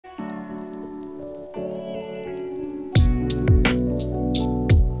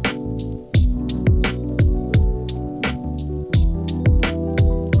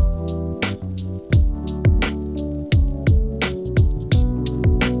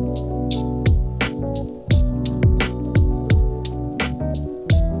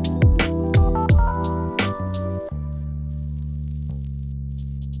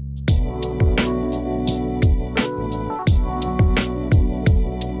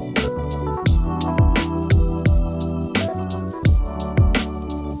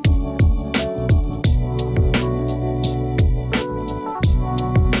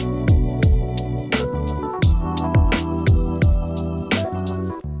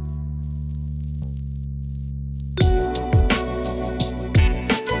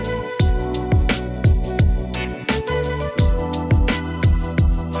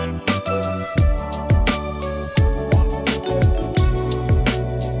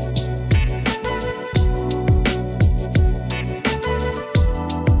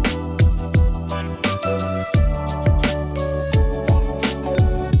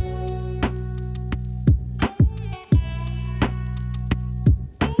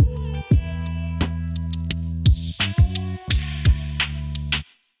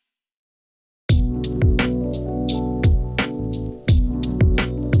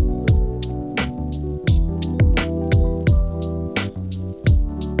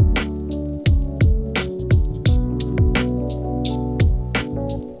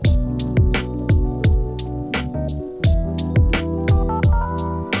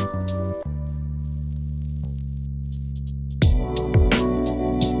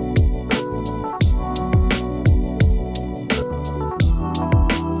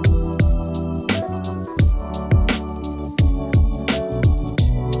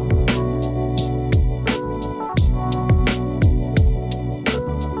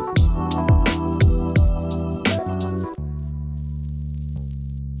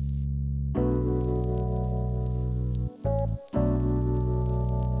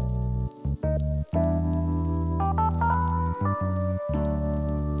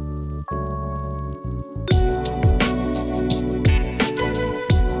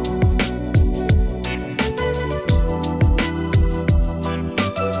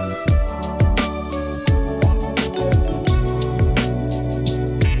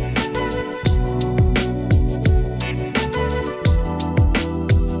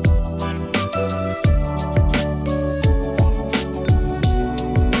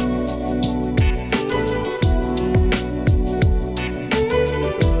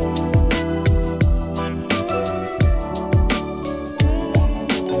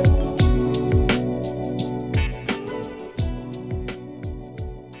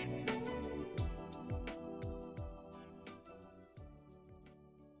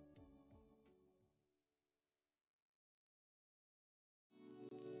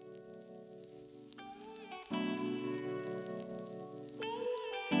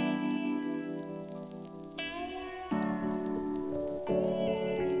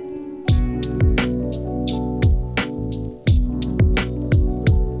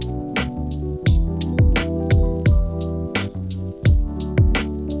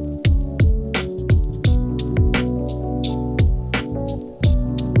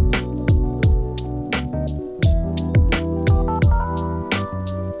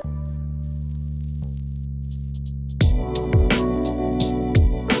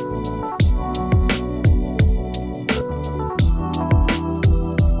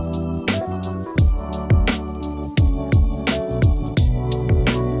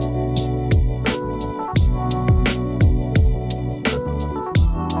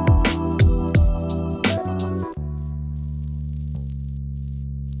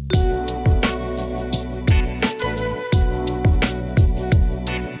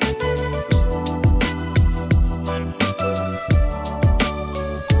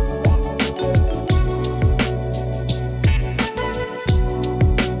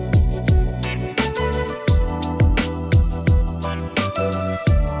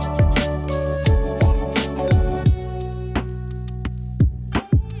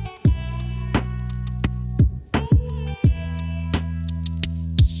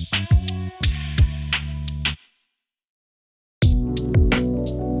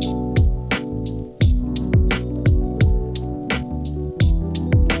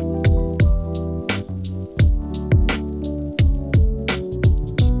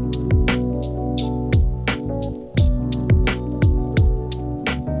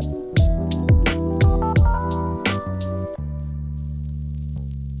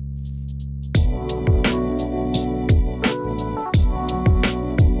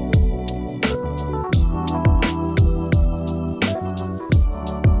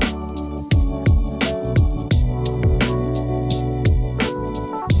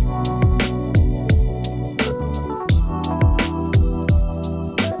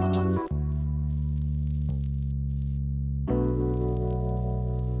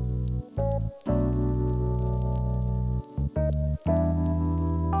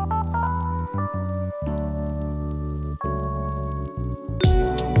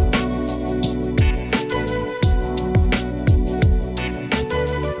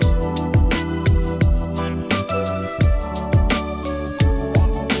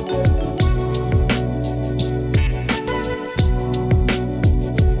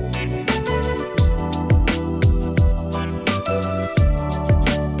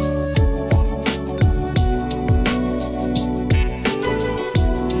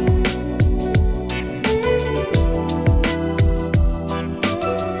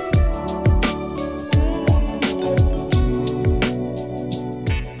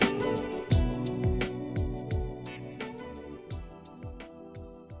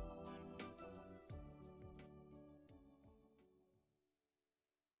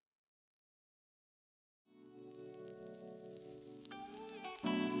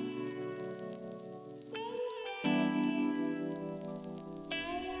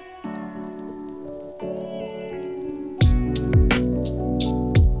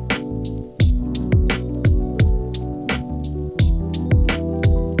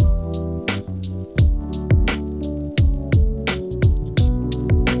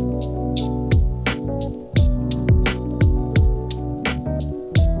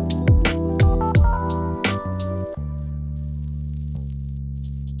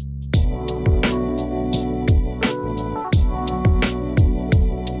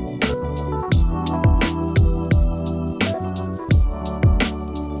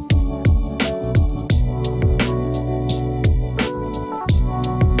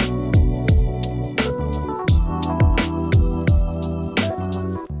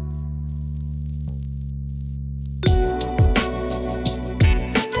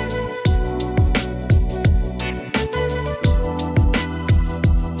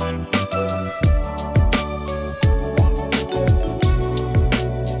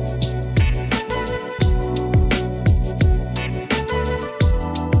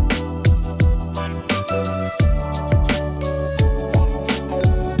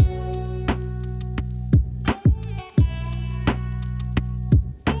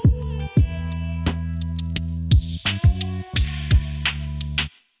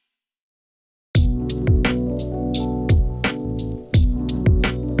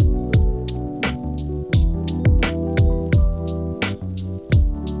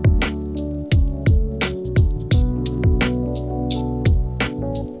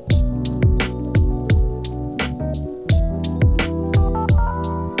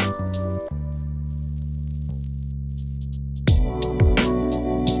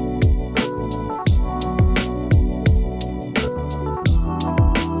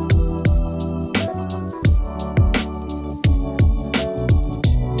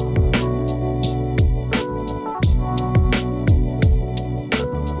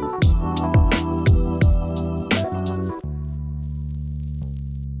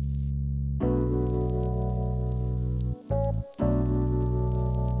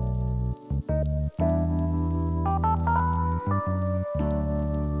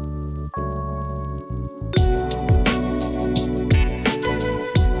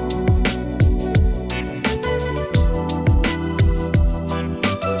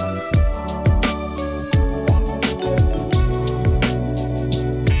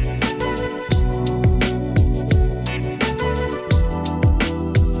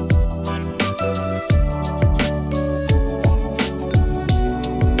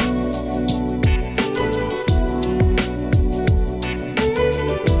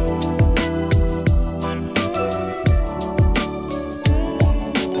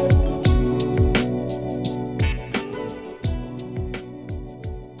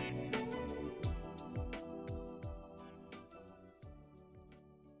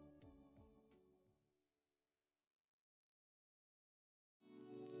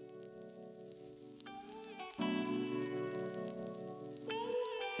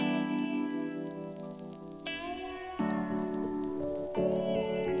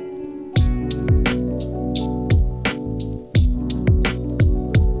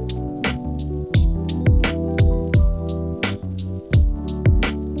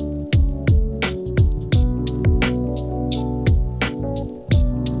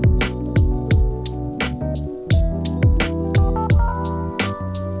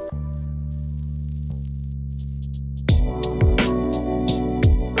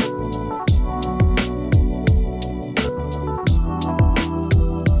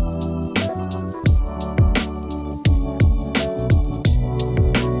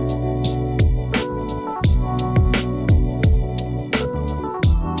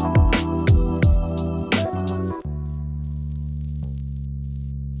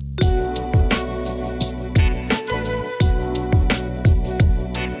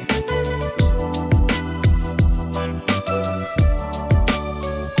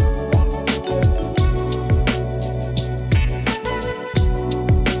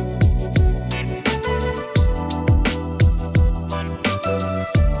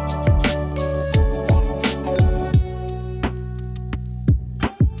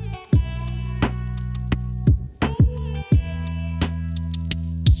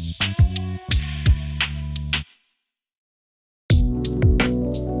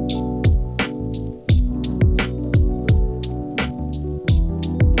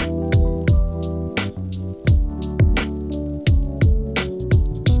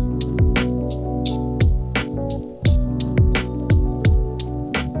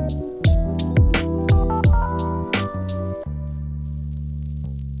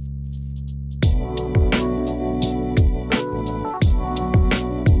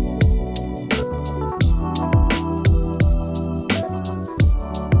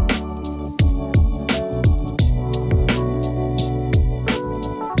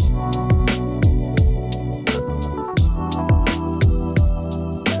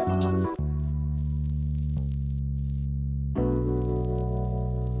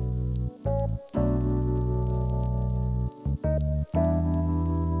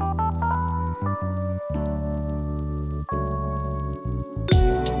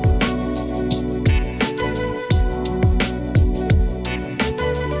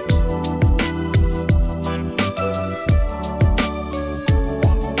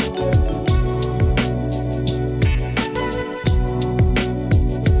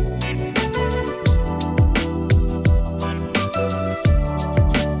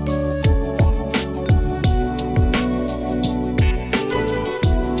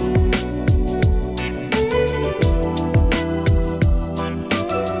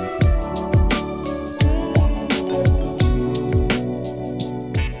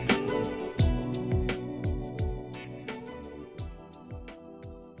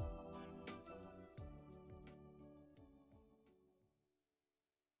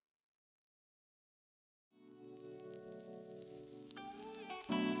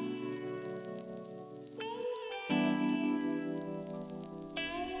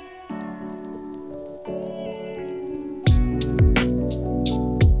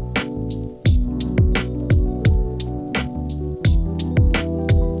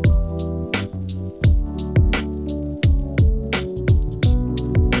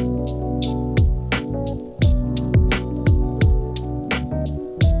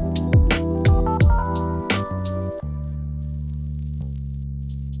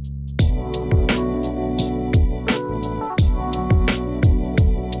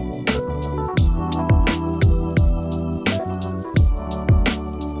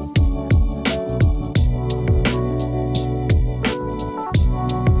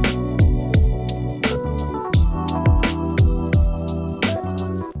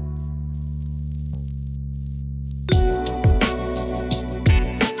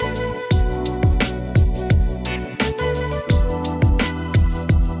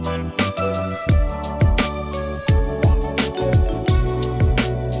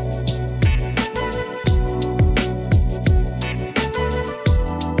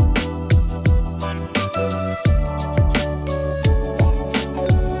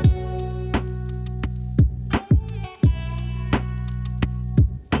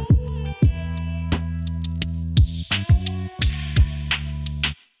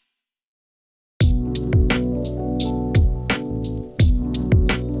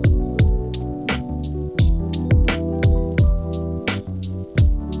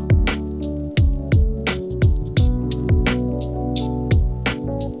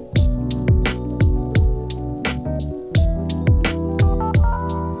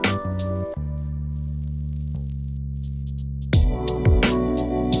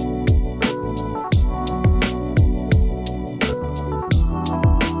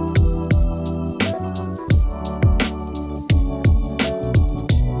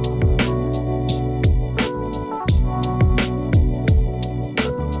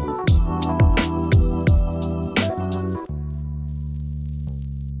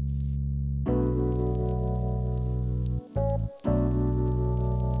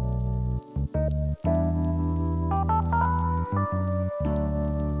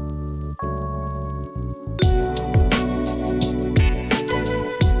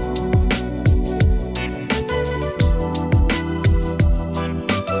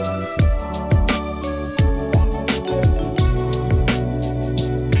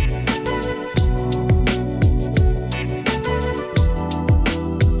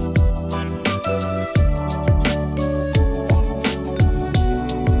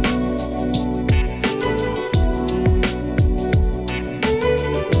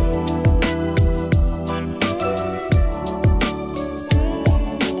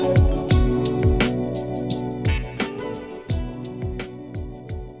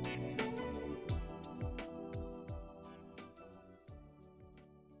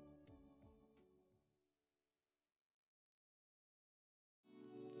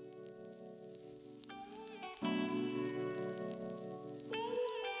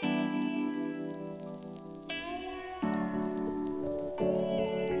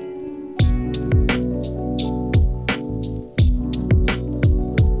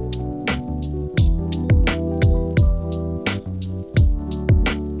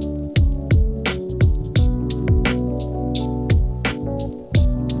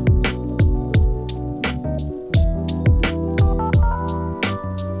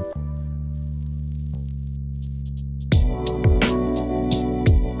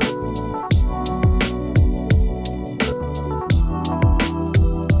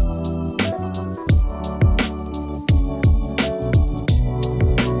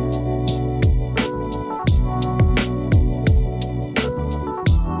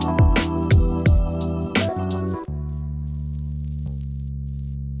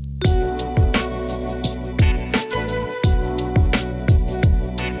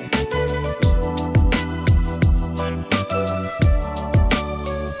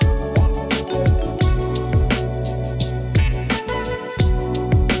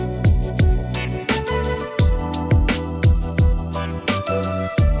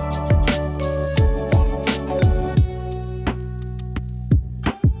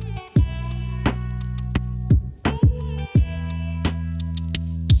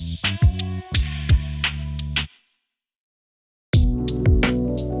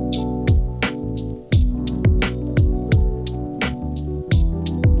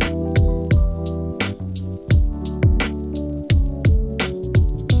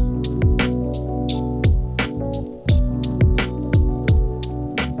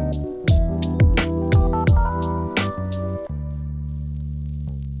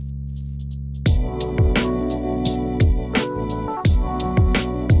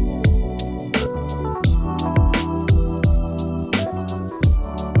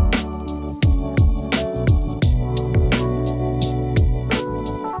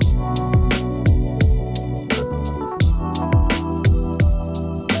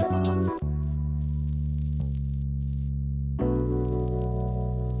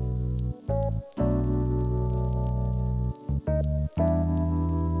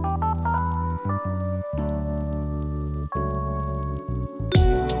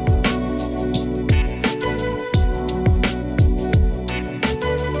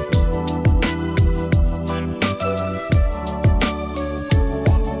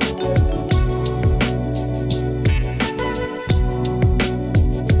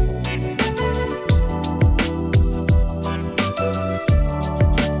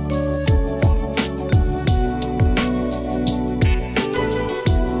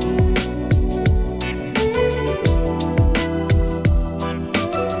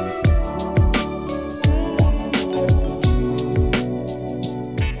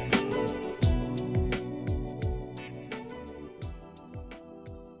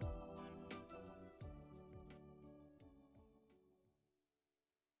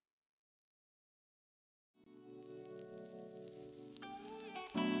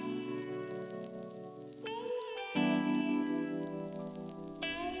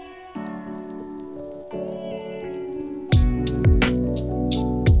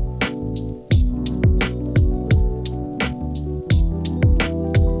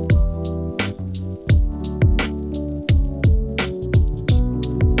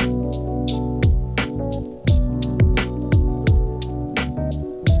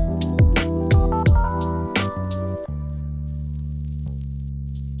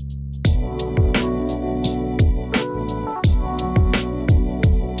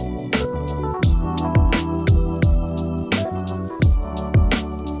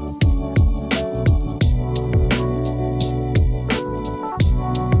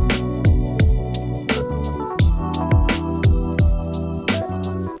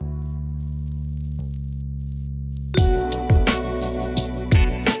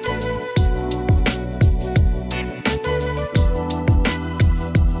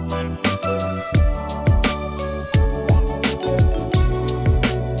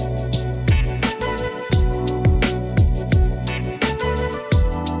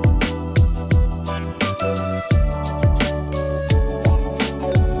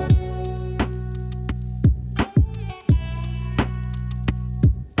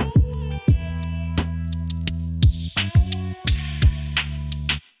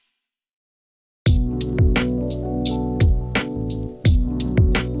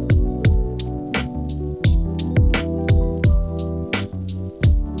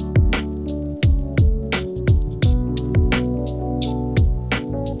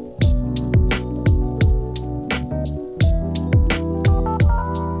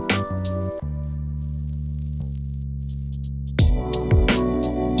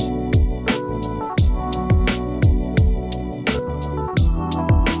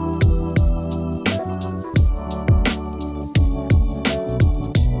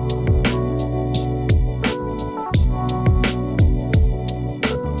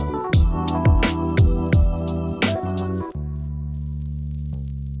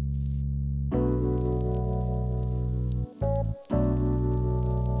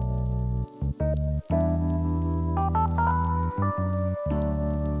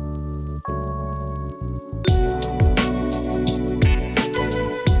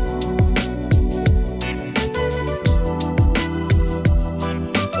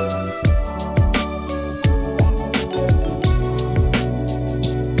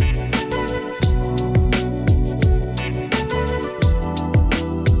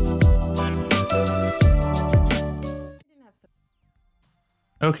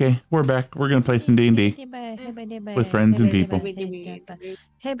Okay, we're back. We're gonna play some D&D with friends and people. What is this one? What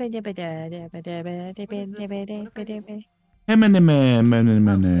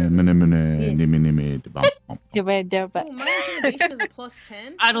if I do? Ooh, my intimidation is a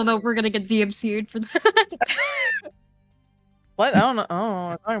 +10. I don't know if we're gonna get DMCA'd for that. What? I don't know. I don't know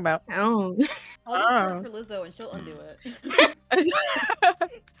what I'm talking about. Oh. I'll just work for Lizzo and she'll undo it.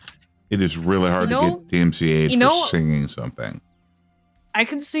 It is really hard to get DMCA'd for singing something. I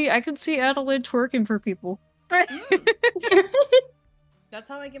can see Adelaide twerking for people. That's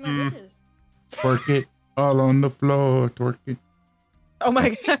how I get my riches. Twerk it all on the floor. Twerk it. Oh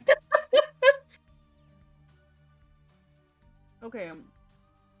my god. Okay,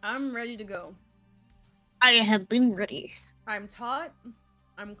 I'm ready to go. I have been ready. I'm taut.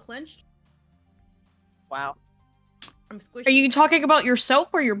 I'm clenched. Wow. I'm squished. Are you talking about yourself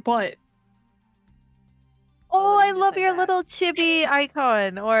or your butt? Oh, I love your little chibi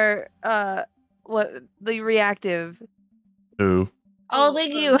icon, or what the reactive. Who? Oh,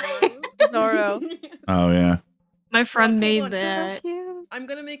 thank you. Zorro. Oh yeah. My friend made that. I'm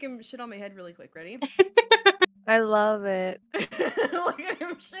gonna make him shit on my head really quick. Ready? I love it. Look at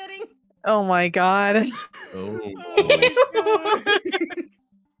him shitting. Oh my god. Oh my god.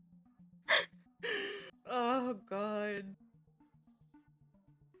 Oh god.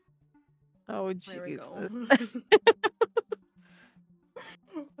 Oh Jesus.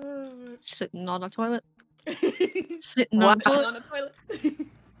 Sitting on a toilet. Sitting on a toilet.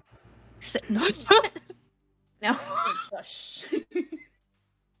 Sitting on a toilet. No.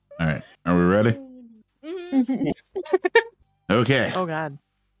 All right. Are we ready? Okay. Oh god.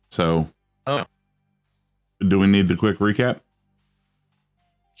 So, do we need the quick recap?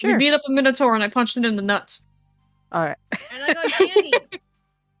 Sure. You beat up a Minotaur and I punched it in the nuts. All right. And I got candy.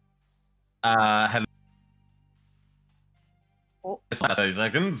 Have 30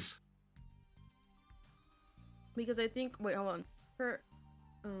 seconds. Because I think, wait, hold on.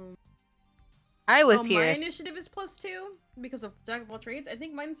 I was here. My initiative is +2 because of Jack of all trades. I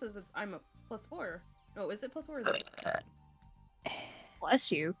think mine says I'm a +4. No, is it +4? Or is it?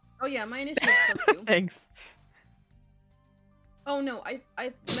 Bless you. Oh yeah, my initiative is +2. Thanks. Oh no, I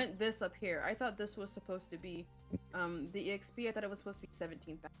meant this up here. I thought this was supposed to be the EXP. I thought it was supposed to be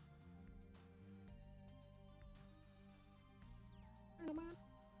 17,000.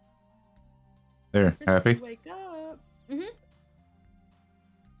 There, happy? Wake up. It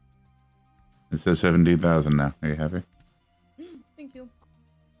says 17,000 now. Are you happy? Thank you.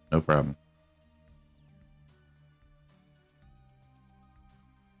 No problem.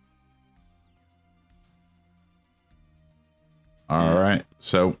 All right.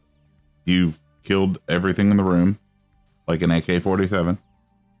 So you've killed everything in the room, like an AK-47.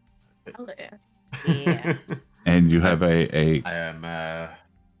 Oh, yeah. Yeah. And you have a I am a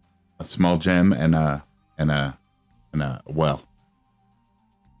small gem and a well.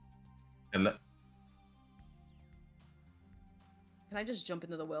 And Can I just jump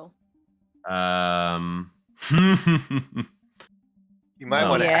into the well? You might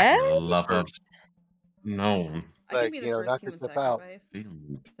want to love her. No. I can be the first human sacrifice.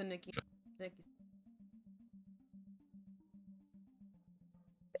 To Nikki.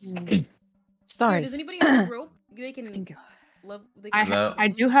 Stars. Does anybody have a rope? They can love. I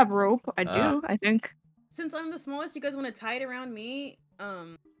do have rope. I do. I think. Since I'm the smallest, you guys want to tie it around me,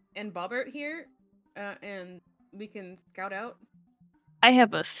 and Bobbert here, and we can scout out. I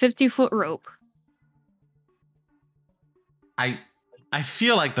have a 50-foot rope. I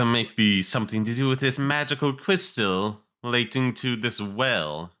feel like there might be something to do with this magical crystal relating to this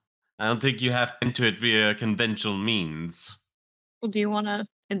well. I don't think you have into it via conventional means. Well, do you want to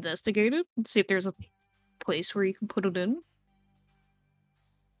investigate it and see if there's a place where you can put it in?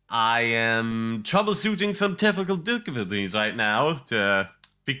 I am troubleshooting some technical difficulties right now to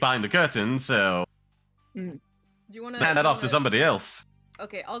peek behind the curtain, so do you want to hand that off to somebody else.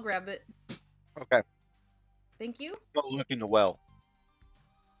 Okay, I'll grab it. Okay. Thank you. Go look in the well.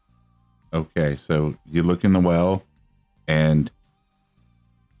 Okay, so you look in the well, and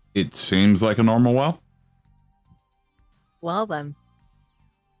it seems like a normal well. Well then.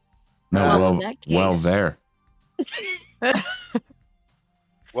 No, Well, in that well case. there.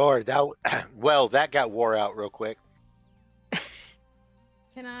 Well, that got wore out real quick.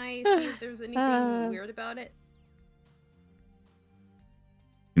 Can I see if there's anything weird about it?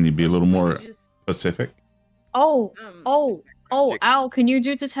 Can you be a little more specific? Oh, Al, can you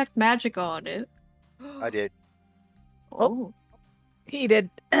do detect magic on it? I did. Oh. He did.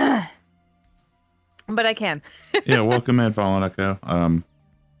 But I can. Yeah, welcome in, Fallen Echo.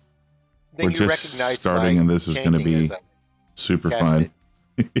 We're just starting, and this is going to be super fun.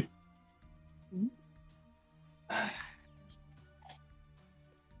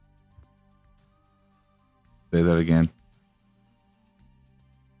 Say that again.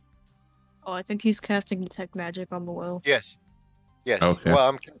 Oh, I think he's casting detect magic on the well. Yes. Yes. Okay. Well,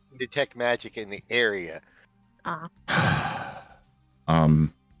 I'm casting detect magic in the area. Ah.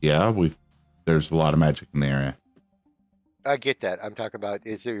 Yeah, there's a lot of magic in the area. I get that. I'm talking about,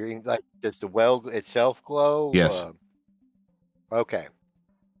 is there any, like, does the well itself glow? Yes. Okay.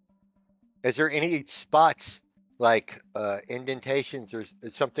 Is there any spots like indentations or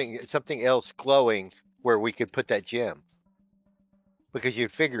something else glowing where we could put that gem? Because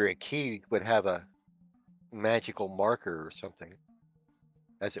you'd figure a key would have a magical marker or something,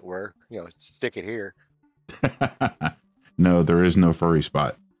 as it were. You know, stick it here. No, there is no furry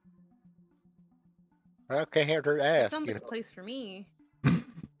spot. I can't have her That ask. sounds You like a know? place for me.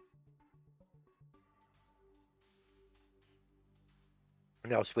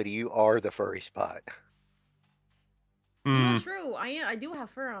 No, sweetie, you are the furry spot. You know, Hmm. true. I do have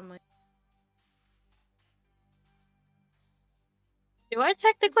fur on my. Do I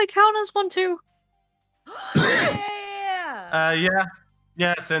technically count as one too? Yeah. Yeah.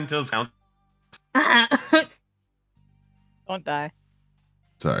 Yeah, Sentinels count. Don't die.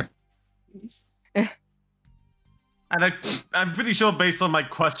 Sorry. And I'm pretty sure based on my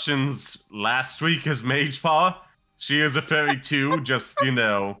questions last week as Mage Paw, she is a fairy too, just, you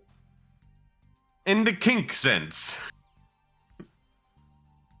know, in the kink sense.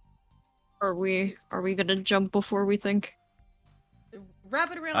 Are we gonna jump before we think?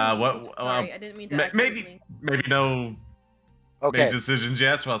 Wrap it around me. what- Oops, sorry, I didn't mean to Maybe accidentally. no Okay. major decisions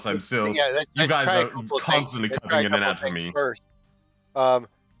yet, whilst I'm still. Yeah, You let's guys try a are couple of constantly things. Let's cutting try a in and couple out of for things me. First, I'm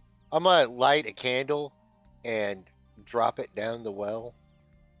gonna light a candle and drop it down the well.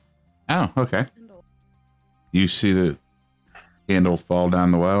 Oh, okay. You see the candle fall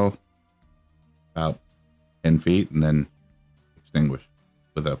down the well about 10 feet and then extinguish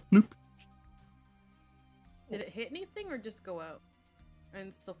with a bloop. Did it hit anything or just go out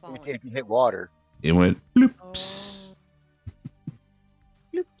and still If falling? you hit water, It went bloop. Oh.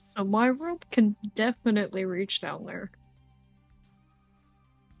 So my rope can definitely reach down there.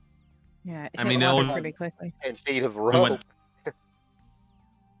 Yeah, it I hit mean, water it'll- pretty quickly. 10 feet of And rope.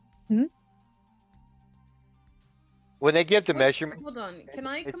 When they give the measurements, Hold on. Can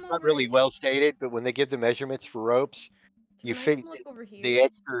I it's come not over? really well stated, but when they give the measurements for ropes, you Can I figure come look over here? the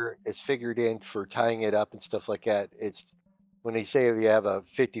extra is figured in for tying it up and stuff like that. It's when they say if you have a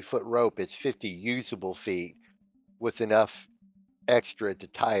 50-foot rope, it's 50 usable feet with enough extra to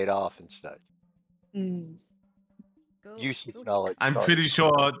tie it off and such. Go, Usage go knowledge. I'm sorry. pretty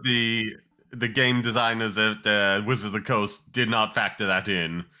sure the game designers at Wizards of the Coast did not factor that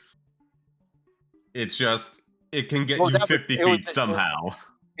in. It's just it can get Well, you that was- 50 it was feet a- somehow.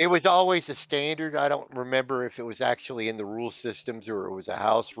 It was always a standard. I don't remember if it was actually in the rule systems or it was a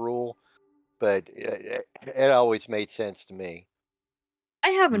house rule, but it always made sense to me. I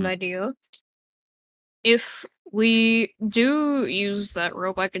have an Hmm. idea. If we do use that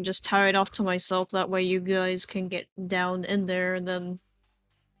rope, I can just tie it off to myself. That way you guys can get down in there, and then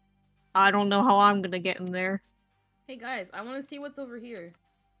I don't know how I'm gonna get in there. Hey guys, I want to see what's over here.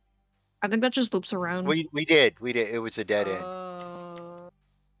 I think that just loops around. We did. It was a dead end. Oh.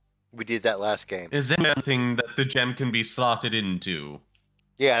 We did that last game. Is there anything that the gem can be slotted into?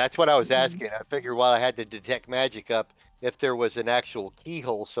 Yeah, that's what I was Mhm. asking. I figured while I had the detect magic up, if there was an actual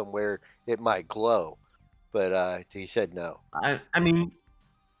keyhole somewhere, it might glow. But he said no. I mean,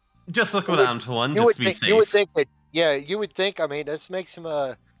 just look You would- around for one, You just would to be think. safe. You would think that. Yeah, you would think. I mean, let's make some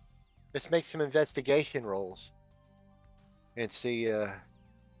investigation rolls, and see.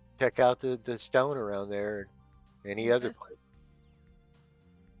 Check out the stone around there, and any other Invest- place.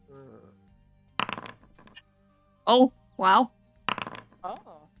 Oh, wow.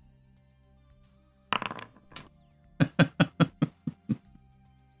 Oh.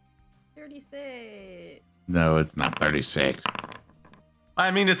 36. No, it's not 36.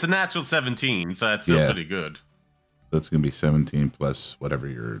 I mean, it's a natural 17, so that's still Yeah. pretty good. So it's going to be 17 plus whatever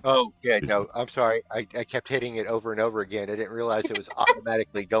your. Oh yeah, no, I'm sorry. I kept hitting it over and over again. I didn't realize it was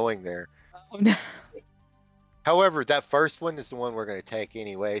automatically going there. Oh no. However, that first one is the one we're going to take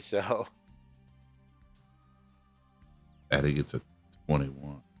anyway. So Patty gets a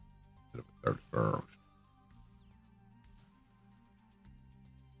 21 instead of a 31st.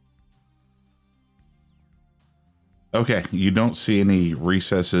 Okay, you don't see any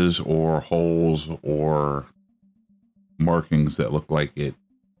recesses or holes or markings that look like it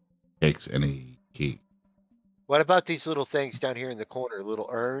takes any key. what about these little things down here in the corner, little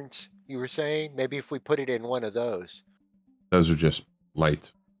urns? You were saying maybe if we put it in one of those. Those are just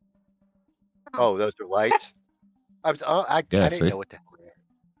lights. Oh, those are lights. I Yeah, didn't see? know what the hell.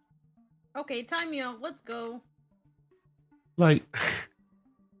 Okay, time me out. Let's go. Light.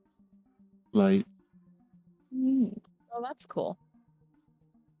 Light. Oh, that's cool.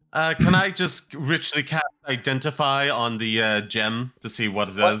 Can I just richly cast Identify on the gem to see what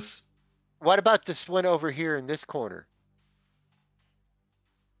it does? What about this one over here in this corner?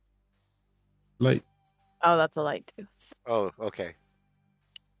 Light. Oh, that's a light too. Oh, okay.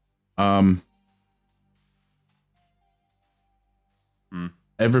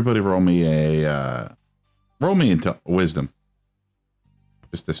 Everybody roll me into wisdom.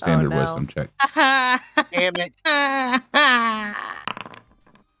 Just a standard no. wisdom check. Damn it.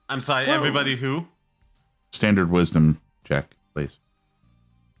 I'm sorry, everybody who? Standard wisdom check, please.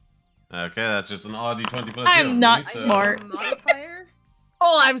 Okay, that's just an odd d20 plus I'm zero, not right? smart. Modifier?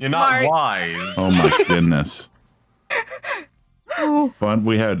 Oh, I'm You're smart. not wise. Oh my goodness. Oh, Fun.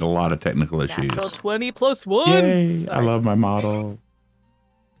 We had a lot of technical issues. Natural 20 plus 1. Yay! I Sorry. love my model.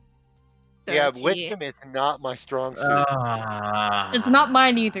 Yeah, 30. wisdom is not my strong suit. It's not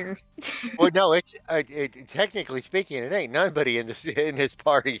mine either. Well, no, it's technically speaking, it ain't nobody in this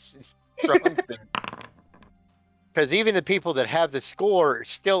party's strong suit. Because even the people that have the score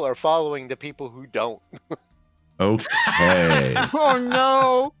still are following the people who don't. Okay. Oh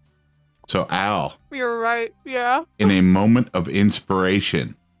no. So Al, You're right. Yeah. in a moment of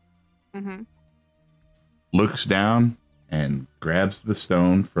inspiration, Mm-hmm. looks down and grabs the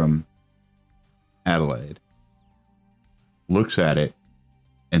stone from Adelaide, looks at it,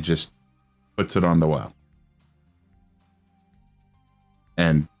 and just puts it on the well.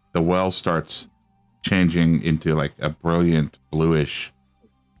 And the well starts changing into like a brilliant bluish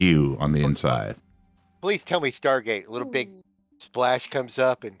hue on the inside. Please tell me Stargate. A little big Ooh. splash comes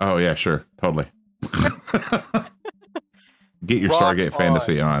up and Oh yeah, sure, totally. Get your Rock Stargate on.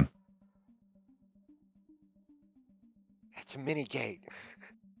 fantasy on. it's a mini gate.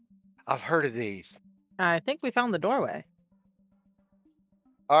 I've heard of these. I think we found the doorway.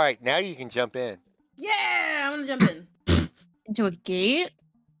 All right, now you can jump in. Yeah, I'm gonna jump in. Into a gate?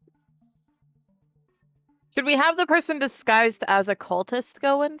 Should we have the person disguised as a cultist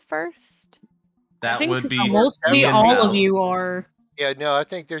go in first? I That think would be mostly me and all Mel. of you are. Yeah, no, I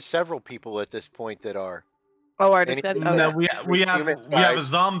think there's several people at this point that are. Oh, our Any- disguise. No, No, Okay. we have Human we have a size.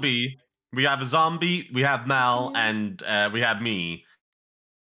 zombie. We have a zombie. We have Mel, and we have me.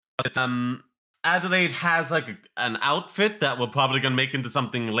 Adelaide has like an outfit that we're probably gonna make into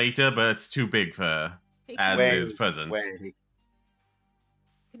something later, but it's too big for her Hey, as Wait, is present. wait.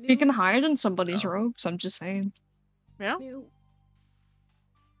 You can hide in somebody's robes, I'm just saying. Yeah.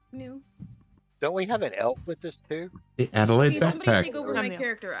 New. Don't we have an elf with us too? The Adelaide Hey, somebody backpack. take over Come my here.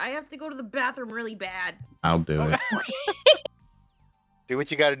 character. I have to go to the bathroom really bad. I'll do it. Do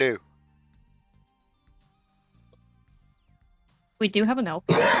what you got to do. We do have an elf.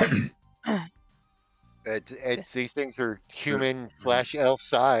 It's these things are human / elf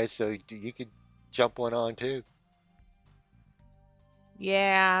size, so you could jump one on too.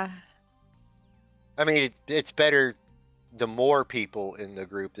 Yeah. I mean, it's better the more people in the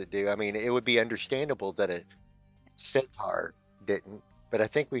group that do. I mean, it would be understandable that a centaur didn't, but I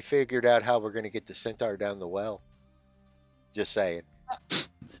think we figured out how we're going to get the centaur down the well. Just saying.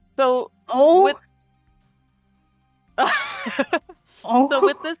 So Oh! with Oh! so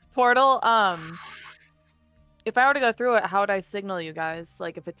with this portal, if I were to go through it, how would I signal you guys?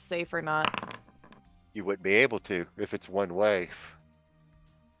 Like if it's safe or not? You wouldn't be able to if it's one way.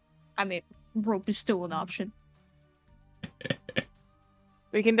 I mean, rope is still an option.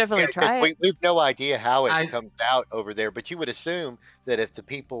 We can definitely Yeah, 'cause try it. we've no idea how it I- comes out over there, but you would assume that if the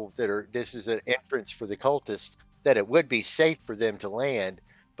people that are this is an entrance for the cultists, that it would be safe for them to land,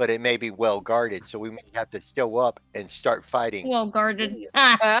 but it may be well guarded. So we may have to show up and start fighting. Well guarded.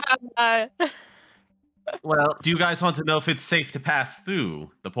 Ah. Well, do you guys want to know if it's safe to pass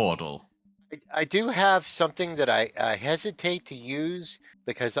through the portal? I do have something that I hesitate to use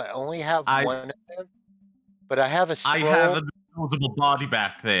because I only have one of them, but I have a scroll. I have a disposable body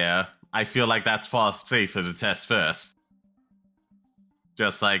back there. I feel like that's far safer to test first.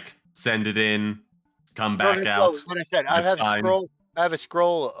 Just like send it in, come No, back no, out. What I said, I It's have a fine. scroll. I have a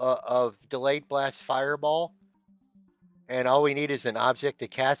scroll of delayed blast fireball, and all we need is an object to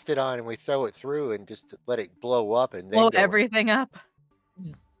cast it on, and we throw it through and just let it blow up and then Blow go. everything up.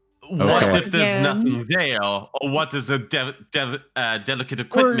 What Okay. if there's Again. nothing there? Or what is a delicate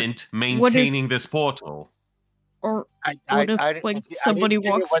equipment maintaining this portal? Or I what if didn't like think it somebody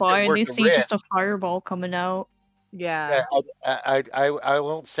walks wasn't by and worth they the see risk. just a fireball coming out? Yeah. Yeah, I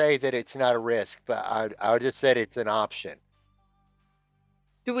won't say that it's not a risk, but I just said it's an option.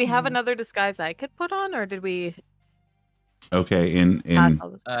 Do we have another disguise I could put on, or did we Okay, pass all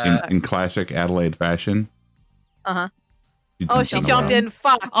this? in classic Adelaide fashion. Uh-huh. she Oh, jumps she in the jumped well. in.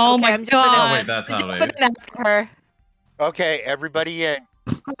 Fuck. Oh Okay, my I'm jumping Oh God. wait, that's in. how Jumping it. in after her. Okay, everybody in.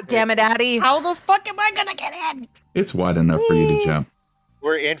 Damn it, Addy. How the fuck am I gonna get in? It's wide enough for you to Whee! jump.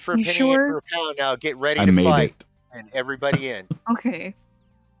 We're in for a You penny, sure? in for a pound now. Get ready I to made fight. it. And everybody in. Okay.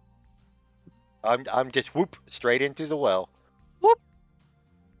 I'm just whoop straight into the well. Whoop.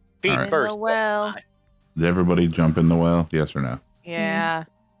 Feet Alright. In first. the well. Does everybody jump in the well? Yes or no? Yeah.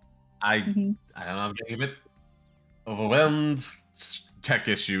 I Mhm. I don't know. I'm getting a bit overwhelmed. Tech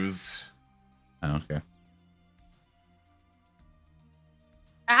issues. Oh, okay.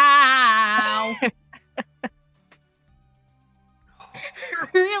 Ow!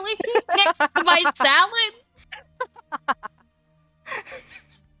 Really? Next to my salad?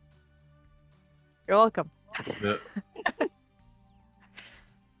 You're welcome.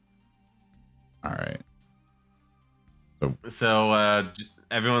 So, All right.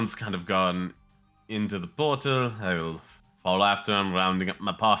 everyone's kind of gone into the portal. I will follow after. I'm rounding up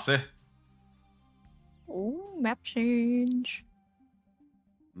my posse. Oh, map change.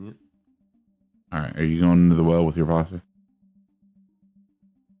 Yep. All right. Are you going into the well with your posse?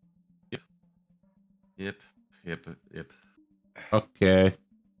 Yep. Okay.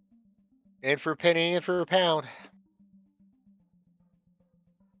 In for a penny, in for a pound.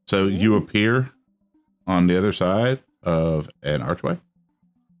 So you appear on the other side of an archway.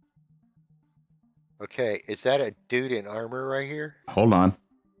 Okay, is that a dude in armor right here? Hold on.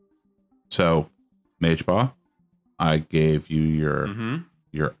 So, Mage Paw, I gave you Mm-hmm.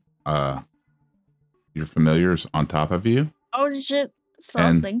 your familiars on top of you. Oh shit. So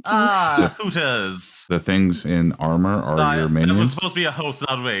And- thank you. Ah, Hooters. The things in armor are your It was minions. supposed to be a host,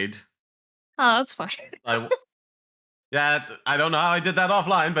 not raid. Oh, that's fine. Yeah, I don't know how I did that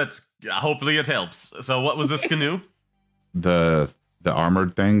offline, but hopefully it helps. So what was this canoe? The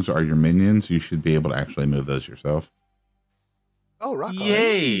armored things are your minions. You should be able to actually move those yourself. Oh, rock on.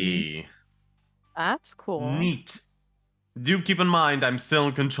 Yay! That's cool. Neat. Do keep in mind, I'm still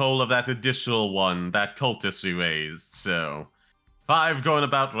in control of that additional one, that cultist we raised, so 5 going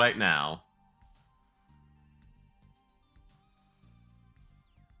about right now.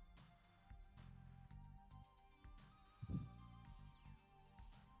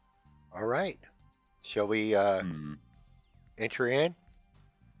 All right. Shall we enter in?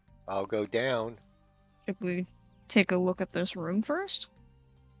 I'll go down. Should we take a look at this room first?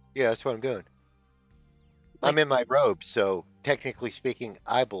 Yeah, that's what I'm doing. I'm Like- in my robe, so technically speaking,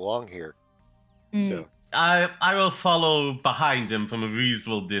 I belong here. So I will follow behind him from a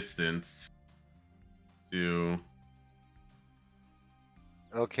reasonable distance to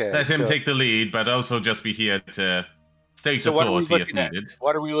okay. let him so, take the lead, but also just be here to state So what are we authority if looking at? needed.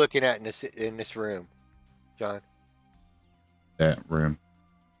 What are we looking at in this room, John? That room.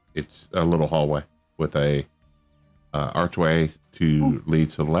 It's a little hallway with a archway to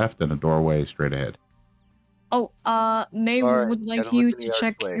lead to the left and a doorway straight ahead. Oh, May Alright, would like gotta you look in to the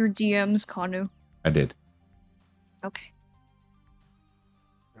check archway. your DM's Kanu. I did. Okay.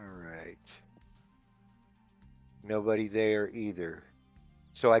 All right. Nobody there either.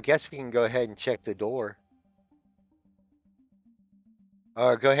 So I guess we can go ahead and check the door.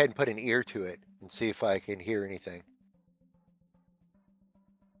 Or go ahead and put an ear to it and see if I can hear anything.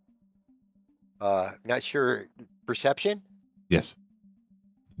 Not sure. Perception? Yes.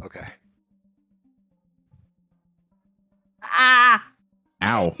 Okay. Ah!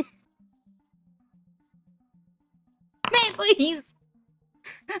 Ow. May, please!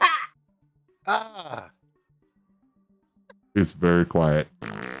 Ah! Ah! It's very quiet.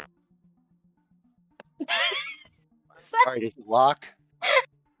 All right, is it locked?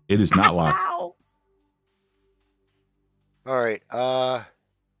 It is not locked. Ow! All right.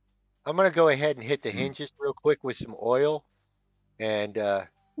 I'm gonna go ahead and hit the hinges real quick with some oil, and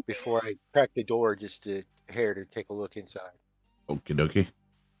before I crack the door, just to take a look inside. Okie dokie.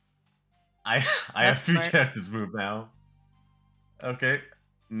 I have That's 3 smart. characters move now. Okay.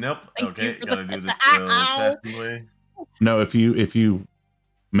 Nope. Thank you Okay, for gotta the- do this Ow! old-fashioned way. No, if you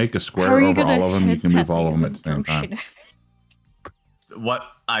make a How square are you over gonna all of them, you head can move pet all of me them at the and same throw time. shit at me? What?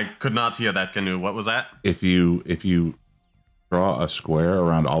 I could not hear that canoe. What was that? If you draw a square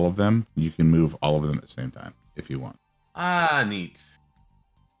around all of them, you can move all of them at the same time if you want. Ah, neat.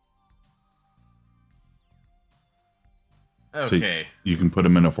 Okay. You can put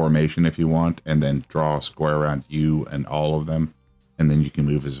them in a formation if you want, and then draw a square around you and all of them, and then you can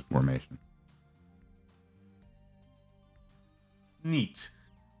move as a formation. Neat.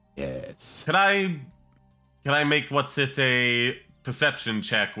 Yes. Can I make what's it a perception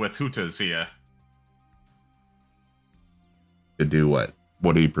check with Hooters here. To do what?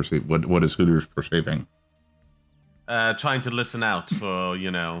 What do you perceive? What is Hooters perceiving? Trying to listen out for,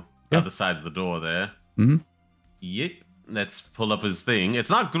 the other side of the door there. Mm-hmm. Yep. Let's pull up his thing. It's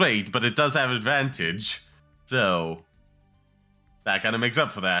not great, but it does have advantage. So, that kind of makes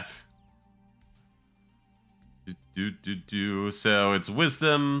up for that. So, it's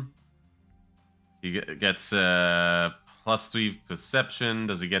wisdom. He gets +3 perception.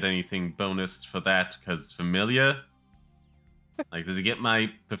 Does he get anything bonus for that? Because familiar? Like, does he get my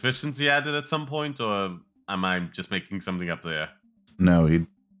proficiency added at some point? Or am I just making something up there? No, he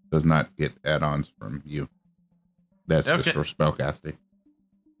does not get add-ons from you. That's just for spellcasting.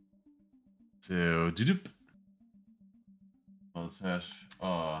 So,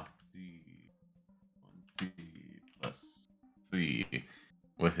 +3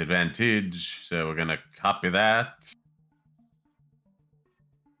 with advantage. So we're gonna copy that.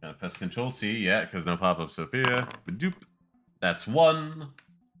 Gonna press Control C, yeah, because no pop-ups up here. Ba-doop. That's 1,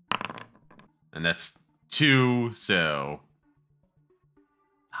 and that's 2. So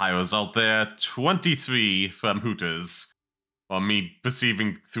high result there. 23 from Hooters. Or me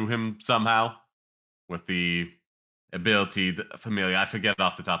perceiving through him somehow. With the ability, familiar. I forget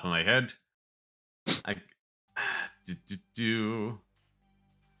off the top of my head. With you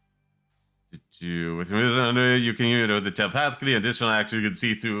can hear the telepathically. Additional action, you can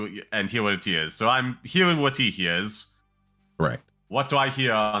see through and hear what it hears. So I'm hearing what he hears. Correct. What do I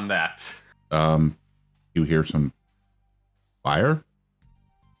hear on that? You hear some fire.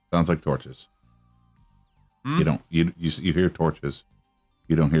 Sounds like torches. You don't. You hear torches.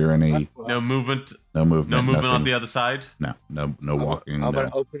 You don't hear any. No movement. No movement. No movement nothing. on the other side. No walking. I'm gonna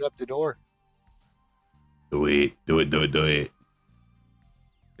open up the door. Do it.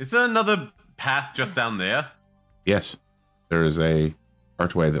 Is there another path just down there? Yes, there is a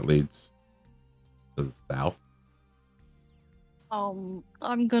archway that leads to the south.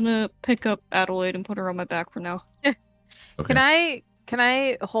 I'm gonna pick up Adelaide and put her on my back for now. Okay. Can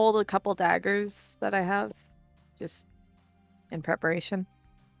I hold a couple daggers that I have, just in preparation?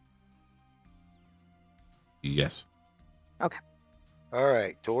 Yes. Okay. All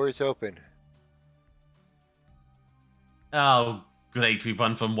right, door is open. Oh, great. We've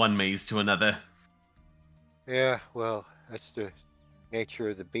run from one maze to another. Yeah, well, that's the nature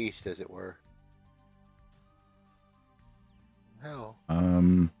of the beast, as it were. Hell,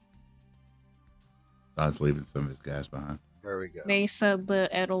 God's leaving some of his guys behind. there we go. May said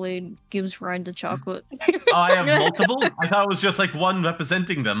that Adelaide gives Ryan the chocolate. Oh, I have multiple? I thought it was just like one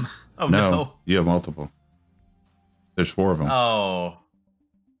representing them. Oh, no. You have multiple. There's 4 of them. Oh.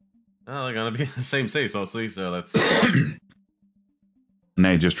 Well, they're going to be the same size, mostly, so that's... And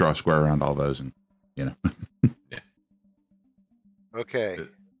they just draw a square around all those, and Yeah. Okay,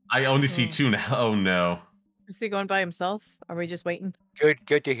 I only see 2 now. Oh, no. Is he going by himself? Are we just waiting?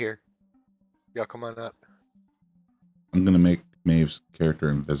 good to hear. Y'all come on up. I'm gonna make Maeve's character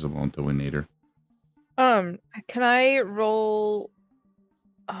invisible until we need her. Can I roll?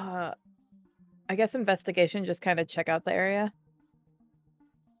 I guess investigation, just kind of check out the area.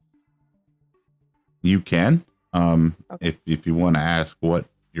 You can. Okay. If you want to ask what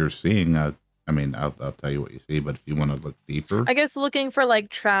you're seeing, I'll tell you what you see. But if you want to look deeper, I guess looking for like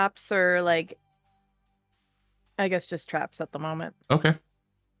traps or like, I guess just traps at the moment. okay.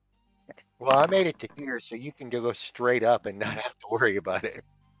 Well, I made it to here, so you can go straight up and not have to worry about it.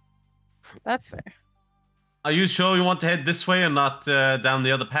 That's fair. Are you sure you want to head this way and not down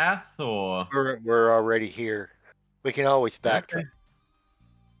the other path, or...? We're already here. We can always backtrack. Okay.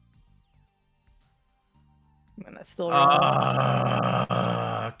 I'm gonna still roll.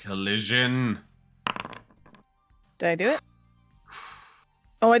 Collision. Did I do it?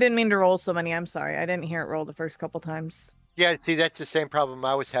 Oh, I didn't mean to roll so many. I'm sorry. I didn't hear it roll the first couple times. Yeah, see, that's the same problem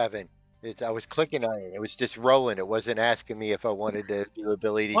I was having. I was clicking on it. It was just rolling. It wasn't asking me if I wanted to do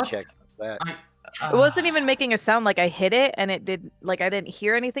ability What? check. That. It wasn't even making a sound like I hit it, and it did. Like I didn't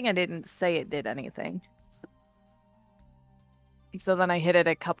hear anything. I didn't say it did anything. So then I hit it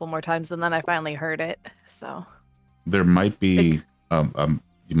a couple more times, and then I finally heard it. So There might be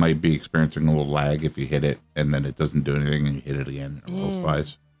you might be experiencing a little lag if you hit it and then it doesn't do anything and you hit it again and it rolls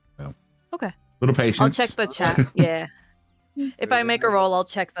twice. So okay. Little patience. I'll check the chat. Yeah. If I make a roll, I'll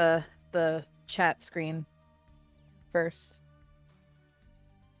check the chat screen first.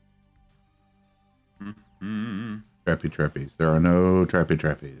 Trappy trappies. There are no trappy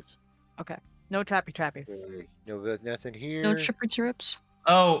trappies. Okay. No trappy trappies. No, nothing here. No trippy trips.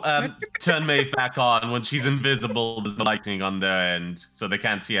 Oh, turn Maeve back on. When she's invisible, there's the lightning on their end, so they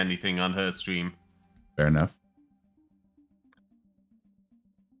can't see anything on her stream. Fair enough.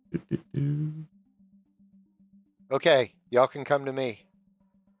 Okay, y'all can come to me.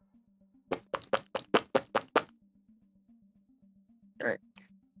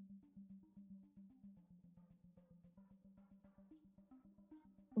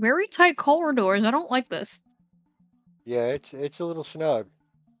 Very tight corridors. I don't like this. Yeah, it's a little snug.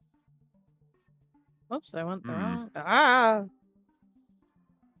 Oops, I went the Hmm. wrong. Ah.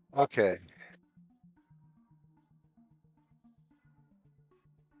 Okay.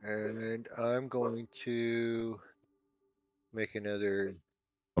 And I'm going to make another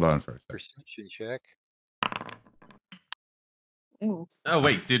Hold on for a second. perception check. Ooh. Oh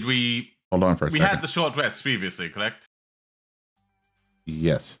wait, did we? Hold on for a We second. had the short rests previously, correct?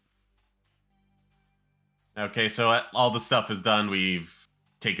 Yes. Okay, so all the stuff is done. We've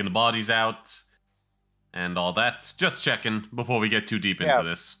taken the bodies out and all that. Just checking before we get too deep Yeah. into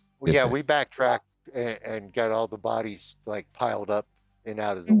this. Well, Yes, yeah, sir. we backtracked and got all the bodies like piled up and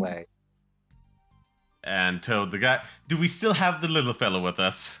out of the Mhm. way. And told the guy, do we still have the little fellow with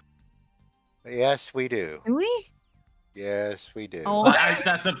us? Yes, we do. Do we? Yes, we do. Oh.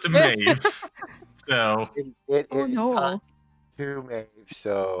 That's up to Maeve. So, It Oh is no. time to Maeve,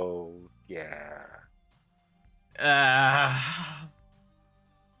 so yeah.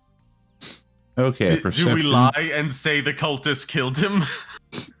 Okay. do Perception. we lie and say the cultist killed him?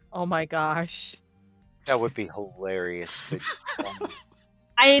 Oh my gosh. That would be hilarious. But,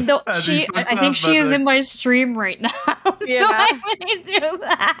 I don't. That'd She. be fucked I think up, she but, is like- in my stream right now. So Yeah. I wouldn't do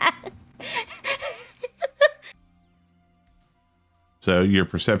that. So your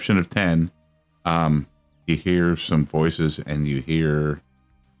perception of 10, you hear some voices and you hear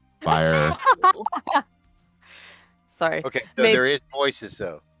fire. Sorry. okay, so Maybe- there is voices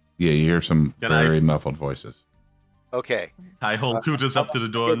though. Yeah, you hear some Can I- very muffled voices. Okay. I hold Kutas up to the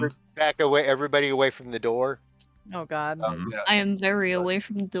door. And, Back away, everybody away from the door. Oh god. Mhm. Yeah. I am very away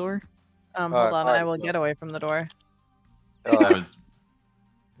from the door. Hold Alright, on. I alright, will so- get away from the door. I was.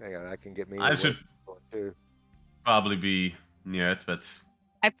 Hang on, I can get me. I away should from the door, too. probably be near it, but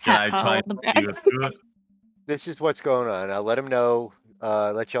I can pat I her try on the to back. do it through it? This is what's going on. I'll let them know.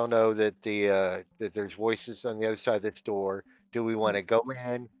 Let y'all know that that there's voices on the other side of this door. Do we want to go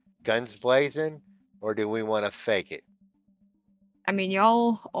in, guns blazing, or do we want to fake it? I mean,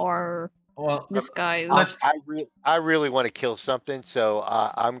 y'all are Well, disguised. let's- I really want to kill something, so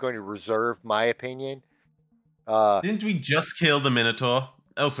I'm going to reserve my opinion. didn't we just kill the Minotaur?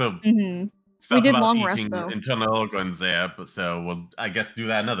 Also, Mhm. stuff did about long rest, eating though. internal organs there, but so we'll, I guess, do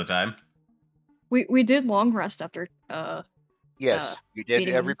that another time. We did long rest after. Yes, you did.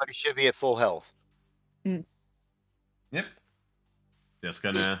 beating him. Everybody should be at full health. Yep. Just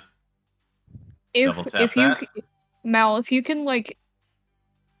gonna. If Double tap if you that. Mal, if you can like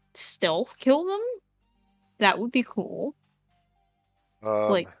stealth kill them, that would be cool.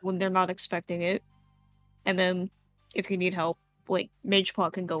 Like when they're not expecting it, and then if you need help, like Mage Paw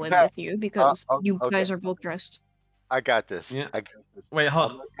can go in Okay. with you because you okay. guys are both dressed. I got this. Yeah. I got this. Wait, I'm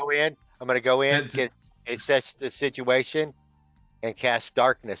hold. gonna go in. I'm gonna go in, Did- assess the situation, and cast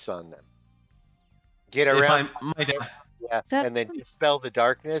darkness on them. Get If around, I might ask, yeah, that- and then dispel the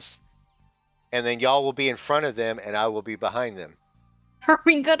darkness, and then y'all will be in front of them, and I will be behind them. Are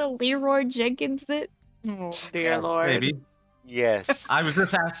we gonna Leroy Jenkins it? Oh dear Yes, lord. maybe. Yes. I was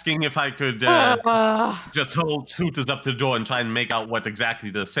just asking if I could Ah. just hold Hooters up to the door and try and make out what exactly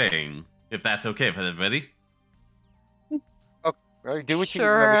they're saying. If that's okay for everybody. Well, do what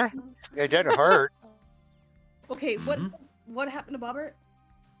Sure. you. It doesn't hurt. Okay, Mhm. what happened to Bobbert?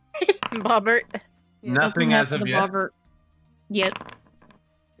 Bobbert. Yeah, Nothing as happened of to yet. Bobbert yet.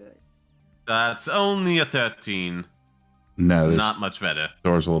 Good. That's only a 13. No, this Not much better.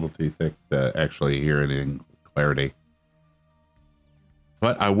 door's a little too thick to actually hear anything with clarity.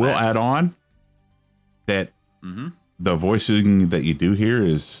 But I will That's- add on that Mm-hmm. the voicing that you do hear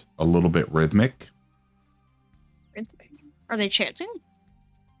is a little bit rhythmic. Are they chanting?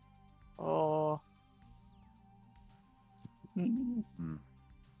 Oh. Hmm.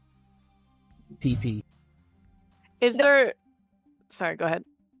 PP. Is there? Sorry. Go ahead.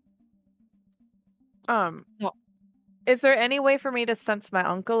 What? Is there any way for me to sense my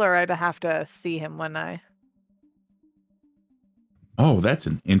uncle, or I'd have to see him when I? Oh, that's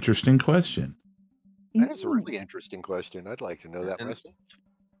an interesting question. That is a really interesting question. I'd like to know that And- myself.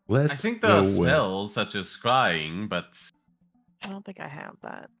 Let's I think go there are with, spells such as scrying, but I don't think I have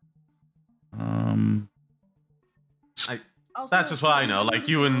that. Also, that's just what I know. anybody Like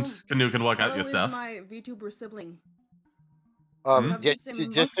you and who Canoe can work out Hello your is stuff. my VTuber sibling. Hmm? Just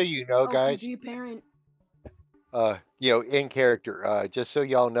so you know, guys, OTG parent. in character, just so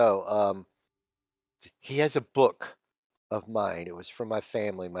y'all know, he has a book of mine. It was from my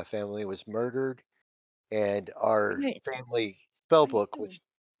family. My family was murdered, and our Right. family spell Nice book too. with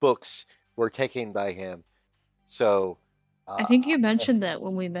books were taken by him. So, I think you uh, mentioned that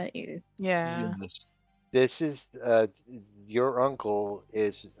when we met you. Yeah. yes, this is your uncle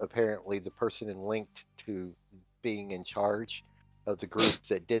is apparently the person linked to being in charge of the group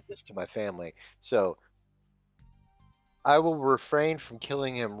that did this to my family. So I will refrain from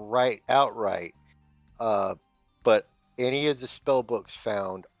killing him outright. Uh, but any of the spell books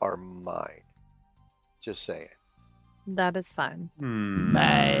found are mine. Just saying. That is fine.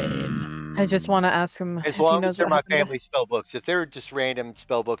 Man. I just want to ask him As if he long as knows they're what my happened. family spell books. If they're just random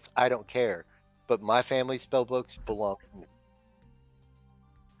spell books, I don't care. But my family spell books belong to me.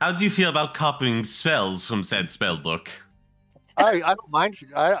 How do you feel about copying spells from said spell book? I don't mind.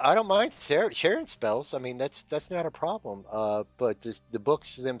 I don't mind sharing spells. I mean, that's not a problem. But the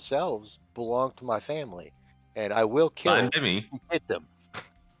books themselves belong to my family, and I will Fine kill by me. who hit them.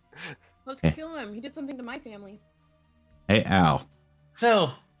 Let's Eh. kill him. He did something to my family. Hey, Al,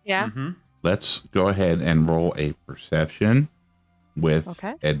 So, Yeah. let's go ahead and roll a perception with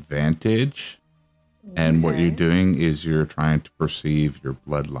Okay. advantage. And what you're Okay. doing is you're trying to perceive your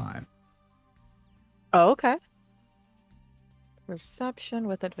bloodline. Oh, okay. Perception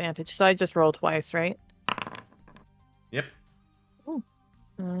with advantage. So I just roll twice, right? Yep.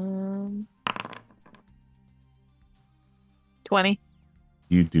 Um, 20.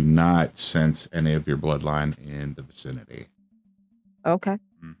 You do not sense any of your bloodline in the vicinity. Okay.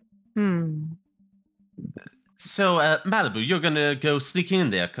 Hmm. So, Malibu, you're gonna go sneaking in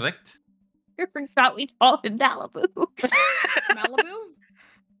there, correct? I forgot we called him Malibu. Malibu?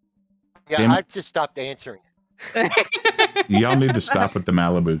 Yeah, Damn it. I've just stopped answering. Y'all need to stop with the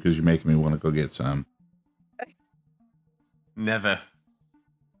Malibu because you're making me want to go get some. Never.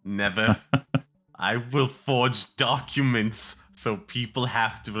 Never. I will forge documents so people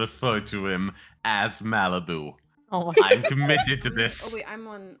have to refer to him as Malibu. Oh my I'm committed to this. Oh wait, I'm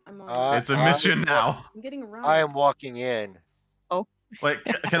on. It's a mission now. I'm getting around. I am walking in. Wait,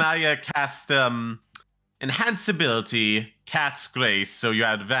 can I cast enhance ability, Cat's Grace, so you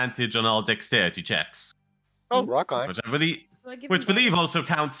have advantage on all dexterity checks, Oh, rock on. which I believe, Do I give which him believe bonus? also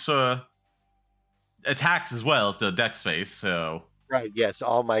counts for attacks as well if the dex space. So Right. Yes,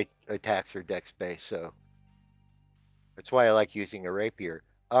 all my attacks are dex based, so that's why I like using a rapier.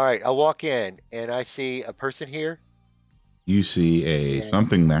 All right, I walk in and I see a person here. You see a Yeah.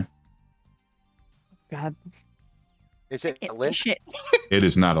 something there. God. Is it Can't see lit? shit. It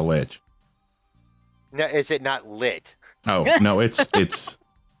is not a lich. No, is it not lit? Oh no, it's lit.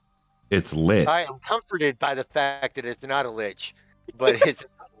 I am comforted by the fact that it's not a lich, but it's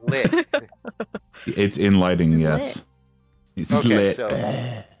lit. It's in lighting. It's Yes, it's Okay, lit.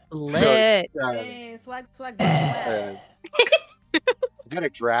 so- Lit. Hey, swag, swag, swag. Is that a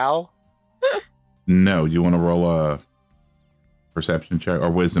drow? No, you want to roll a perception check or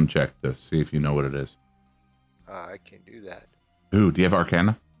wisdom check to see if you know what it is. I can do that. Ooh, do you have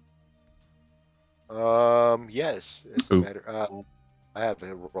Arcana? Yes. It's a Ooh. matter. I have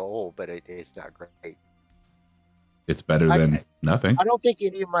a roll, but it's not great. It's better than nothing. I don't think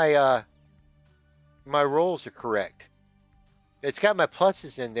any of my my rolls are correct. It's got my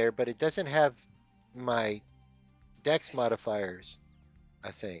pluses in there, but it doesn't have my dex modifiers,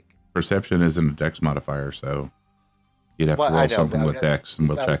 I think. Perception isn't a dex modifier, so you'd have Well, to I roll know, something but with dex, and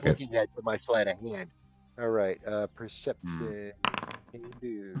we'll I was check it. looking at my sleight of hand. All right, perception. Can you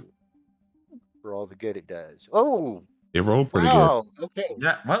do for all the good it does? Oh, It rolled pretty wow. Okay,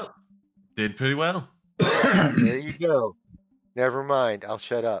 yeah, well, did pretty well. good. there you go. Never mind. I'll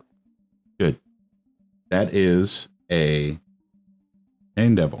shut up. Good. That is a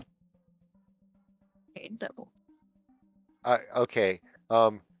Pain Devil. Okay, double. Okay.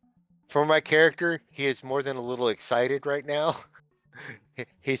 For my character, he is more than a little excited right now.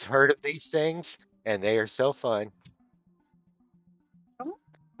 He's heard of these things, and they are so fun. I don't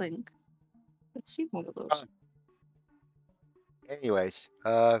think I've seen one of those. Anyways,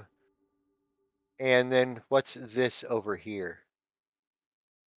 and then what's this over here?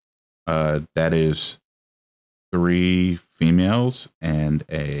 That is 3 females and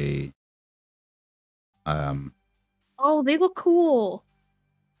a Oh, they look cool.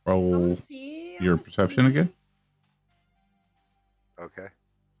 roll See, your perception see. again. Okay.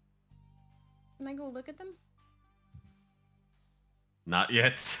 Can I go look at them? Not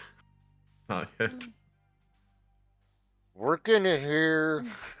yet. Not yet. Working it here.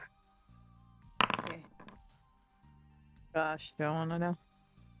 Okay. Gosh, don't want to know.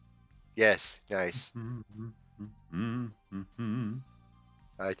 Yes, nice. Mm-hmm.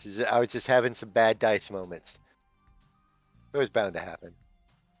 I was just having some bad dice moments. It was bound to happen.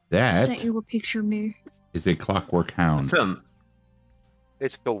 I sent That you a picture of me. is a clockwork hound.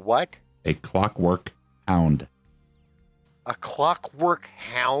 It's the what? A clockwork hound. A clockwork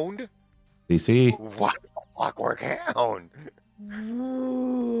hound? DC. What? A clockwork hound?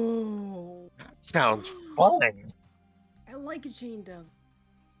 Whoa. Sounds fun. I like a chain dove.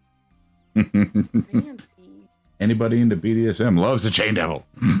 Fancy. Anybody into BDSM loves a chain devil.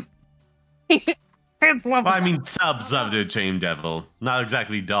 Well, I mean, subs of the Chain Devil, not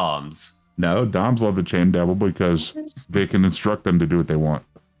exactly Doms. No, Doms love the chain devil because they can instruct them to do what they want.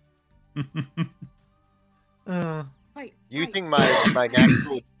 Fight, Using my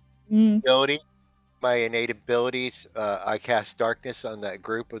natural Mm. ability, my innate abilities, I cast darkness on that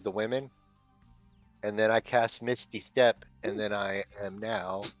group of the women. And then I cast Misty Step, and then I am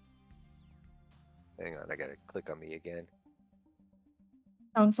now. Hang on, I gotta click on me again.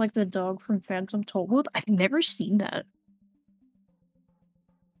 Sounds like the dog from Phantom Tollwood. I've never seen that.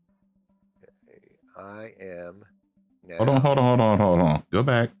 I am now. Hold on. Go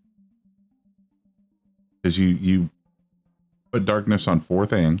back. Because you put darkness on 4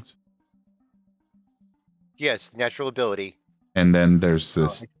 things. Yes, natural ability. And then there's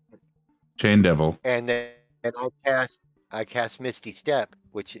this chain devil. And then I cast Misty Step,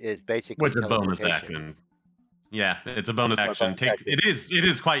 which is basically Which is a bonus teleportation. action. Yeah, it's a bonus My action. bonus action. It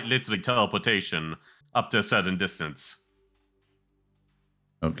is quite literally teleportation up to a certain distance.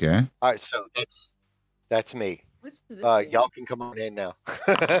 Okay. All right, so that's me. What's this? Y'all can come on in now.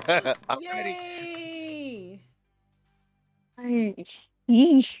 I'm ready. Yay!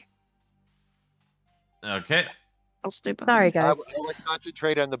 Yeesh. Okay. I'll stay behind. Sorry, I guys. would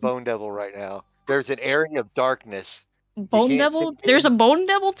concentrate on the Bone Devil right now. There's an area of darkness. Bone can't Devil? see me. There's a Bone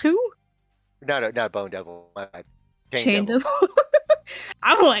Devil too? No, not Bone Devil. My bad. Chain Devil.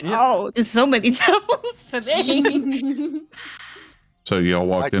 I'm like, Yeah. oh, there's so many devils today. So y'all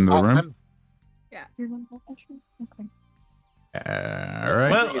walked into the room? Okay. All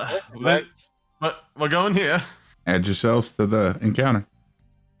right. Well, we're going here. Add yourselves to the encounter.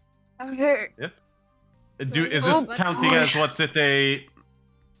 Okay. Is this counting as what's it a?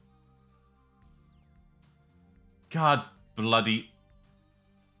 God bloody.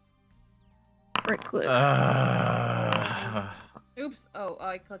 Right click. Oops. Oh,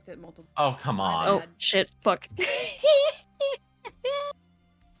 I clicked it multiple. Oh come My on. Oh bad. shit! Fuck.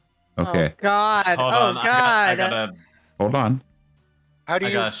 Okay. Oh God. Hold Oh on. I God. gotta Hold on. How do I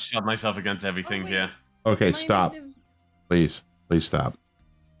you? gotta shove myself against everything wait. here. Okay, My stop. initiative- Please stop.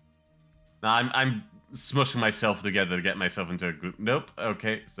 No, I'm smushing myself together to get myself into a group. Nope.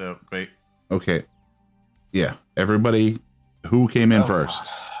 Okay, so great. Okay. Yeah. Everybody who came in Oh. first.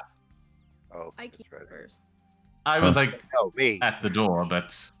 Oh, I that's came right. first. I was Huh. like Oh, me. at the door,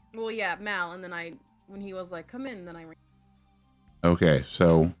 but Well, yeah, Mal, and then when he was like, "Come in," then I ran. Okay,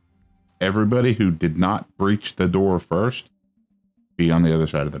 so everybody who did not breach the door first, be on the other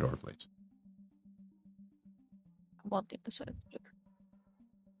side of the door, please. I want the other side.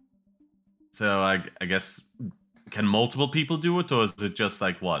 so I guess can multiple people do it, or is it just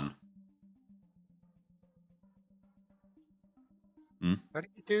like one? How do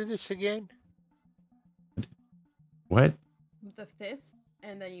you do this again? What? The fist,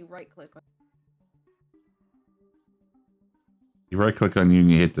 and then you right click. You right click on you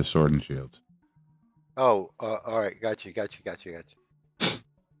and you hit the sword and shields. Oh, all right. Got you.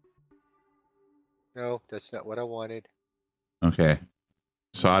 No, that's not what I wanted. Okay.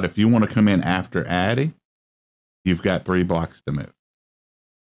 Sod, if you want to come in after Addy, you've got 3 blocks to move.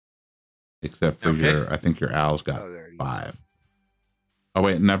 Except for Okay. I think your owl's got Oh, there it is. 5. Oh,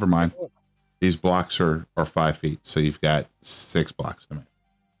 wait, never mind. These blocks are 5 feet, so you've got 6 blocks to move.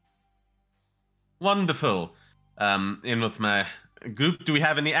 Wonderful. In with my group. Do we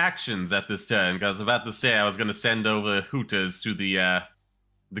have any actions at this turn? Because I was about to say I was going to send over Hooters to the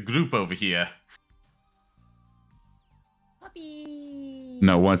group over here. Puppy.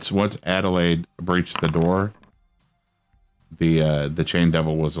 No, once Adelaide breached the door, the chain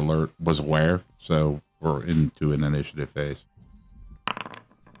devil was aware, so we're into an initiative phase.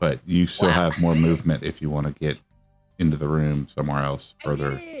 But you still have more movement if you want to get into the room somewhere else, I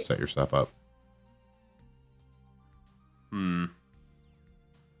further did it. set yourself up.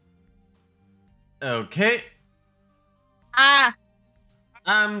 Okay. Ah.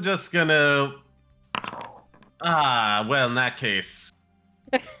 I'm just gonna. Well, in that case,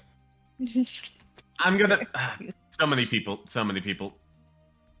 I'm gonna. So many people.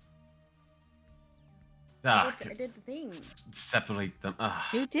 I did the thing. Separate them.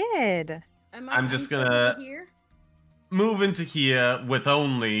 You did. I'm just stepping gonna- here. Move into here with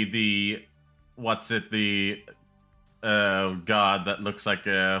only the. What's it? The Oh god, that looks like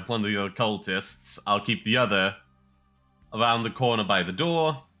one of the occultists. I'll keep the other around the corner by the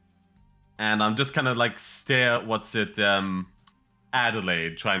door. And I'm just kind of like stare at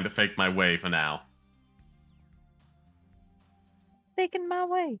Adelaide, trying to fake my way for now. Taking my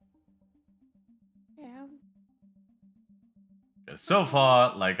way. Yeah. 'Cause so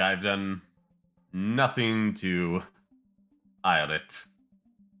far, like, I've done nothing to ire it.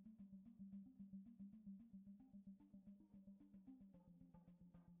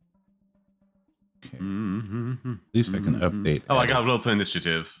 Okay. At least I can update Oh, I edit. got roll for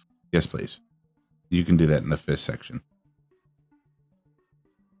initiative. Yes, please. You can do that in the fifth section.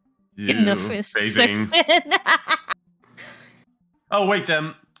 In the Do fist phasing. section. Oh wait,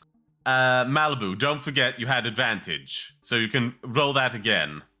 Malibu, don't forget you had advantage, so you can roll that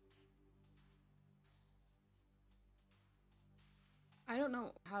again. I don't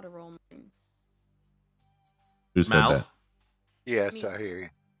know how to roll mine. Who said Mal? that? Yes, Me. I hear you.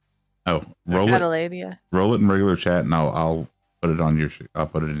 Oh, roll it. Adelaide, yeah. Roll it in regular chat, and I'll put it on your. I'll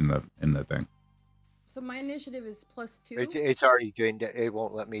put it in the thing. So my initiative is +2. It's already doing that. It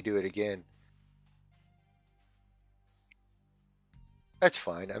won't let me do it again. That's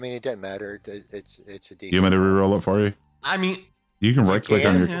fine. I mean, it doesn't matter. It's a decent. You want me to re-roll it for you? I mean, You can right click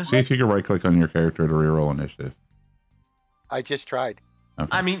on your. can? See if you can right click on your character to re-roll initiative. I just tried. Okay.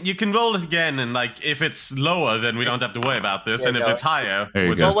 I mean, you can roll it again, and like if it's lower, then we don't have to worry about this, Yeah, and if no. it's higher, There you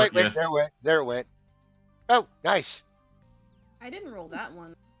we'll go. Oh just wait, put wait, there it went. Oh, nice. I didn't roll that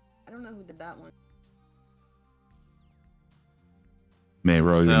one. I don't know who did that one. May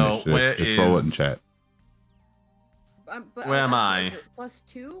roll your So, where initiative. Just roll it in is- chat. But Where am I? Is it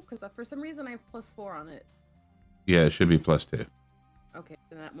 +2? Because for some reason I have +4 on it. Yeah, it should be +2. Okay,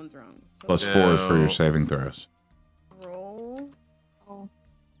 then that one's wrong. So +4 is for your So- saving throws. roll Oh,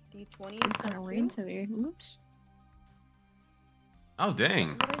 d20. it's kind of rain today. Oops. Oh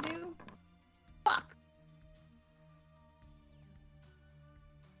dang! What did I do? Fuck.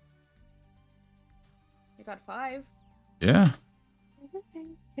 I got 5. Yeah.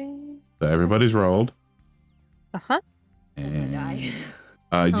 So everybody's rolled, Uh-huh. and Die.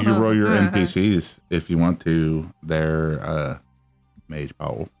 you can roll your NPCs if you want to. Their mage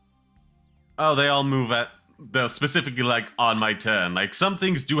power. Oh, they all move at the specifically like on my turn. Like some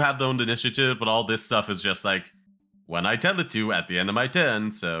things do have their own initiative, but all this stuff is just like when I tell it to at the end of my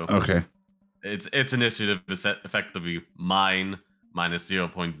turn. So Okay. its initiative is effectively mine minus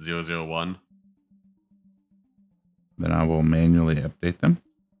 0.001. Then I will manually update them,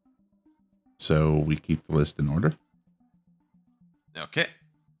 so we keep the list in order. Okay.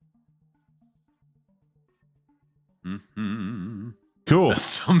 Mm-hmm. Cool. There's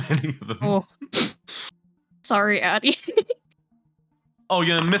so many of them. Oh. Sorry, Addie. Oh,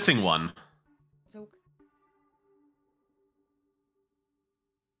 you're missing one. So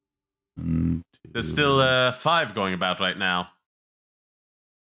There's still 5 going about right now.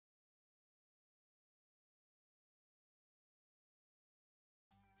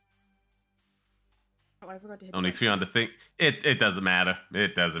 oh, I forgot to hit. Only the 3 on the thing. It doesn't matter.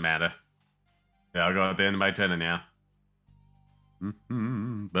 It doesn't matter. Yeah, I'll go at the end of my turn now.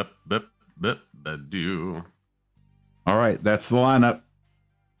 Mm-hmm. Do. All right, that's the lineup.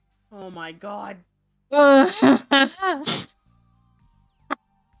 Oh my god.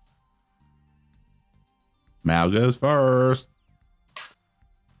 Mal goes first.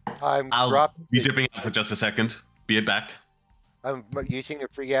 I'll be dipping out for just a second. Be it back. I'm using a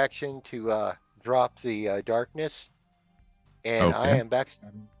free action to drop the darkness, and I Okay. am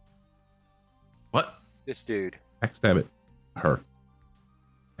backstabbing What? this dude. Backstab it. Her.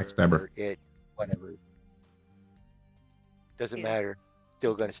 Backstabber. Or it, whatever. Doesn't Yeah. matter.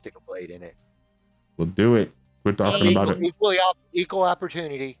 Still gonna stick a blade in it. We'll do it. Quit talking Hey. about it. Equal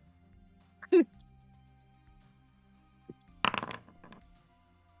opportunity.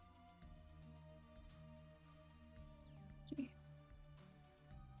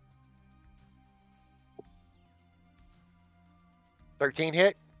 $13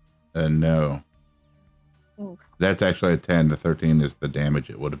 hit. No. Ooh. That's actually a 10. The 13 is the damage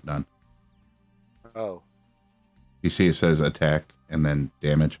it would have done. Oh, You see it says attack and then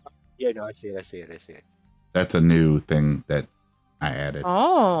damage. yeah, no, I see it. That's a new thing that I added.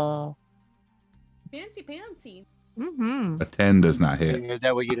 Oh. Fancy pantsy. Mm-hmm. A 10 does not hit. And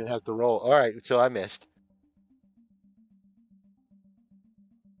that way you didn't have to roll. All right, so I missed.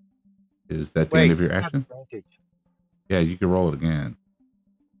 Is that the end of your action? Advantage. Yeah, you can roll it again.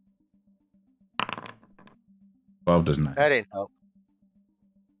 12 does not That hit. didn't help.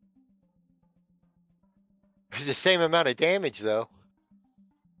 It's the same amount of damage, though.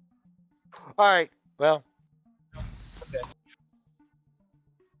 All right, well,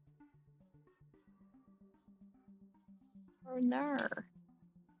 there.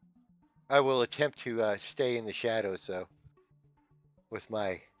 I will attempt to stay in the shadows, though, with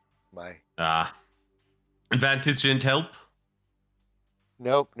my. Advantage didn't help.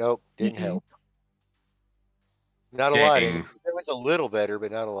 Nope, didn't Mm-mm. help. Not a lot. Dang. It was a little better,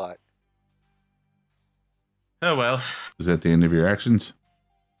 but not a lot. Oh well. Is that the end of your actions?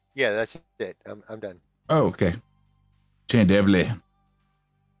 Yeah, that's it. I'm done. Oh, okay. Chandevle.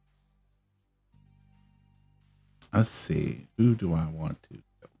 Let's see. Who do I want to go?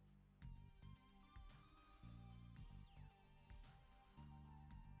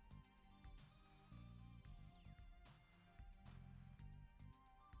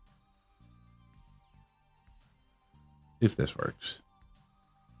 If this works.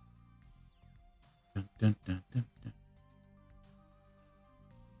 Dun, dun, dun, dun, dun.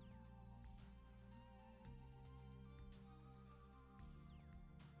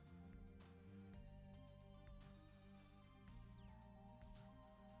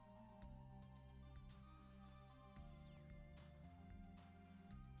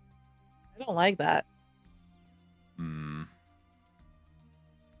 I don't like that. Hmm.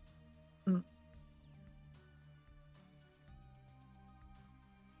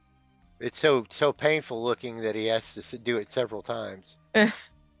 It's so painful looking that he has to do it several times.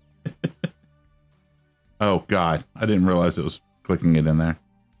 Oh, God. I didn't realize it was clicking it in there.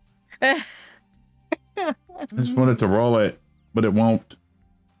 I just wanted to roll it, but it won't.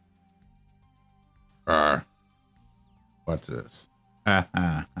 What's this? There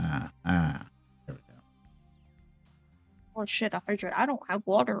we go. Oh shit, I don't have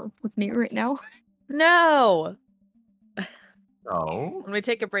water with me right now. No. Oh. When we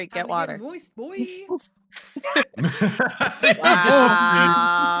take a break, get Time to water. moist, boy.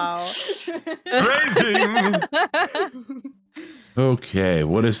 Wow. Raising. Okay,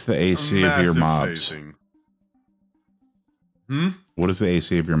 what is the AC of your Massive mobs? phasing. What is the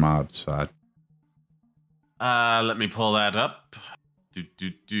AC of your mobs? Let me pull that up.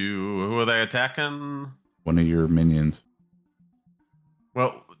 Who are they attacking? One of your minions.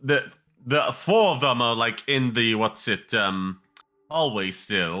 Well, the four of them are like in the hallway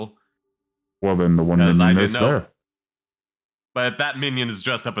still. Well, then the one Because I minion didn't that's know. there. But that minion is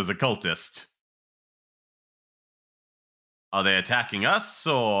dressed up as a cultist. Are they attacking us,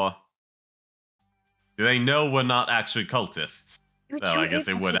 or do they know we're not actually cultists? You're No, I guess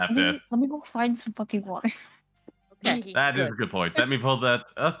they would have to. Let me go find some fucking water. Okay. That is a good point. Let me pull that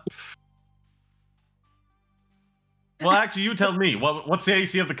up. Well, actually, you tell me. What's the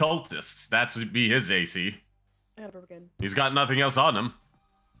AC of the cultists? That should be his AC. I gotta again. He's got nothing else on him.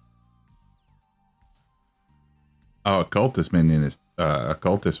 Oh, a cultist minion is a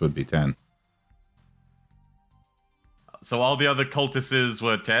cultist would be 10. So all the other cultists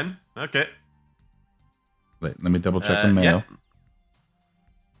were 10? Okay. Wait, let me double check on mail.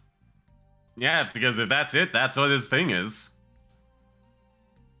 Yeah, because if that's it, that's what his thing is.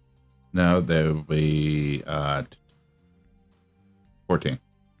 No, there will be 14.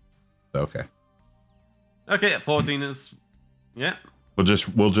 Okay. Okay, 14 is yeah.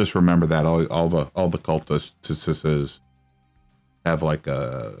 We'll just remember that all the cultists have like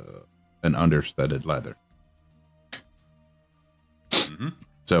an understudded leather. Mm-hmm.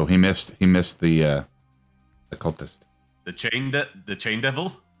 So he missed the cultist. The chain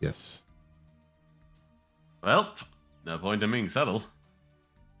devil? Yes. Well, no point in being subtle.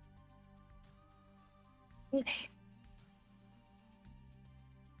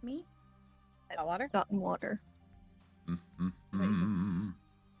 Me? Got water? Gotten water. Mm-hmm.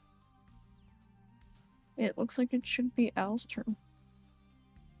 It looks like it should be Al's turn.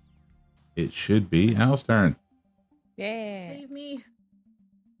 It should be Al's turn. Yeah. Save me.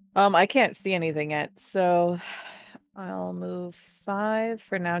 I can't see anything yet, so I'll move 5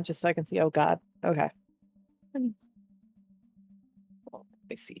 for now just so I can see. Oh god. Okay. Well, let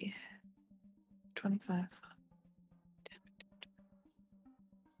me see. 25.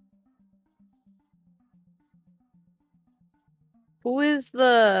 Who is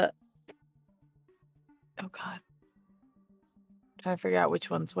the... Oh god. Trying to figure out which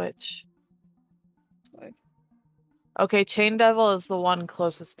one's which. Okay, Chain Devil is the one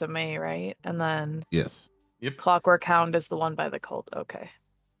closest to me, right? And then Yes. Yep. Clockwork Hound is the one by the cult. Okay.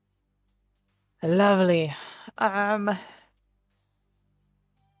 Lovely.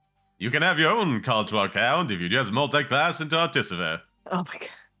 You can have your own cultural account if you just multi-class into Artissiver. Oh my god.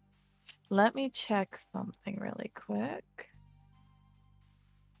 Let me check something really quick.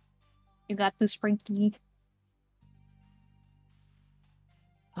 You got this, Frankie.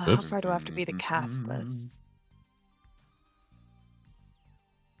 How far do I have to be to cast this?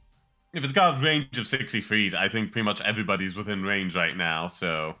 If it's got a range of 60 feet, I think pretty much everybody's within range right now,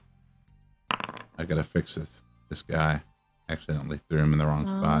 so... I gotta fix this guy. Accidentally threw him in the wrong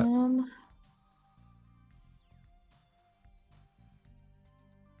spot.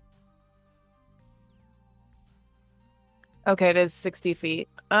 Okay, it is 60 feet.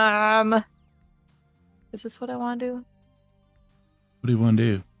 Is this what I want to do? What do you want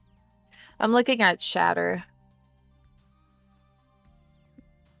to do? I'm looking at shatter.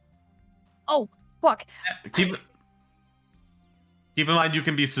 Oh, fuck. Keep in mind you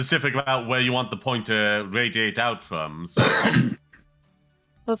can be specific about where you want the point to radiate out from. So. I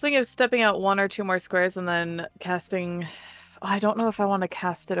was thinking of stepping out 1 or 2 more squares and then casting... Oh, I don't know if I want to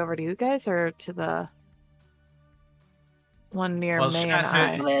cast it over to you guys or to the one near May and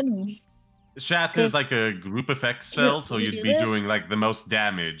I. Shatter is like a group effect spell, so you'd be doing like the most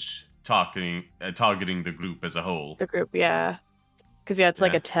damage targeting the group as a whole. The group, yeah. Because, yeah, it's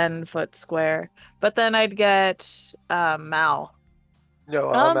like a 10-foot square. But then I'd get Mal.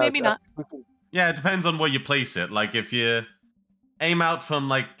 No, maybe not. Yeah, it depends on where you place it. Like, if you aim out from,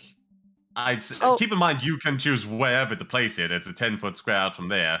 like... Keep in mind, you can choose wherever to place it. It's a 10-foot square out from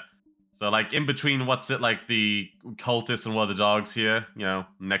there. So, like, in between, the cultists and one of the dogs here, you know,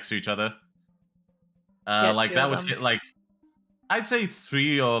 next to each other. Like, that would hit, like... I'd say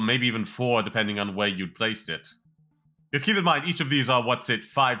 3 or maybe even 4, depending on where you'd placed it. Just keep in mind, each of these are,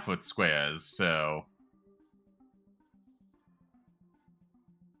 5-foot squares, so...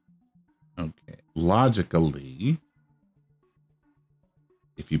 Okay. Logically,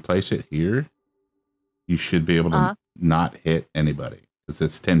 if you place it here, you should be able to not hit anybody. Because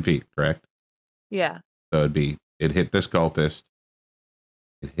it's 10 feet, correct? Yeah. So it hit this cultist.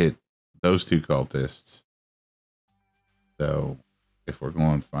 It hit those 2 cultists. So if we're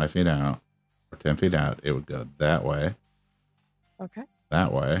going 5 feet out or 10 feet out, it would go that way. Okay.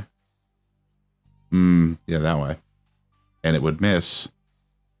 That way. Yeah, that way. And it would miss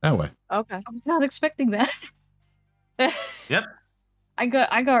that way. Okay. I was not expecting that. Yep. I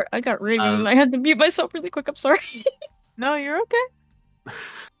got ringing. I had to mute myself really quick. I'm sorry. No, you're okay.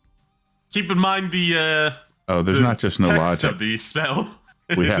 Keep in mind the there's not just no text logic of the spell.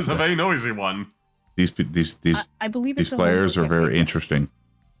 We It have is a to- very noisy one. These I believe these it's a players are homework very activity. interesting.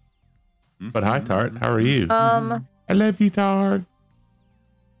 But hi, Tart. How are you? Um, I love you, Tart.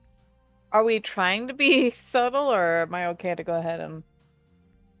 are we trying to be subtle, or am I okay to go ahead and...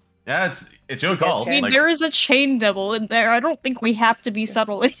 Yeah, it's your You guys call. I mean, Like, there is a chain devil in there. I don't think we have to be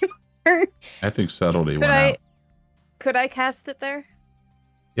subtle anymore. I think subtlety went out. Could I cast it there?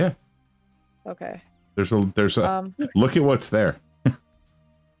 Yeah. Okay. There's a look at what's there.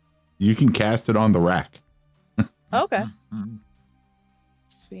 You can cast it on the rack. Okay. mm,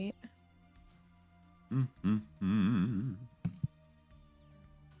 Sweet. mm, mm, mm.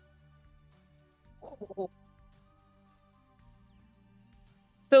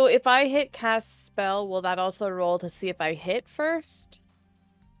 So if I hit cast spell, will that also roll to see if I hit first?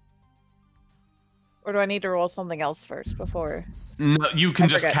 Or do I need to roll something else first before? No, you can I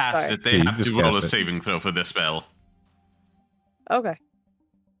just forget, cast sorry. it. They Yeah, you have to just roll a cast it. saving throw for this spell. Okay.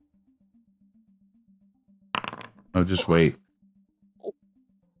 Oh, just wait.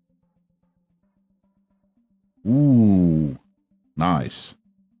 Ooh, nice.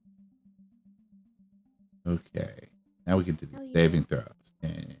 Okay, now we can do Hell yeah. saving throws.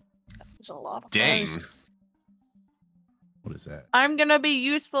 It's a lot of fun. Dang. What is that? I'm gonna be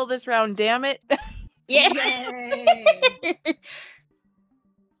useful this round, damn it. Yeah. Yay!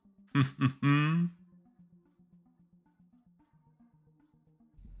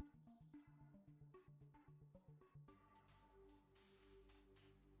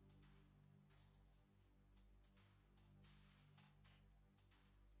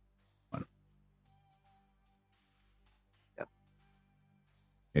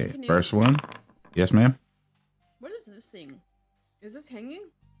 Okay, Can you- first one. Yes, ma'am. What is this thing? Is this hanging?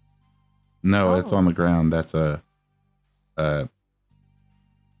 No, it's Oh. on the ground. That's a. It's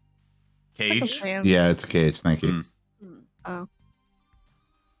like a Cage. fan. Yeah, it's a cage. Thank you. Hmm.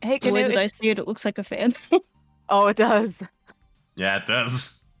 Hey, The way Canute, that I it's... see it, it looks like a fan. Oh, it does. Yeah, it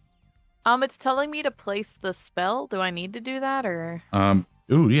does. It's telling me to place the spell. Do I need to do that, or...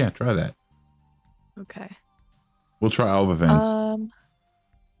 Ooh, yeah, try that. Okay. We'll try all the things.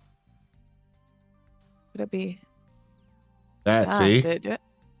 Could it be... That, see? Did it do it?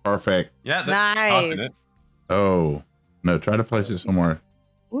 Perfect. Yeah, that's Nice. it. Oh, no, try to place it somewhere.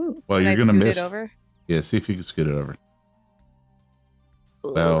 Ooh. Well, Can you're I going to scoot miss. it over? Yeah, see if you can scoot it over.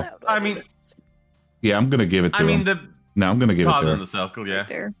 Well, I mean, yeah, I'm going to give it to him. No, I'm going to give it card to in him. the circle, yeah. Right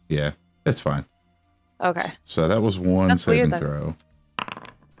there. Yeah, that's fine. Okay. So that was one That's saving weird, throw.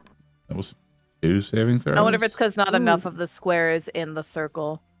 That was 2 saving throws. I wonder if it's because not Ooh. enough of the square is in the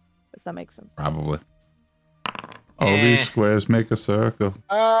circle. If that makes sense. Probably. All these squares make a circle.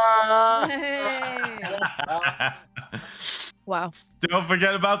 Hey. Wow. Don't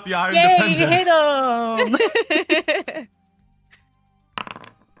forget about the Iron Yay, Defender. hit him!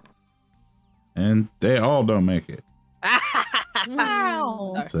 And they all don't make it.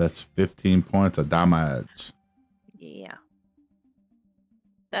 Wow. So that's 15 points of damage. Yeah.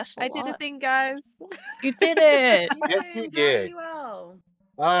 That's a I did a lot. thing, guys. You did it. Yes, Yay, you I'm proud of did. you all.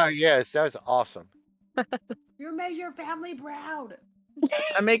 Ah, yes, that was awesome. You made your family proud.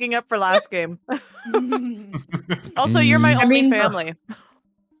 I'm making up for last game. Also, you're my I only mean- family.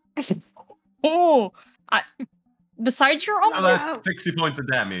 Oh, besides your So uncle. that's 60 points of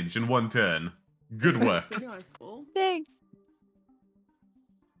damage in 1 turn. Good work. Spend it on school. Thanks.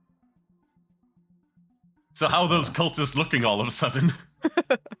 So how are those cultists looking all of a sudden?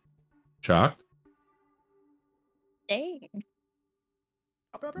 Shocked? Dang.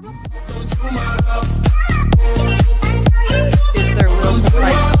 Is their will to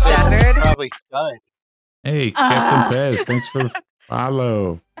fight shattered? Probably stunned. Hey, Captain Pez, thanks for the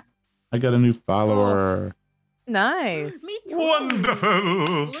follow. I got a new follower. Nice. Me too. Wonderful.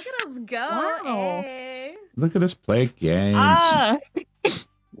 Look at us go. Wow. Hey. Look at us play games. Ah,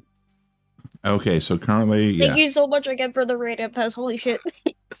 Okay, so currently, thank yeah. you so much again for the raid, Pez. Holy shit.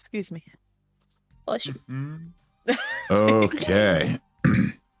 Excuse me. Bless you. Mhm. Okay.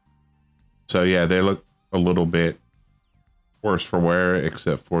 So yeah, they look a little bit worse for wear,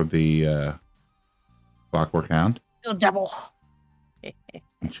 except for the Clockwork Hound. Little devil.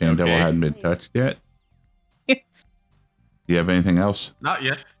 Shame Devil Okay. hadn't been touched yet. Do you have anything else? Not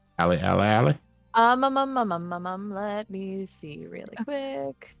yet. Allie. Let me see really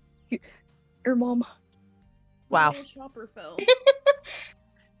quick. Your mom. Wow. Little chopper fell.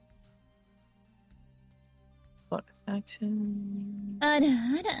 Bonus action.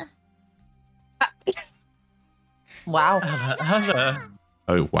 Wow. Other.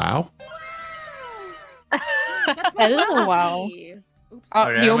 Oh wow. That's my That is a wow. puppy. Oops.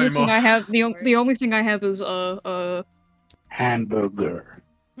 Okay, The how only many thing more? I have, the Sorry. only thing I have is Hamburger.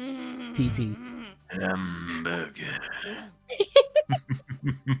 PP. Hamburger.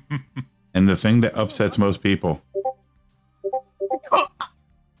 And the thing that upsets most people.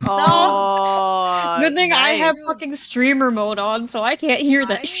 Oh, Good thing I nice. have fucking streamer mode on, so I can't hear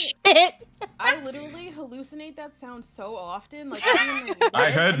that I- shit. I literally hallucinate that sound so often. Like I'll be in my I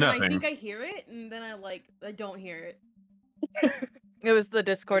bed, heard and then nothing. I think I hear it, and then I don't hear it. It was the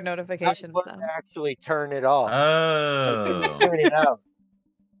Discord I notifications. would Then. actually turn it off. Oh. Turn it out.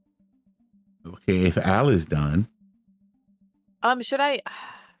 Okay, if Allie's done. Should I?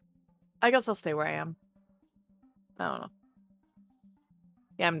 I guess I'll stay where I am. I don't know.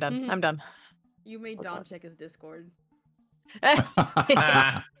 Yeah, I'm done. I'm done. You made What's Dom up? check his Discord.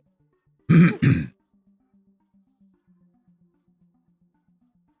 Ah.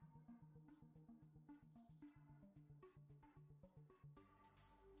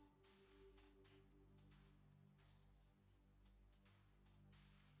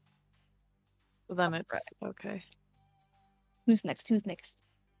 Then it's okay. Who's next? Who's next?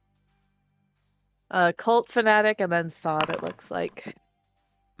 Cult fanatic and then Sod. It looks like.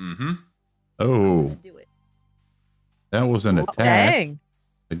 Mm-hmm. Oh, Do it. that was an attack Dang.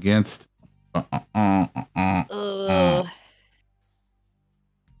 against. Ugh.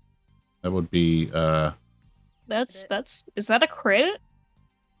 That would be That's is that a crit?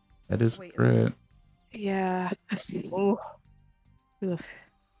 that is a Wait, crit. Yeah. Oh,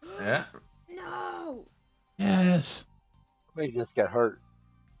 Yeah. No. Yes, We just got hurt.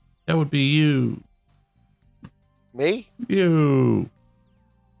 that would be you. Me? You.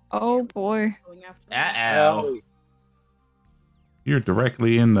 oh boy. Going after me. Uh-oh. Oh, You're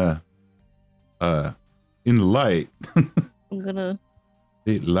directly in the light. I'm gonna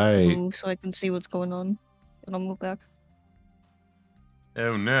The light. move so I can see what's going on, and I'll move back.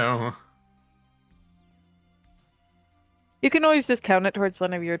 Oh no. You can always just count it towards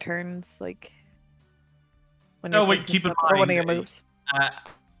one of your turns, like. When Oh, your wait, turn keep comes in up, or one of mind, your moves.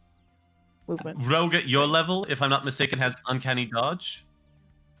 Movement. Rogue at your level, if I'm not mistaken, has uncanny dodge.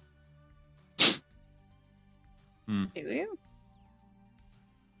 Do you?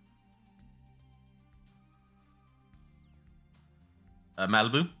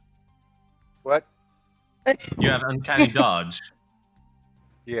 Malibu, what? you have uncanny dodge.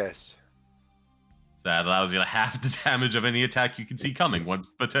 Yes. So that allows you to half the damage of any attack you can see coming once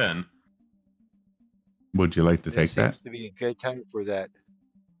per turn. Would you like to This take that? seems to be a good time for that.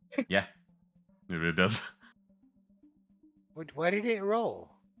 Yeah, it really does. Why did it roll?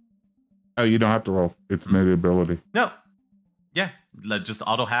 Oh, you don't have to roll. It's an ability. No. Yeah, just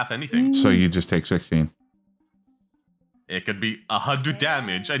auto half anything. So you just take 16. It could be 100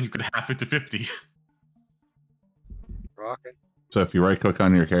 damage, and you could half it to 50. Rocking. So if you right click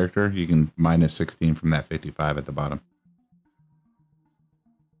on your character, you can minus 16 from that 55 at the bottom.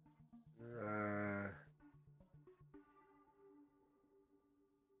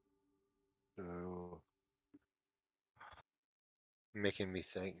 So making me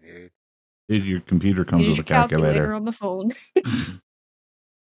think, dude. Dude, your computer comes Use with a your calculator. on the phone.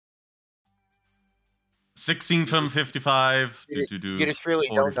 16 from 55. You just really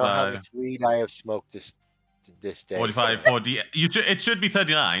don't know how much weed I have smoked this day. 45, so. 40. It should be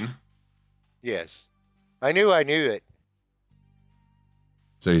 39. Yes. I knew it.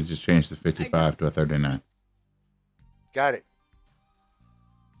 So you just change the 55 to a 39. Got it.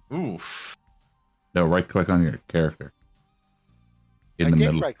 Oof. No, right click on your character. I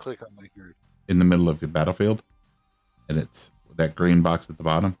did right click on my character. In the middle of your battlefield. And it's that green box at the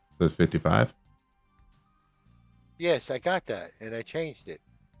bottom. Says 55. Yes, I got that, and I changed it.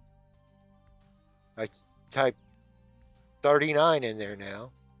 I typed 39 in there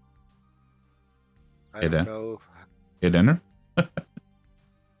now. I don't know. Hit enter?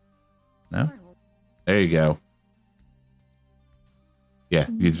 No? There you go. Yeah,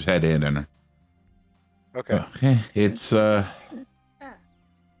 you just had to hit enter. Okay. Okay. It's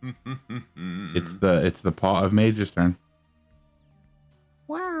it's the paw of Mage's turn.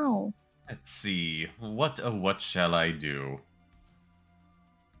 Wow. Let's see. What shall I do?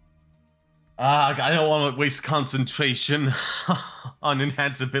 I don't want to waste concentration on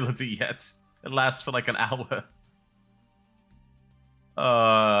enhance ability yet. It lasts for like an hour.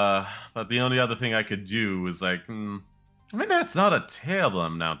 But the only other thing I could do is like, I mean, that's not a terrible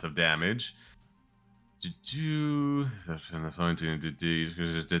amount of damage.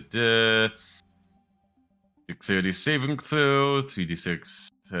 Dexterity saving throw, 3d6.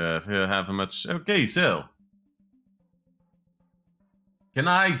 Have how much? Okay, so can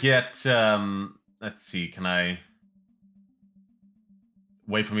I get? Let's see. Can I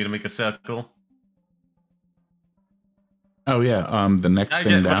wait for me to make a circle? Oh yeah. The next I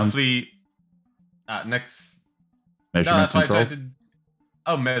thing get down. roughly next Measurement control.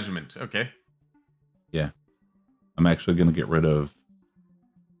 Oh, measurement. Okay. Yeah. I'm actually gonna get rid of.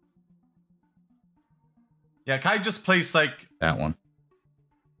 Yeah. Can I just place like that one?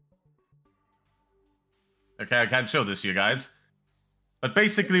 Okay, I can't show this to you guys. But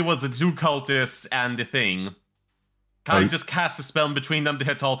basically it was the two cultists and the thing. Can I just cast a spell in between them to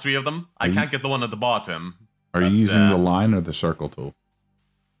hit all three of them? I can't get the one at the bottom. Are you using the line or the circle tool?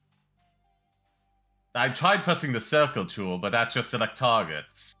 I tried pressing the circle tool, but that's just select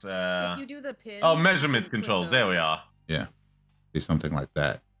targets. If you do the pin... Oh, measurement controls. There we are. Yeah. Do something like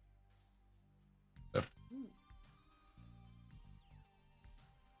that. So.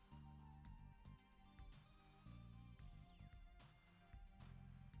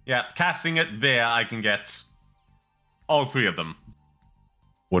 Yeah, casting it there, I can get all three of them.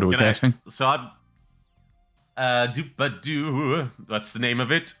 What are we casting? So I'm... What's the name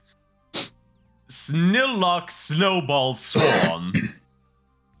of it? Snillock Snowball Swarm.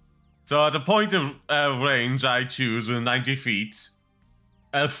 So at a point of range I choose within 90 feet,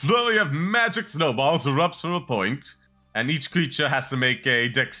 a flurry of magic snowballs erupts from a point, and each creature has to make a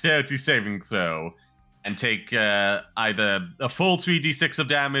dexterity saving throw and take either a full 3d6 of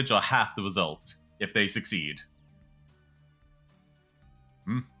damage or half the result if they succeed.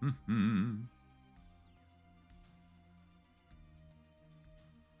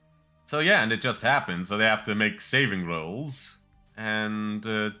 So yeah, and it just happens. So they have to make saving rolls, and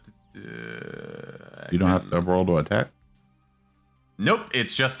you don't have to roll to attack. Nope,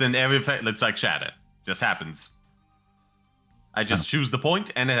 it's just an area effect. It's like shatter. Just happens. I just choose the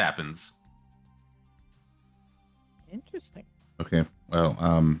point, and it happens. Interesting. Okay. Well,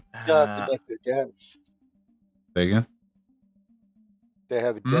 They have to make their dex. Say again. They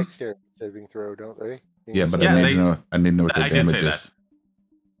have a dexterity saving throw, don't they? Yeah, but I need to know what their damage is. That.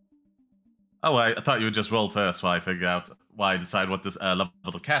 Oh, I thought you would just roll first while I figure out why I decide what this level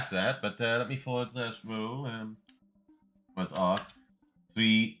to cast at. But let me forward slash roll. What's R?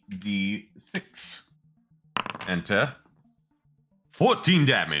 3d6. Enter. 14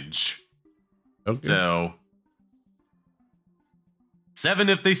 damage. Okay. So 7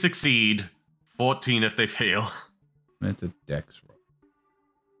 if they succeed, 14 if they fail. That's a dex roll.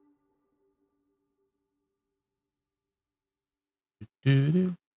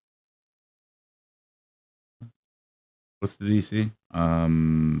 What's the DC?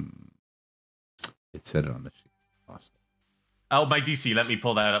 It said it on the sheet. Lost it. Oh, my DC. Let me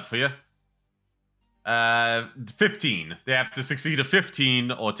pull that up for you. 15. They have to succeed a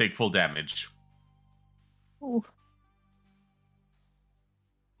 15 or take full damage. Ooh.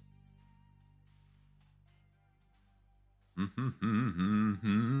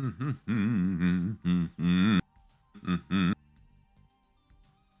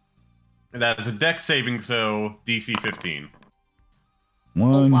 That is a dex saving throw, DC 15. Oh,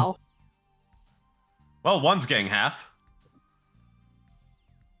 One, wow. Well, one's getting half.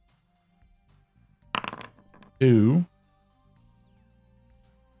 2.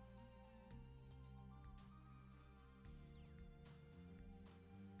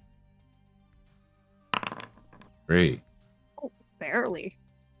 Three. Oh, barely.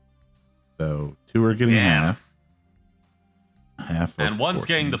 So 2 are getting Damn. half. Half of And one's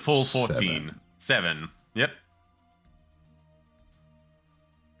getting the full 14. 7. 7. Yep.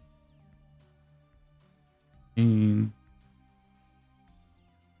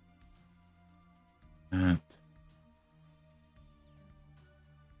 That.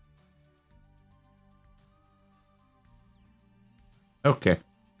 Okay.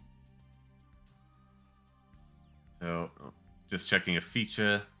 So, just checking a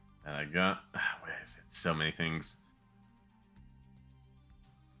feature that I got. Where is it? So many things.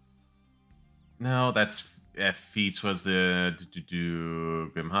 No, that's feats was the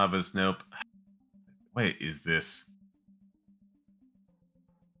Grim Harvest. Nope. Wait, is this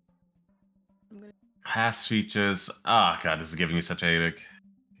I'm gonna... class features? Ah, God, this is giving me such a headache.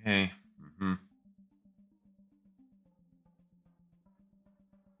 Okay.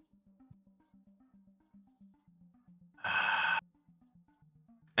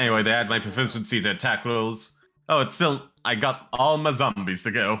 Anyway, they add my proficiency to attack rolls. Oh, it's still... I got all my zombies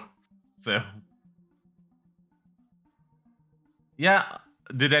to go. So... Yeah,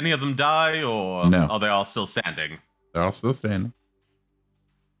 did any of them die, or No. are they all still standing? They're all still standing.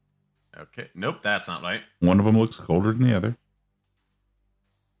 Okay, nope, that's not right. One of them looks colder than the other.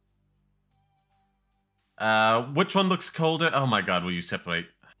 Which one looks colder? Oh my God, will you separate?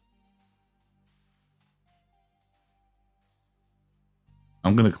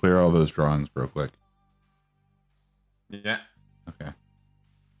 I'm going to clear all those drawings real quick. Yeah. Okay.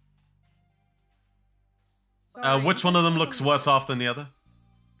 Sorry, Which one of them looks worse off than the other?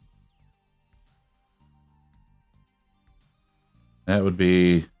 That would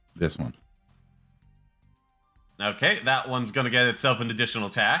be this one. Okay, that one's gonna get itself an additional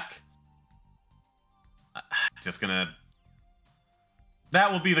attack. Just gonna... That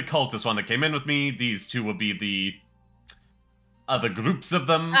will be the cultist one that came in with me. These two will be the other groups of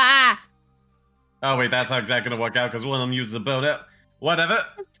them. Ah! Oh wait, that's not exactly gonna work out because one of them uses a bow. Whatever.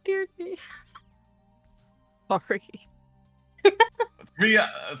 That scared me. Sorry.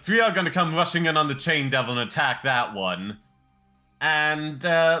 Three are going to come rushing in on the chain devil and attack that one. And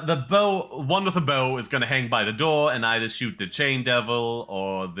the bow, one with a bow is going to hang by the door and either shoot the chain devil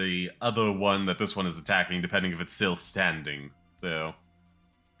or the other one that this one is attacking, depending if it's still standing. So,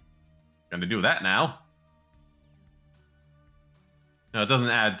 going to do that now. No, it doesn't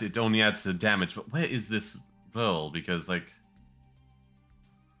add, it only adds to damage. But where is this bow? Because, like...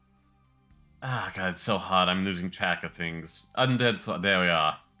 Ah, God, it's so hard. I'm losing track of things. Undead... There we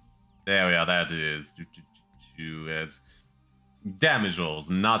are. There we are. That is. It's damage rolls,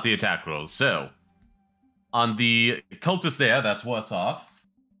 not the attack rolls. So, on the cultist there, that's worse off.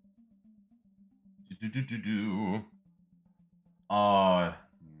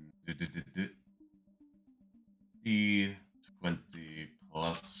 D20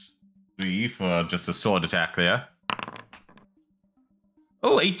 plus 3 for just a sword attack there.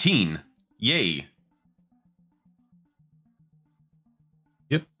 Oh, 18. Yay.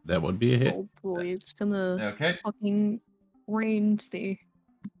 Yep, that would be a hit. Oh boy, it's gonna Okay. fucking rain today.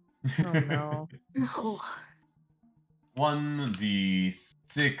 Oh no. Oh.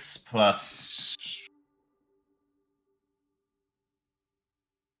 1d6 plus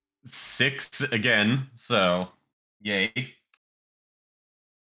 6 again, so yay.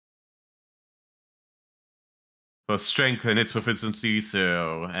 For strength and its proficiency,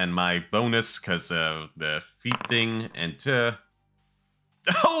 so, and my bonus because of the feet thing, and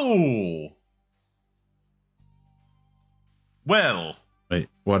oh! Well. Wait,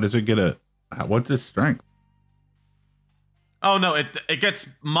 what does it get a... What's its strength? Oh no, it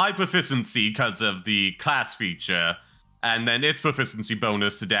gets my proficiency because of the class feature, and then its proficiency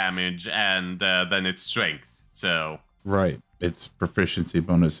bonus to damage, and then its strength, so... Right, it's proficiency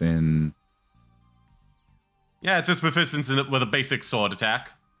bonus in... Yeah, it's just proficiency with a basic sword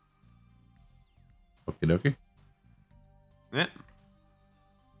attack. Okie dokie. Yeah.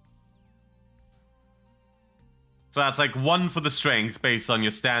 So that's like 1 for the strength based on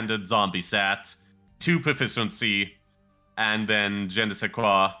your standard zombie stat, 2 proficiency, and then je ne sais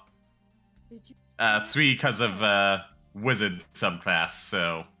quoi. Did you? 3 because of wizard subclass.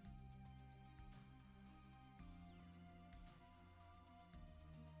 So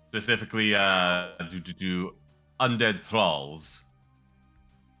specifically, do undead thralls.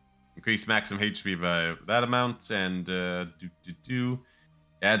 Increase maximum HP by that amount, and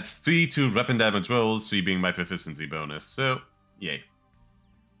adds 3 to weapon damage rolls, 3 being my proficiency bonus. So, yay.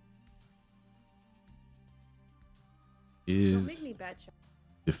 Don't make Is me bad shot.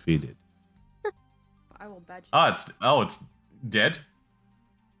 defeated. I will bad shot. It's dead.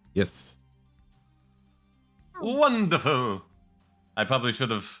 Yes. Wonderful. I probably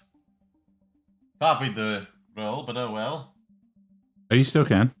should have copied the roll, but oh well. Oh, you still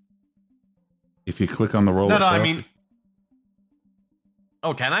can. If you click on the roll No, itself. I mean.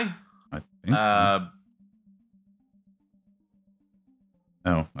 Oh, can I? I think so.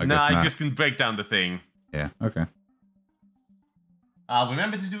 No, I no, guess I not. just can break down the thing. Yeah, okay. I'll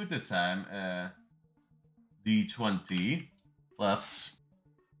remember to do it this time. D20 plus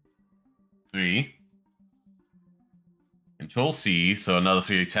 3. Control C, so another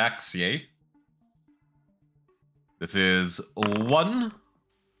 3 attacks, yay. This is 1.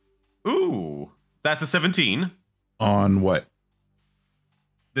 Ooh, that's a 17. On what?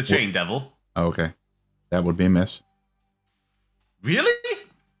 The Chain Devil. Oh, okay. That would be a miss. Really?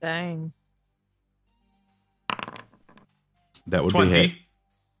 Dang. That would 20. be hit.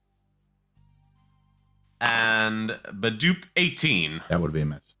 And Badoop 18. That would be a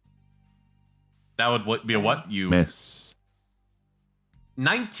miss. That would be a what? You Miss.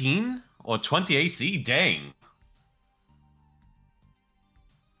 19 or 20 AC? Dang.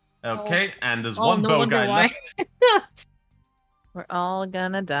 Okay, and there's one no bow wonder guy why. left. We're all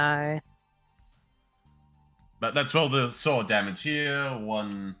gonna die. But let's roll the sword damage here.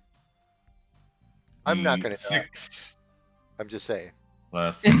 1. I'm not gonna die. 6 I'm just saying.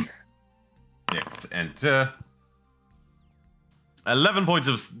 plus 6. Enter. 11 points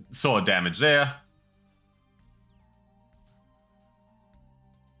of sword damage there.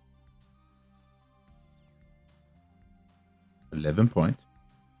 £11.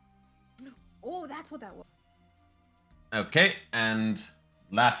 Oh, that's what that was. Okay, and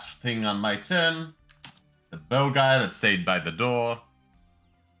last thing on my turn. The bow guy that stayed by the door.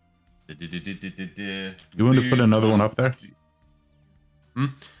 You want to put another one up there? Hmm?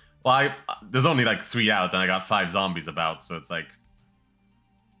 Well, there's only like 3 out, and I got 5 zombies about, so it's like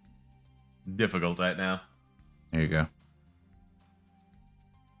difficult right now. There you go.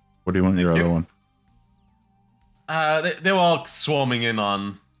 What do you want in your Thank other you. one? They were all swarming in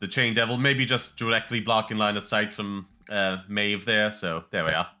on the Chain Devil, maybe just directly blocking line of sight from Maeve there, so there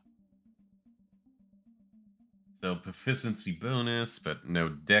we are. So proficiency bonus, but no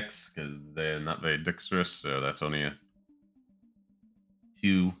dex, because they're not very dexterous, so that's only a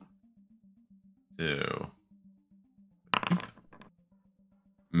 2. So...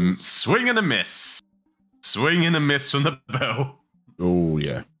 swing and a miss. Swing and a miss from the bow. Oh,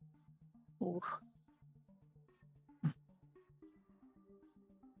 yeah. Ooh.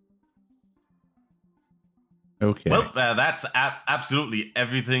 Okay. Well, that's absolutely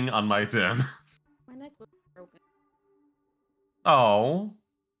everything on my turn. My neck looks broken. Oh.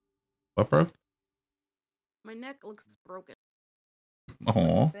 What broke? My neck looks broken.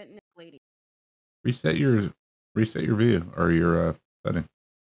 Oh. Bent neck lady. Reset your view or your setting.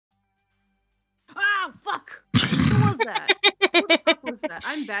 Ah, fuck! Who was that? Who the fuck was that?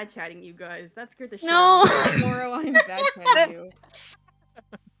 I'm bad chatting you guys. That scared the shit No. out of me. Laura, I'm bad chatting you.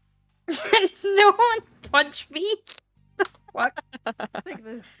 No one punch me. What? Take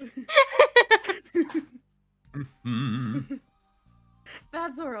this. Mhm.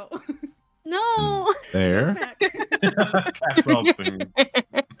 That's Zoro. No. There. Smack. That's all things.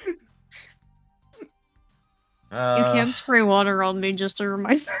 You can't spray water on me, just a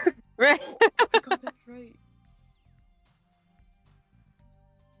reminder. Right. Oh my god, that's right.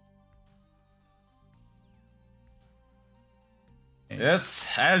 Yes,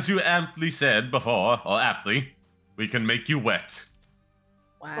 as you amply said before, or aptly, we can make you wet.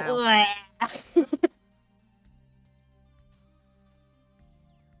 Wow.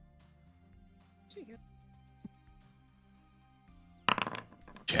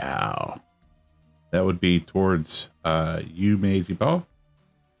 Ciao. That would be towards you, Mage Ball.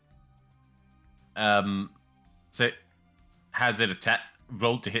 So has it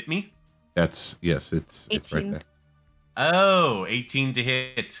rolled to hit me? That's it's right 18. there. Oh, 18 to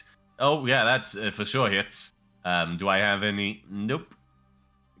hit. Oh, yeah, that's for sure hits. Do I have any? Nope.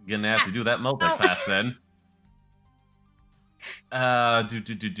 Gonna have to do that multi-class then.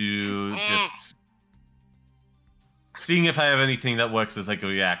 Just seeing if I have anything that works as like a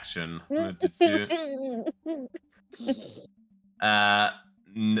reaction.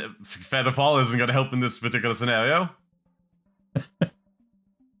 Feather fall isn't going to help in this particular scenario.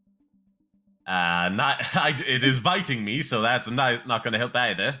 It is biting me, so that's not going to help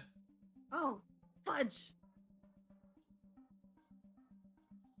either. Oh, fudge.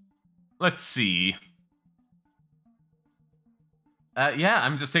 Let's see. Yeah,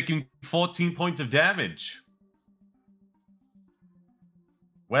 I'm just taking 14 points of damage.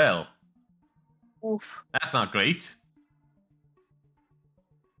 Well, Oof. that's not great.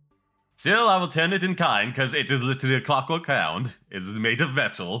 Still, I will turn it in kind, because it is literally a clockwork hound. It is made of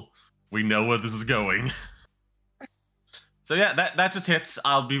metal. We know where this is going. So yeah, that just hits.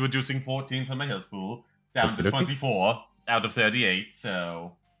 I'll be reducing 14 from my health pool, down to 24 out of 38,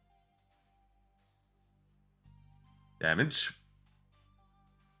 so... Damage.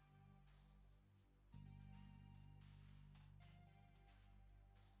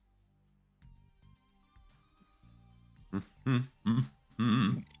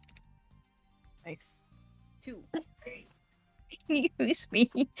 Nice. 2. Use me.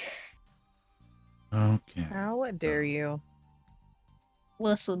 Okay. How dare you?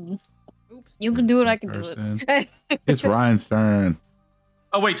 Listen, Oops. you can do it, I can do it. Person. It's Ryan's turn.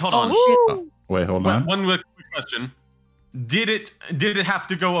 Oh wait, hold on. Oh, shit. Wait, hold on. One quick question. Did it have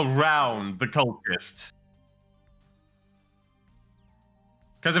to go around the cultist?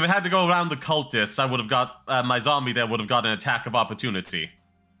 Because if it had to go around the cultists, I would have got my zombie there would have got an attack of opportunity.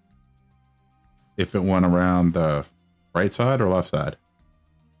 If it went around the right side or left side?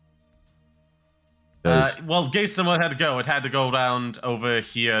 Well, Gaysimo had to go. It had to go around over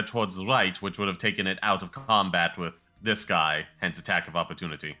here towards the right, which would have taken it out of combat with this guy, hence attack of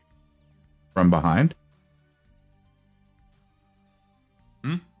opportunity. From behind?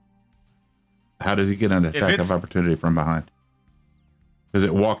 Hmm? How does he get an attack of opportunity from behind? Because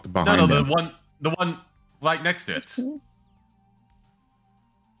it walked behind No, him. the one right next to it.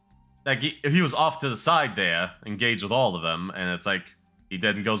 Like he was off to the side there, engaged with all of them, and it's like he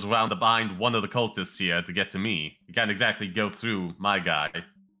then goes around behind one of the cultists here to get to me. He can't exactly go through my guy.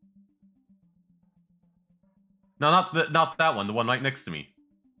 No, not that one. The one right next to me.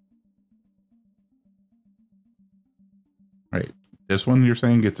 Right. This one you're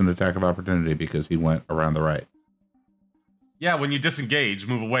saying gets an attack of opportunity because he went around the right. Yeah, when you disengage,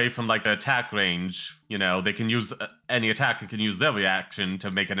 move away from like the attack range, you know, they can use any attacker can use their reaction to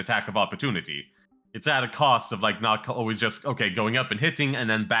make an attack of opportunity. It's at a cost of like not always just going up and hitting and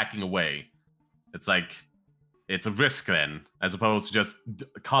then backing away. It's like it's a risk then, as opposed to just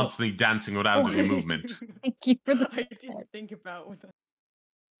constantly dancing around in your movement. Thank you for the. I didn't think about that.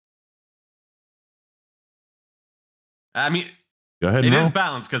 I mean, Go ahead, it Mel. is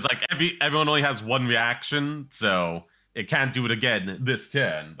balanced because like everyone only has one reaction, so it can't do it again this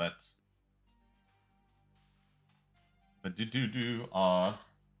turn. But Thank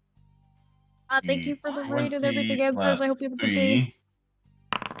you for the raid and everything else. I hope you have a good day.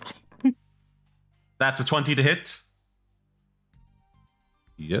 That's a 20 to hit.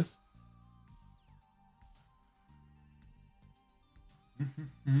 Yes.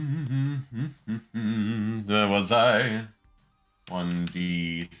 There was I.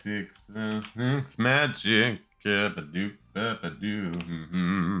 1d6 6 magic.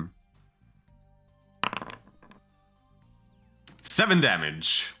 7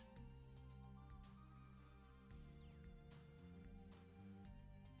 damage.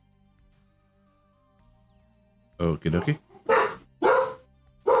 Okie dokie.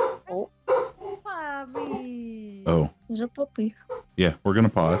 Bobby. Oh, He's a puppy. yeah, we're going to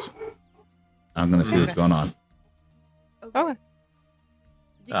pause. I'm going to see what's going on. Okay. Do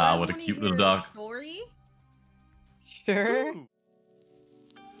you Ah, guys what a wanna cute hear little a dog. Story? Sure.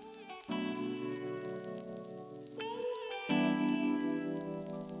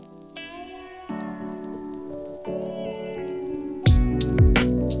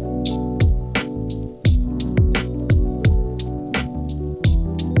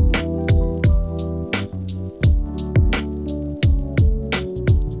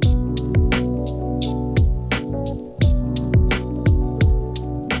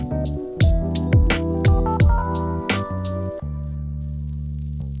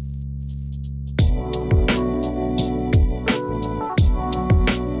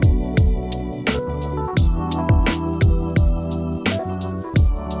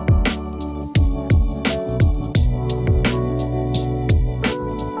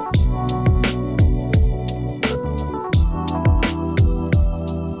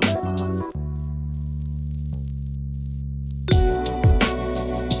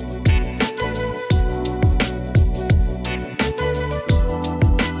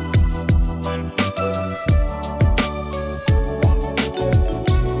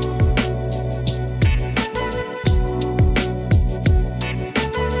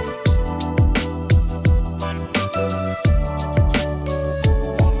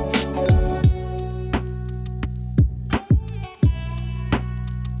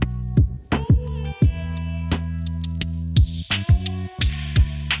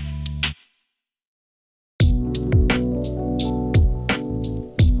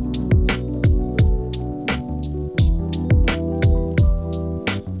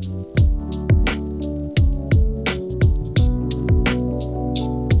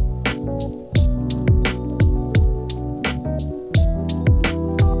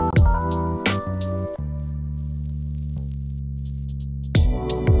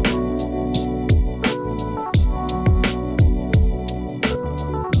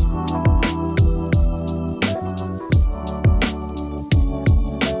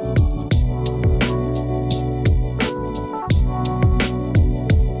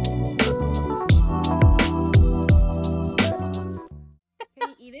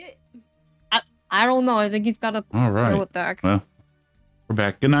 no, I think he's got to All throw right. it back. Well, we're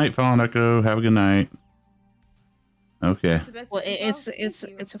back. Good night, Fallen Echo. Have a good night. Okay. The best Well, you can tell? Thank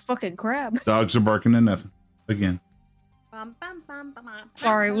you. it's a fucking crab. Dogs are barking at nothing. Again. Bum, bum, bum, bum, bum,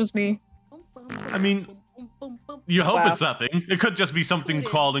 Sorry, it was me. bum, bum, I mean, bum, bum, bum, bum. You hope Wow. it's nothing. It could just be something It is.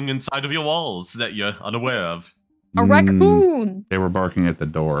 crawling inside of your walls that you're unaware of. A raccoon. They were barking at the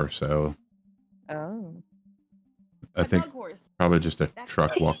door, so Oh. I A think dog horse. probably just a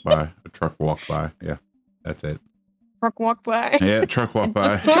truck walked by. A truck walked by. Yeah, that's it. Truck walked by. Yeah, truck walked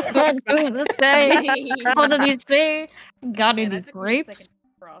by. What did he say? What did he say? Got Man, any that took me a second grapes? to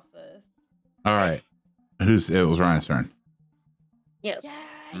process. All right. It was Ryan's turn. Yes. Yay.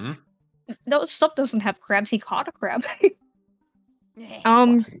 Hmm? No, stuff doesn't have crabs. He caught a crab. Yay.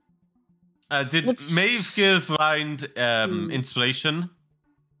 Did Let's- Maeve give Rind Hmm. inspiration?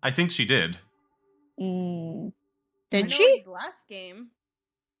 I think she did. Mm, I did know she? it was last game.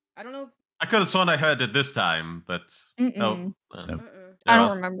 I don't know. I could have sworn I heard it this time, but Mm-mm. oh, No. I well.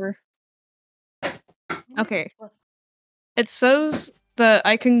 don't remember. If... Okay. It says that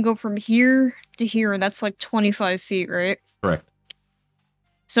I can go from here to here, and that's like 25 feet, right? Correct.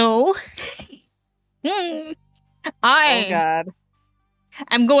 So, Oh I God.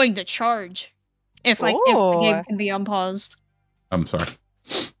 am going to charge. If the Ooh. game can be unpaused. I'm sorry.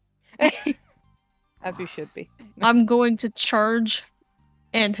 As you should be. I'm going to charge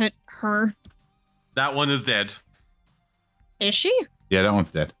and hit her. That one is dead. Is she? Yeah, that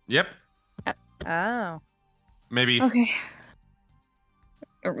one's dead. Yep. Oh. Maybe Okay.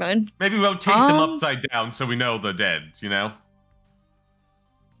 Never mind. maybe rotate them Um, upside down so we know they're dead, you know?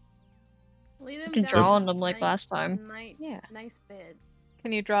 Lay I them can down draw on on them like nice- last time. Yeah. Nice bed.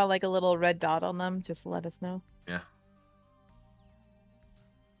 Can you draw like a little red dot on them? Just to let us know. Yeah.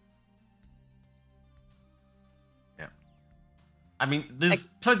 I mean, there's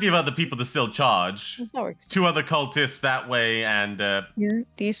plenty of other people to still charge. That works. 2 other cultists that way, and Here,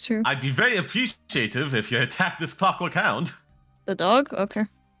 these two. I'd be very appreciative if you attack this clockwork hound. The dog? Okay.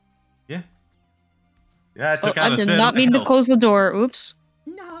 Yeah, I Oh, took out I a did third not of my mean to health. close the door. Oops.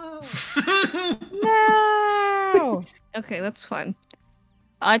 No. No. Okay, that's fine.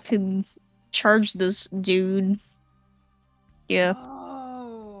 I can charge this dude. Yeah.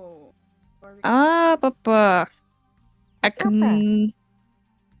 Oh. I can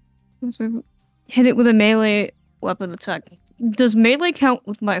hit it with a melee weapon attack. Does melee count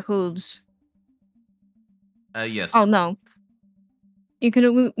with my hooves? Yes. Oh no. You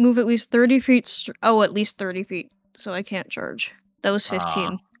can move at least 30 feet. At least 30 feet. So I can't charge. That was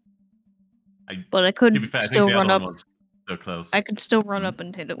 15. But I To be could fair, I think still the run other up. one was so close. I could still run up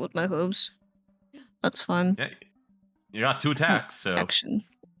and hit it with my hooves. That's fine. Yeah, you got 2 attacks, so Action.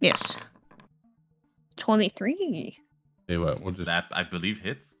 Yes. 23. Hey, what? We'll that I believe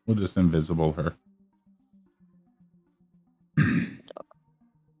hits. just invisible her.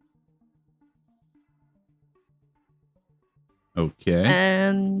 Okay.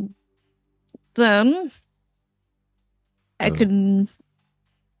 And then I Uh, can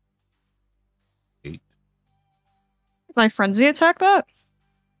 8. my frenzy attack that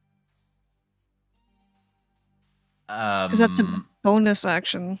because that's a bonus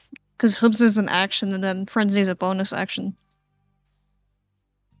action. Because hooves is an action, and then frenzy is a bonus action.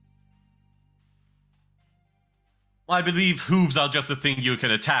 Well, I believe hooves are just a thing you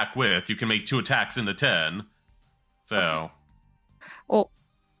can attack with. You can make 2 attacks in the turn. So, Well,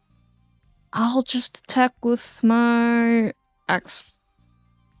 I'll just attack with my axe.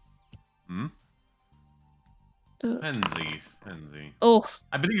 Frenzy. Oh,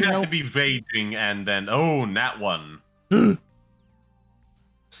 I believe you have No. to be raging and then nat 1.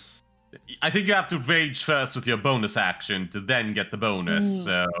 I think you have to rage first with your bonus action to then get the bonus.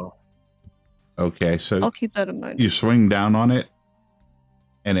 So, Okay, so I'll keep that in mind. you swing down on it,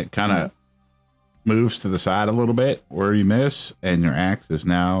 and it kind of moves to the side a little bit where you miss, and your axe is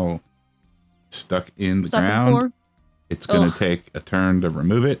now stuck in the Stuck in ground. floor? It's going to Ugh. take a turn to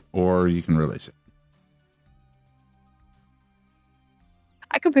remove it, or you can release it.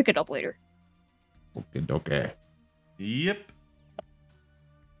 I can pick it up later. Okay. yep.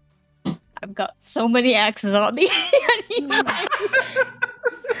 I've got so many axes on me.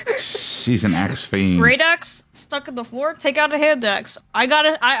 She's an axe fiend. Great axe stuck in the floor. Take out a hand axe.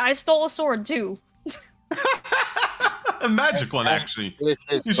 I stole a sword too. A magic one, actually. This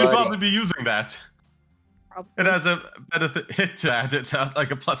is You should funny. probably be using that. It has a better hit to add it to like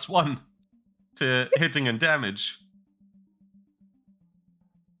a +1 to hitting and damage.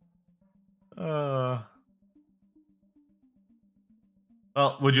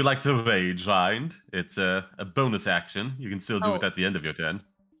 Well, would you like to rage, Rind? It's a bonus action. You can still do it Oh. at the end of your turn.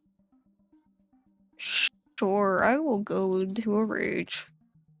 Sure, I will go into a rage.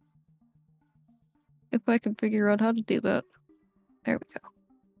 If I can figure out how to do that. There we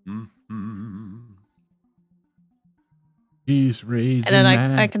go. He's raging And then I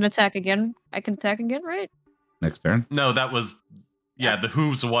mad. can attack again. I can attack again, right? Next turn. No, that was the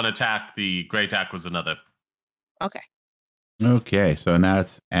hooves one attack. The grey attack was another. Okay. Okay, so now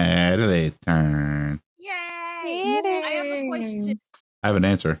it's Adelaide's turn. Yay! I have a question. I have an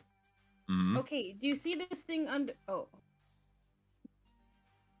answer. Mhm. Okay, do you see this thing under? Oh,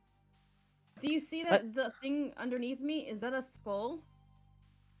 do you see that the thing underneath me? Is that a skull?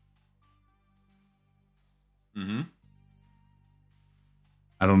 Mm-hmm.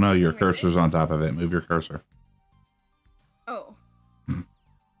 I don't know. Your Right there. cursor's on top of it. Move your cursor. Oh,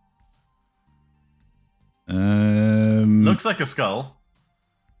 Looks like a skull.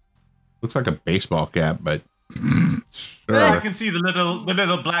 Looks like a baseball cap, but I sure. can see the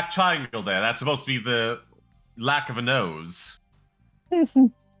little black triangle there. That's supposed to be the lack of a nose. Yeah,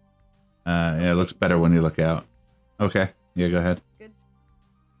 it looks better when you look out. Okay. Yeah, go ahead. good.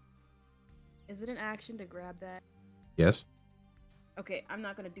 Is it an action to grab that? Yes. Okay, I'm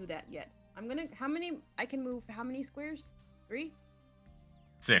not gonna do that yet. I'm gonna. How many? I can move. How many squares? 3,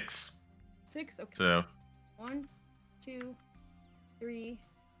 6. 6. Okay. So 1, 2, 3.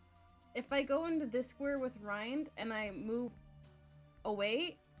 If I go into this square with Rind and I move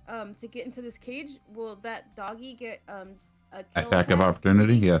away to get into this cage, will that doggy get a kill Attack of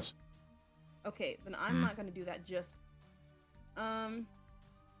opportunity. Yes. Okay, then I'm not gonna do that just. I'm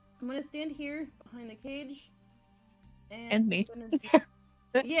gonna stand here behind the cage. And me. I'm gonna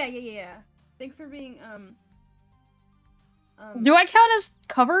yeah. Thanks for being Do I count as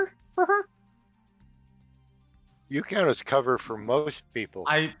cover for her? You count as cover for most people.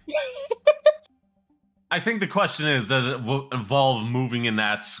 I think the question is, does it involve moving in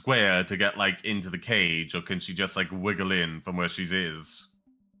that square to get like into the cage, or can she just like wiggle in from where she is?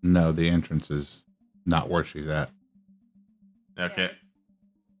 No, the entrance is not where she's at. Okay.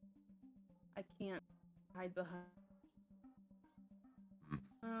 I can't hide behind.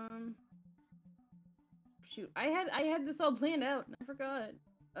 Shoot, I had this all planned out and I forgot.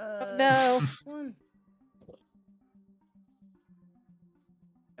 No. One.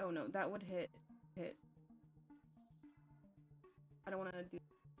 Oh no, that would hit. I don't want to do.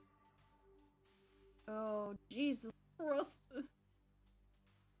 Oh Jesus Christ.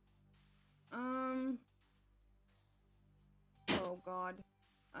 Oh God.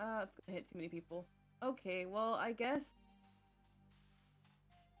 It's gonna hit too many people. Okay, well I guess.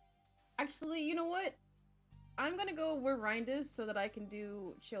 Actually, you know what? I'm gonna go where Rind is so that I can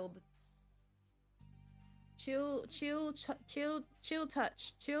do chill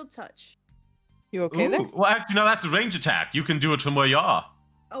touch. You okay there? Ooh, well, actually, no, that's a range attack. You can do it from where you are.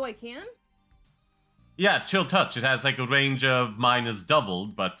 Oh, I can? Yeah, chill touch. It has like a range of mine is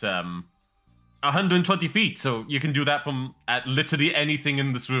doubled, but 120 feet. So you can do that from at literally anything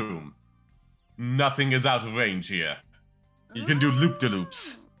in this room. Nothing is out of range here. You can do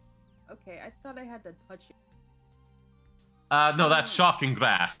loop-de-loops. Okay, I thought I had to touch it. No, that's shock and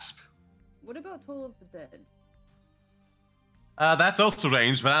grasp. What about Toll of the Dead? That's also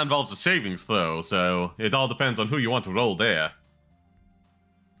ranged, but that involves a savings throw, so it all depends on who you want to roll there.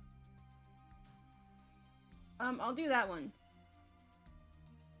 I'll do that one.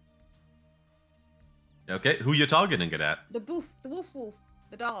 Okay, who you targeting it at? The woof woof,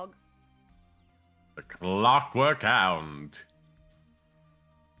 the dog. The Clockwork Hound.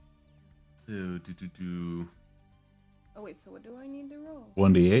 So, Oh wait, so what do I need to roll?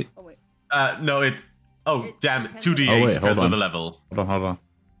 1d8. Oh wait. No, it... Oh, damn it. 2d8 Oh, wait, hold because of on. the level. Hold on.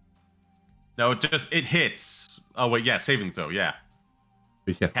 No, it hits. Oh, wait, yeah, saving throw, yeah.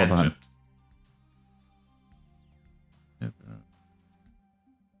 Yeah, hold on. Cantrip.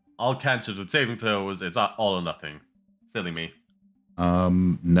 All cantrips with saving throws, it's all or nothing. Silly me.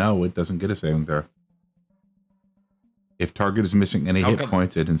 No, it doesn't get a saving throw. If target is missing any hit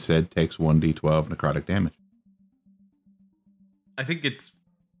points, it instead takes 1d12 necrotic damage. I think it's...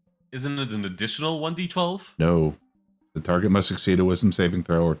 Isn't it an additional 1d12? No. The target must succeed a wisdom saving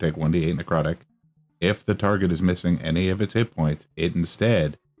throw or take 1d8 necrotic. If the target is missing any of its hit points, it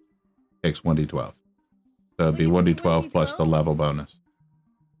instead takes 1d12. So it'd be 1d12 plus the level bonus.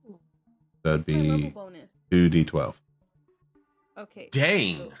 So it'd be 2d12. Okay.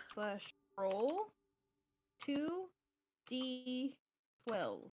 Dang. So slash roll 2d12.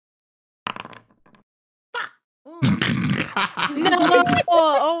 No!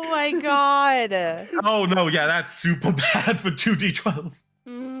 Oh my god. Oh, no, yeah, that's super bad for 2d12.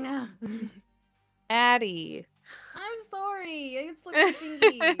 Addie. I'm sorry. It's like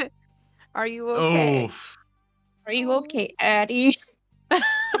thingy. Are you okay? Oh, Are you okay, Addie?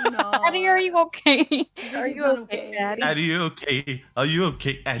 No. Addie, are you okay? Are He's you not okay, okay. Daddy? Addie, okay? Are you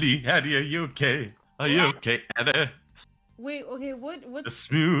okay, Addie? Addie, are you okay? Are you okay, Addie? Wait, okay, what A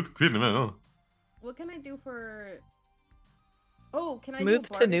smooth criminal. what can I do for Oh, can Smooth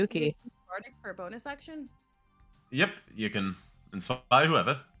I do Tanuki. Bardic for a bonus action? Yep, you can inspire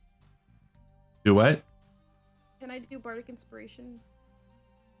whoever. Do what? Can I do Bardic Inspiration?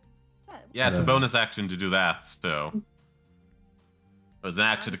 Yeah, it's a Uh, bonus action to do that, so. It was an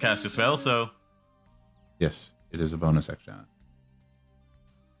action to cast your spell, so. Yes, it is a bonus action.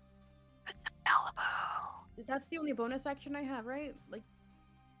 That's the only bonus action I have, right? Like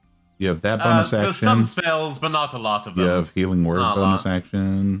You have that bonus There's action. some spells, but not a lot of them. You have healing word Not a bonus lot.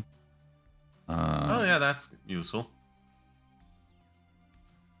 action. Oh yeah, that's useful.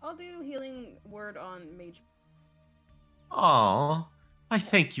 I'll do healing word on mage. Aw, I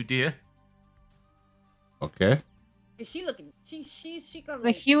thank you, dear. Okay. Is she looking? She got The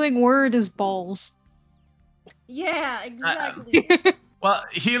like, healing word is balls. yeah, exactly. Well,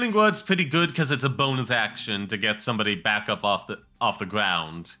 healing word's pretty good because it's a bonus action to get somebody back up off the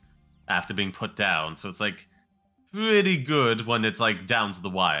ground after being put down. So it's like pretty good when it's like down to the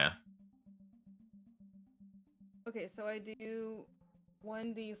wire. Okay, so I do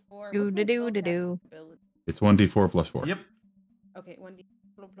 1d4. What's my Do-do-do-do-do. spellcasting ability? It's 1d4 plus 4. Yep. Okay, 1d.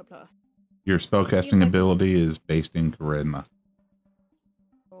 Blah, blah, blah. Your spellcasting like- ability is based in charisma.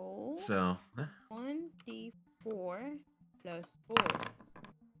 Roll So 1d4 plus 4.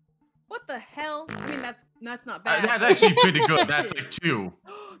 What the hell? I mean, that's not bad. that's actually pretty good. That's like 2.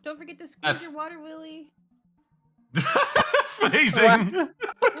 Don't forget to squeeze That's- your water, Willy. Phrasing.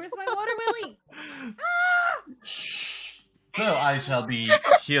 Where's my water, Willy? So I shall be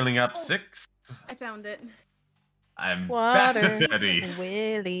healing up 6. I found it. I'm back to Water. 30.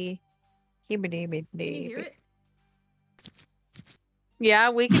 Willy. Can you hear it? Yeah,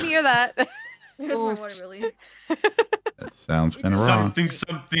 we can hear that. There's my water, Willy. That sounds It's kind of a wrong.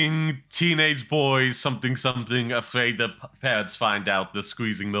 Something, teenage boys, something, afraid that parents find out they're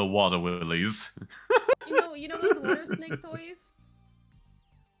squeezing their water willies. You know those water snake toys?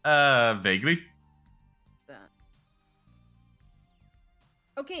 Vaguely. That.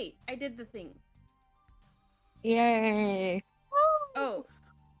 Okay, I did the thing. Yay. Oh.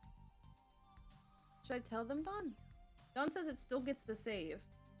 Should I tell them, Dawn? Dawn says it still gets the save.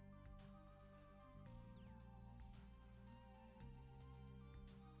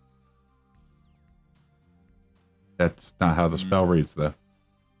 That's not how the spell reads, though.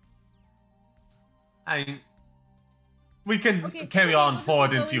 We can Okay, carry okay, on we'll just forward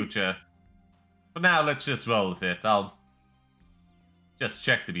keep in going. future. For now, let's just roll with it. I'll just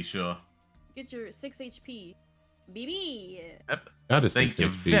check to be sure. Get your 6 HP. BB! Yep. That is Thank 6 you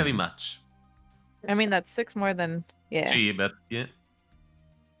HP. very much. I mean, that's 6 more than. Yeah. Gee, but yeah.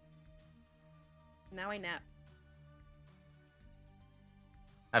 Now I nap.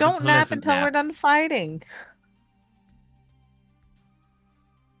 Have a Don't nap pleasant until we're nap. done fighting.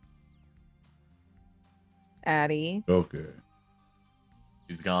 Addie. Okay.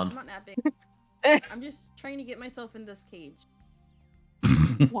 She's I'm gone. not napping. I'm just trying to get myself in this cage.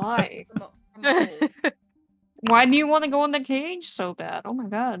 Why? From a hole. Why do you want to go in the cage so bad? Oh my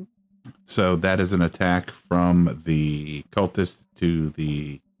god. So that is an attack from the cultist to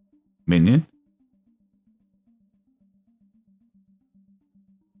the minion.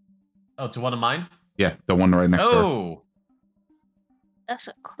 Oh, to one of mine? Yeah, the one right next door. Oh, That's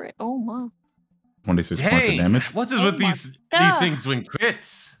a crit. Oh my. 26 points of dang. damage. What is Oh with my these God. things doing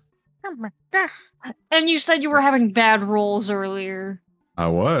crits? Oh my god. And you said you were having bad rolls earlier. I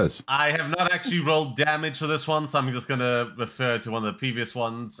was. I have not actually rolled damage for this one, so I'm just gonna refer to one of the previous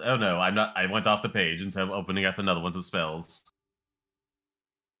ones. Oh no, I'm not. I went off the page instead of opening up another one to spells.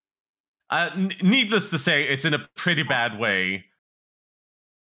 Needless to say, it's in a pretty bad way.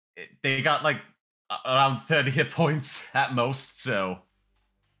 They got like around 30 hit points at most, so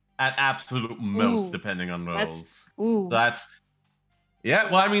at absolute most, Ooh, depending on rolls. Ooh. So that's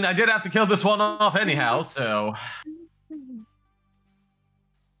yeah. Well, I mean, I did have to kill this one off anyhow, so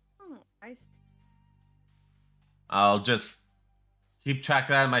Oh, I see. I'll just keep track of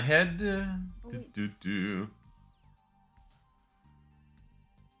that in my head. wait.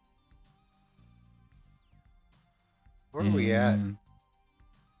 Where are we at? And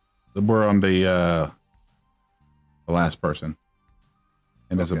we're on the last person.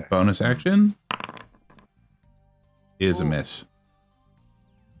 And as a Okay. bonus action, is a Ooh. miss.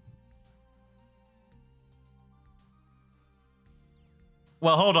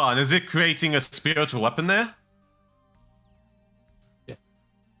 Well, hold on. Is it creating a spiritual weapon there?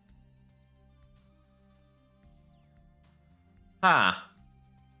 Huh.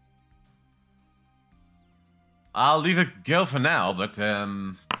 I'll leave it go for now, but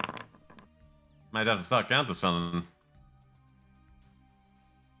might have to start counterspelling.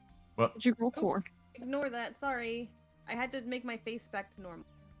 What? What'd you roll for? Oops. Ignore that. Sorry. I had to make my face back to normal.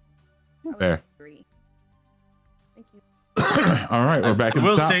 I was Fair. at 3. Thank you. All right, we're back I at the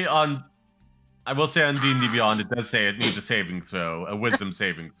will top. say on D&D Beyond, it does say it needs a saving throw, a wisdom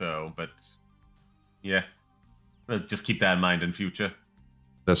saving throw, but yeah. We'll just keep that in mind in future.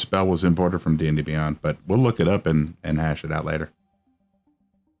 The spell was imported from D&D Beyond, but we'll look it up and hash it out later.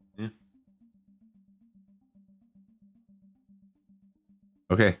 Yeah.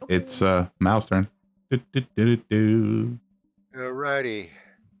 Okay, it's Mal's turn. Alrighty.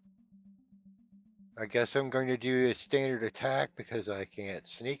 I guess I'm going to do a standard attack because I can't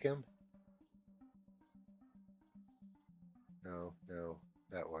sneak him. No,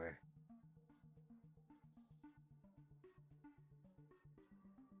 that way.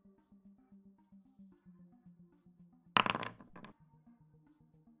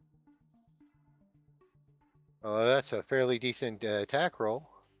 Oh, that's a fairly decent attack roll.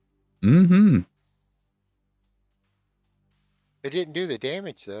 Mm-hmm. It didn't do the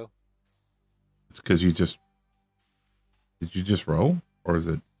damage though. It's because you just... Did you just roll? Or is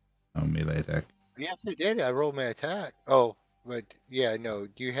it a melee attack? Yes, it did. I rolled my attack. Oh, but yeah, no,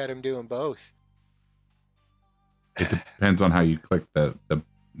 you had him doing both. It depends on how you click the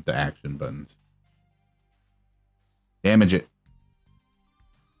action buttons. Damage it.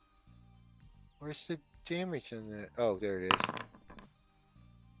 Where's the damage on that? Oh, there it is.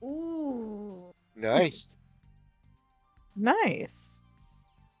 Ooh. Nice. Nice.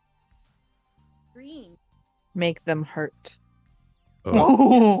 Green. Make them hurt.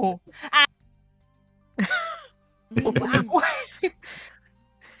 Oh. Wow.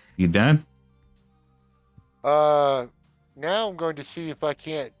 You done? Now I'm going to see if I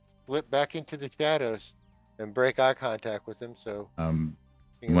can't slip back into the shadows and break eye contact with him. So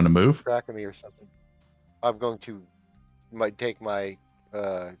You want to move? track of me or something. I'm going to might take my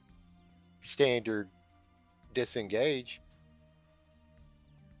standard disengage.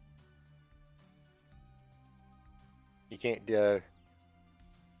 He can't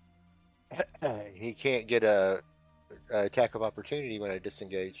he can't get a attack of opportunity when I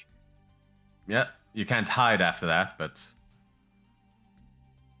disengage. Yeah, you can't hide after that, but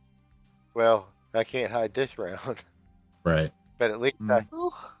Well, I can't hide this round, Right. but at least at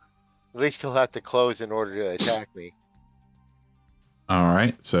least he'll have to close in order to attack me. All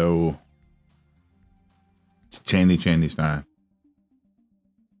right, so it's Chandy's time.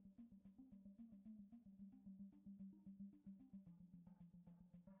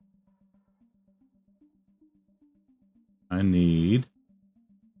 I need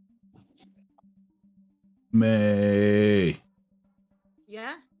May.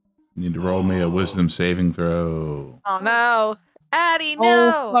 Yeah? You need to roll me a wisdom saving throw. Oh no. Addie, Oh,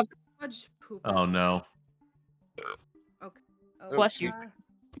 no. fuck. Fudge poop. oh no. Okay. Bless you.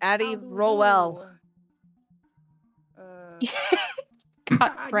 Addie, roll well. Uh, Got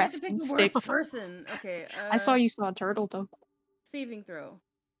God, you have pressed to pick and the sticks. worst person. Okay. I saw you saw a turtle though. Saving throw.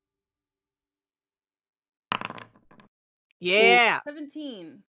 Yeah.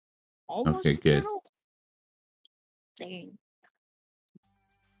 17. Almost Okay, a good. turtle. Dang.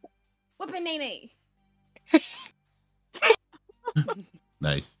 Whoopin' Nene.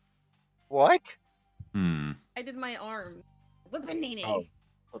 Nice. What? Hmm. I did my arm. Whoopin' Nene. Oh.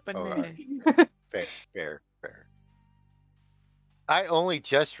 Flippin' Oh, nay. Fair. I only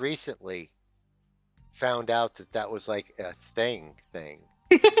just recently found out that that was like a thing.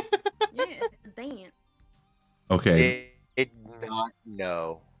 Yeah, dance. Okay. Did not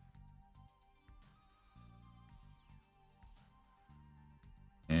know.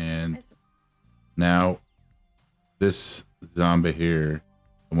 And now this zombie here,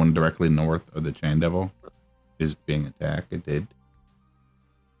 the one directly north of the Chain Devil, is being attacked. It did.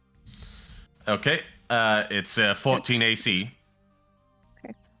 Okay. It's 14 AC.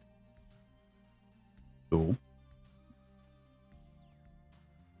 Cool.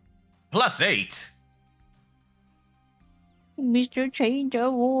 Plus 8. Mr. Chain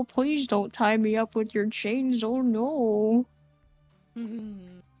Devil, please don't tie me up with your chains. Oh no.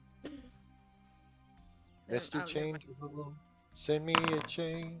 Mr. Chain, send me a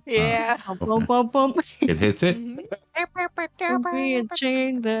chain. Yeah. Bump, bump, bump. It hits it. Don't be a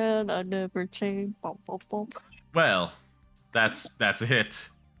chain that I never chain. Bump, bump, bump. Well, that's a hit.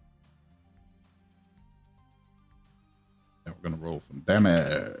 Now we're gonna roll some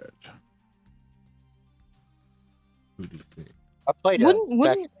damage. 2d6. I played back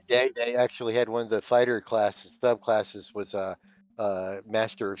Wouldn't- in the day. They actually had one of the fighter classes, subclasses was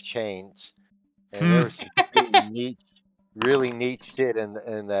Master of Chains, and there was some really neat shit in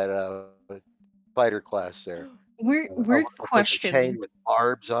that fighter class there. Weird With the chain question. with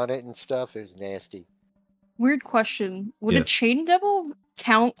barbs on it and stuff. It was nasty. Weird question. Would a Yes. chain devil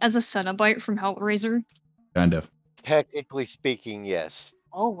count as a Cenobite from Hellraiser? Kind of. Technically speaking, yes,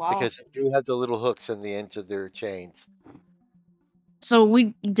 Oh wow. because they do have the little hooks on the ends of their chains. So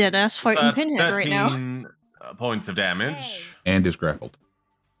we dead ass So fighting that's Pinhead right now. 13 points of damage. And is grappled.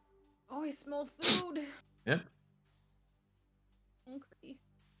 Oh, I smell food. Yep. Hungry.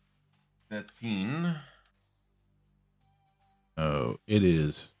 13. Oh, it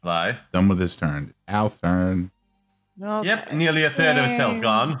is Bye. done with his turn. Al's turn. Okay. Yep, nearly a third of its health Yay.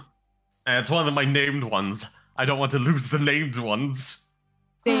 gone. And it's one of my named ones. I don't want to lose the named ones.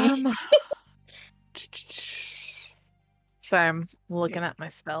 Sorry, I'm looking at my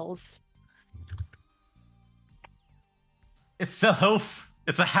spells. It's a health.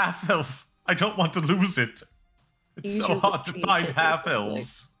 It's a half elf. I don't want to lose it. It's Use so your hard to retreat find hit half really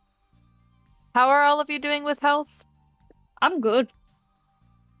elves. How are all of you doing with health? I'm good.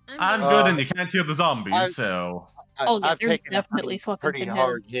 I'm good. good, and you can't hear the zombies, I- so. Oh, yeah, I've they're taken definitely a fucking pretty Pinhead.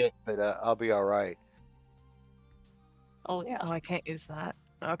 hard hit, but I'll be all right. Oh yeah. Oh, I can't use that.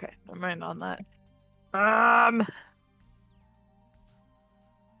 Okay, never mind on that.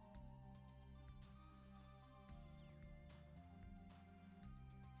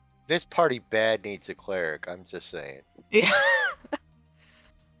 This party bad needs a cleric. I'm just saying. Yeah.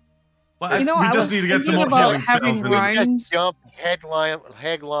 Well, You know, we I just was need to get some thinking more about healing having spells. Ryan- Just Ryan's- jump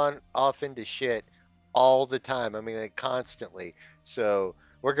headlong off into shit all the time. I mean, like, constantly. So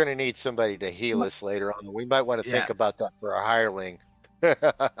we're gonna need somebody to heal us later on. We might want to think Yeah. about that for a hireling.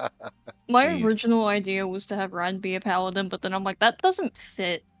 My Yeah. original idea was to have Ryan be a paladin, but then I'm like, that doesn't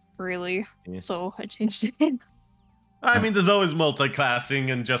fit really. Yeah. So I changed it. I mean, there's always multi-classing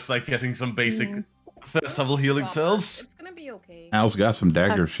and just like getting some basic first level healing spells. It's gonna be okay. Al's got some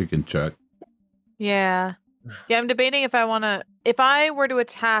daggers she can chuck. Yeah. Yeah, I'm debating if I were to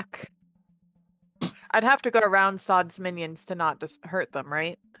attack, I'd have to go around Sod's minions to not just hurt them,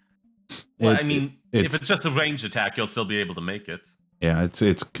 right? Well, It- I mean, it- if it's just a ranged attack, you'll still be able to make it. Yeah, it would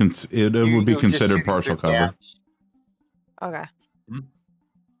be You're just considered shooting partial through cover. gaps. Okay. Mhm.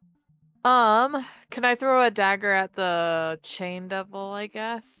 Can I throw a dagger at the chain devil, I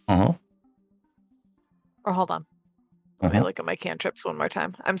guess? Uh-huh. Or hold on. Let me Uh-huh. look at my cantrips one more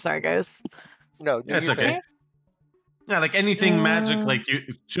time. I'm sorry, guys. No, Yeah, it's you're okay. Yeah, like anything magic, Uh, like you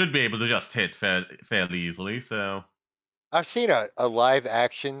should be able to just hit fairly easily. So I've seen a live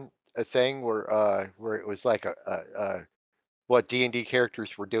action thing where it was like a what D&D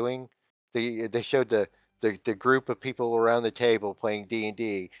characters were doing. They showed the group of people around the table playing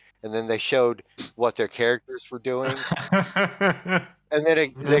D&D, and then they showed what their characters were doing, and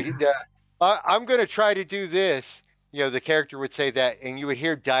then I'm going to try to do this. You know, the character would say that, and you would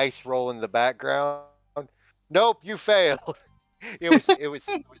hear dice roll in the background. Nope, you failed. It was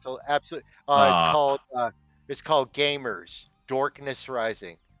an absolute. It's called Gamers Dorkness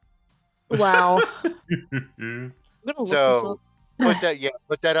Rising. wow. I'm gonna look this So up.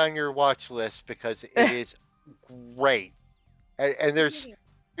 put that on your watch list because it is great. And there's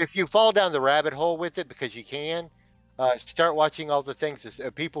if you fall down the rabbit hole with it, because you can, start watching all the things.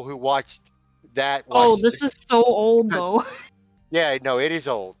 People who watched that. Oh, watched this is so old because- though. Yeah, no, it is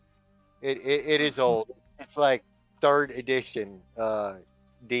old. It is old. It's like 3rd edition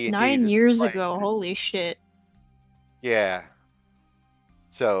D&D. 9 that years they're ago. playing. Holy shit. Yeah.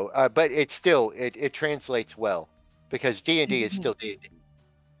 So, but it still it translates well because D&D is still D&D.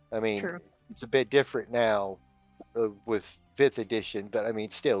 I mean, True. it's a bit different now with 5th edition, but I mean,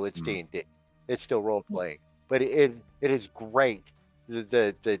 still it's Mm. D&D. It's still role playing, but it is great.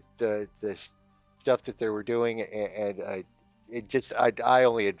 The stuff that they were doing, and it just I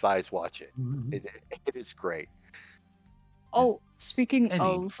only advise watch it. It is great. Oh, speaking Any-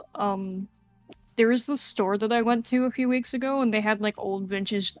 of, there is this store that I went to a few weeks ago, and they had like old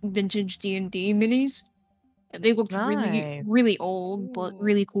vintage D&D minis. And they looked Nice. really old, but Ooh.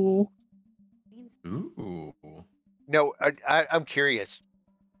 really cool. Ooh. No, I'm curious.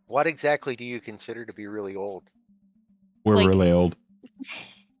 What exactly do you consider to be really old? We're Like- really old.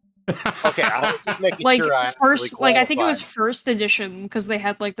 Okay, I was just making Like sure I first, like I think it was qualified. first edition because they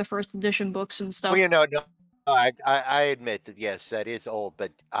had like the first edition books and stuff. Well, you know, no, I admit that yes, that is old,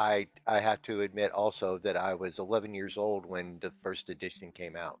 but I have to admit also that I was 11 years old when the first edition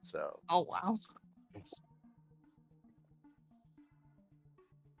came out. So Oh wow.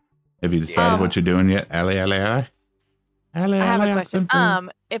 Have you decided Um, what you're doing yet? Ali? Alley, I have alley, a question. oxen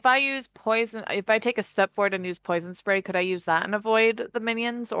free. If I use poison, if I take a step forward and use poison spray, could I use that and avoid the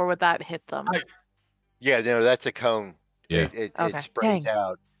minions, or would that hit them? Yeah, no, that's a cone. Yeah. It Okay. sprays Dang.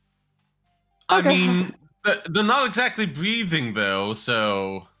 out. I Okay. mean, they're not exactly breathing though,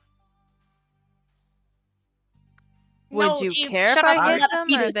 so Would No, you Eve, care if shut up, I I'm hit not a them,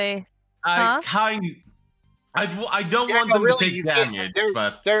 or are fetus. they? I Huh? I don't Yeah, want no, them really, to take you can't. damage, They're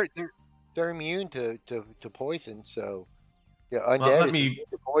but they're immune to poison. So yeah, well, undead let is me. immune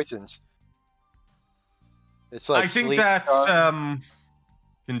to poisons. It's like I think sleep. that's stun.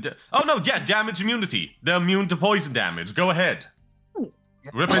 oh no, yeah, damage immunity. They're immune to poison damage. Go ahead,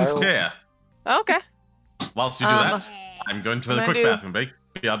 rip and Fire- tear. Okay. Whilst you do Um, that, I'm going to I'm the gonna quick do- bathroom break.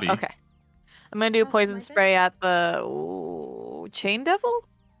 BRB. Okay. I'm gonna do That's poison my bit. spray at the chain devil.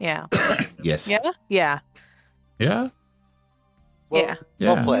 Yeah. Yes. Yeah. Yeah. Yeah. Well, Yeah.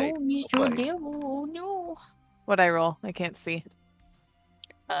 Yeah. well played. No, Well Mr. played. Devil, no. What'd I roll? I can't see.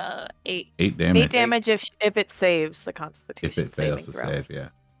 8. 8 damage. 8 damage if it saves the Constitution. If it fails to saving throw. save, yeah.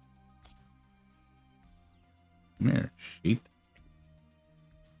 Come here, sheet.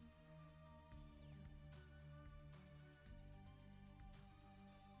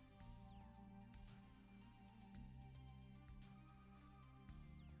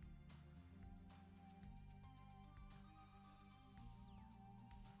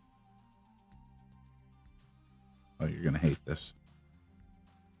 Oh, you're gonna hate this.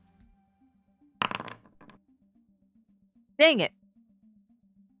 Dang it.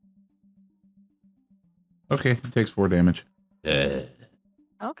 Okay, it takes 4 damage.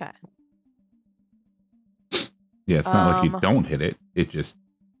 Okay. Yeah, it's not like you Um, don't hit it.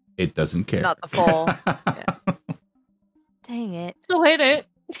 It doesn't care. Not the full. Yeah. Dang it. Still hit it.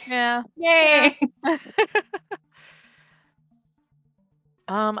 Yeah. Yay!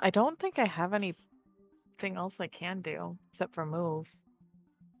 I don't think I have anything else I can do except for move.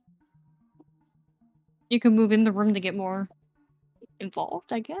 You can move in the room to get more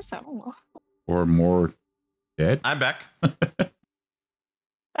involved, I guess. I don't know. Or more dead. I'm back.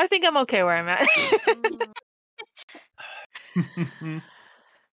 I think I'm okay where I'm at.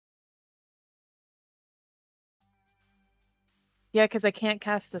 Yeah, because I can't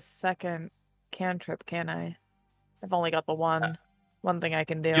cast a second cantrip, can I? I've only got the one thing I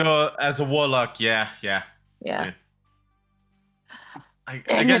can do. You're as a warlock, yeah. Yeah. I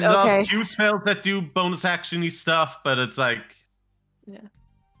Dang get it, a lot of okay. Q spells that do bonus actiony stuff, but it's like I'm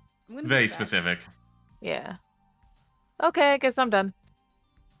gonna very move back. specific. Yeah. Okay, I guess I'm done.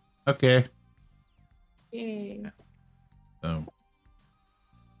 Okay. Yay. So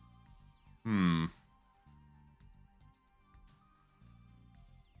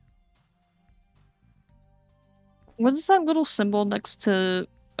What is that little symbol next to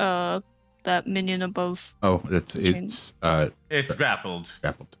that minion above? oh, it's It's grappled.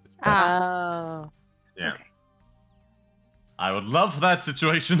 grappled. Ah. Oh. Yeah. Okay. I would love for that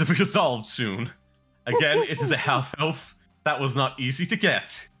situation to be resolved soon. Again, it is a half elf. That was not easy to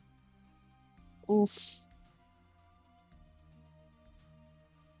get. Oof.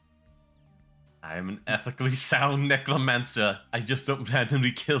 I am an ethically sound necromancer. I just don't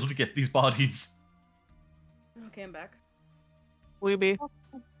randomly kill to get these bodies. Okay, I'm back. Weeby.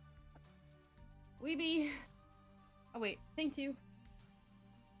 Weeby. Oh wait, thank you.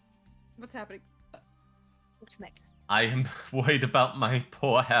 What's happening? What's next? I am worried about my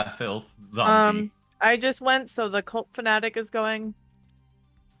poor half-elf zombie. I just went, so the cult fanatic is going,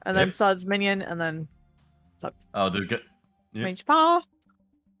 and then Yep. Sud's minion, and then Oh, they're good. Yep. range paw.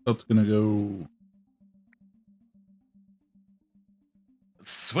 So it's gonna go.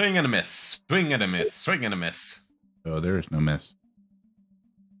 Swing and a miss. Swing and a miss. Swing and a miss. Oh, there is no miss.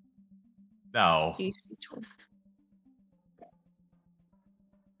 No. DC 12.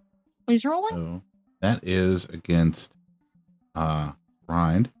 Who's rolling? So that is against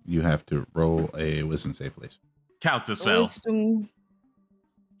Rind. You have to roll a wisdom save, please. Counter spell. Wisdom.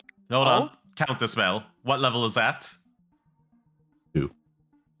 Hold Oh. on. Counter spell. What level is that? 2.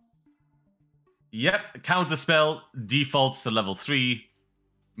 Yep. Counter spell defaults to level 3.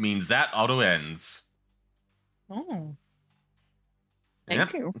 Means that auto ends. Oh.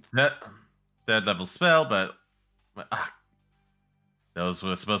 Thank you. Third level spell, but those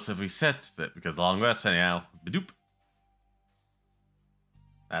were supposed to reset, but because long rest anyhow. Badoop.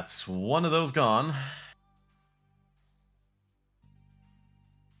 That's one of those gone.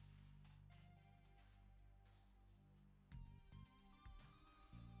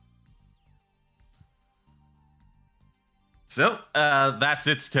 So, that's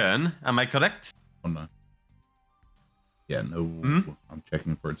its turn. Am I correct? Oh no. Yeah, no. Hmm? I'm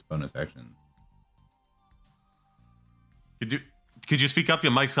checking for its bonus action. Could you speak up?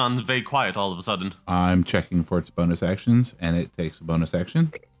 Your mic's on very quiet all of a sudden. I'm checking for its bonus actions, and it takes a bonus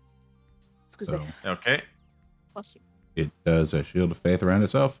action. Excuse So me. Okay. Bless you. it does a shield of faith around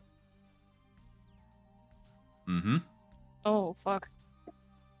itself. Mm-hmm. Oh, fuck.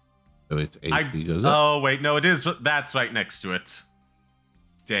 So its AC goes up. Oh, wait, no, it is. That's right next to it.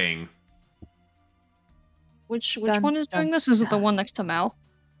 Dang. Which Dun, one is dun, doing this? Is it the dun. one next to Mal?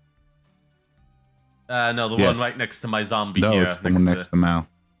 No, the Yes. one right next to my zombie No, here. it's the one next to Mal.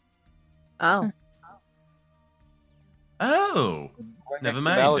 Oh. Oh. Right Never next to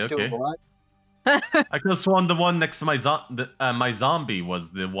mind, Mal is doing okay. what? I could have sworn the one next to my zombie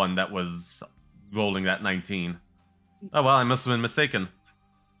was the one that was rolling that 19. Oh, well, I must have been mistaken.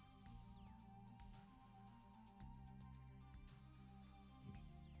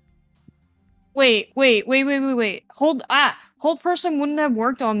 Wait. Hold person wouldn't have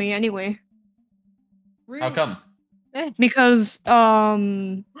worked on me anyway. Rude. How come? Because,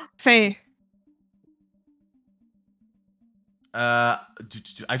 Faye.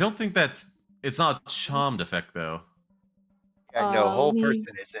 I don't think that it's not a charmed effect though. Yeah, no, whole let me- person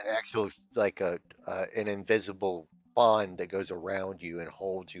is an actual like an invisible bond that goes around you and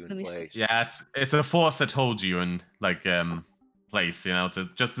holds you Let in me see. place. Yeah, it's a force that holds you in like place, you know,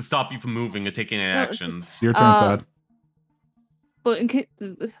 just to stop you from moving or taking any No, it's just- actions. Your turn, Uh, Sod. But in case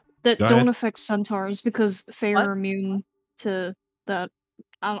that Go don't ahead. affect centaurs because Faye What? are immune to that.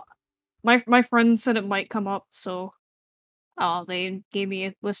 I don't, my friend said it might come up, so they gave me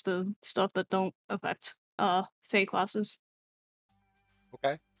a list of stuff that don't affect Faye classes.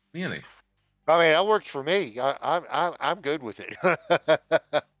 Okay. Really? I mean, that works for me. I'm good with it.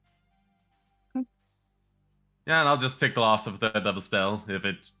 Yeah, and I'll just take the loss of the double spell if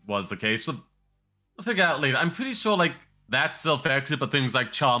it was the case. But I'll figure out later. I'm pretty sure like that still affects it, but things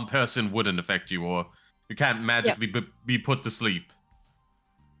like charm person wouldn't affect you, or you can't magically be put to sleep.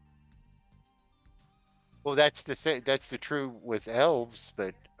 Well, that's the true with elves,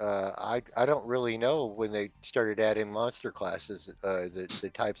 but I don't really know when they started adding monster classes,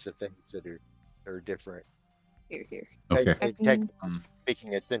 the types of things that are different. Here. Okay. Technically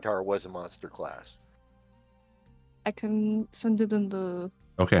speaking, a centaur was a monster class. I can send it in the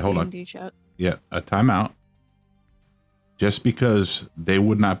Okay, hold on. D&D chat. Yeah, a timeout. Just because they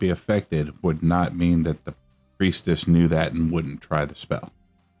would not be affected would not mean that the priestess knew that and wouldn't try the spell.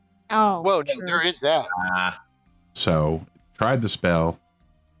 Oh, Well, no, sure. there is that. So tried the spell.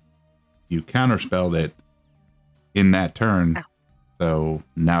 You counterspelled it in that turn. Ow. So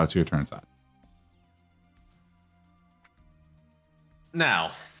now it's your turn, Sod.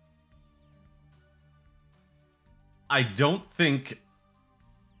 Now, I don't think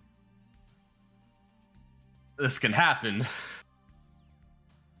this can happen.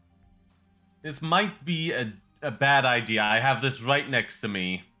 This might be a bad idea. I have this right next to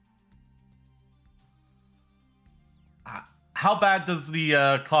me. How bad does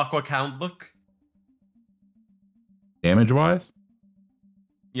the clockwork hound look? Damage wise,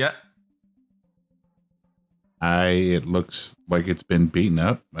 Yeah. it looks like it's been beaten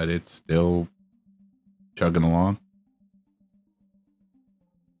up, but it's still chugging along.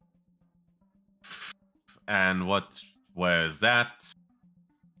 And what was that?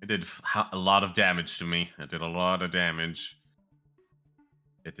 It did a lot of damage to me. It did a lot of damage.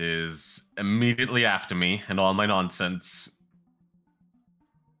 It is immediately after me and all my nonsense.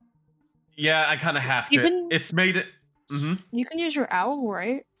 Yeah, I kind of have to. You can- It's made it. You can use your owl,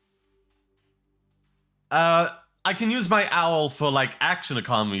 right? I can use my owl for like action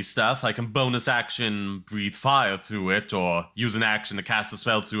economy stuff. I can bonus action breathe fire through it, or use an action to cast a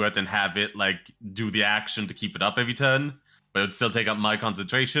spell through it and have it like do the action to keep it up every turn, but it'd still take up my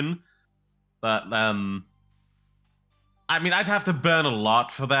concentration. But I mean, I'd have to burn a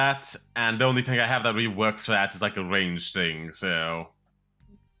lot for that, and the only thing I have that really works for that is like a ranged thing. So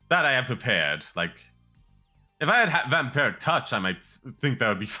that I have prepared. Like, if I had vampiric touch, I might think that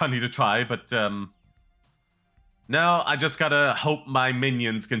would be funny to try, but no, I just gotta hope my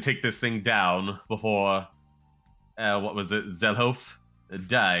minions can take this thing down before, what was it, Zelhof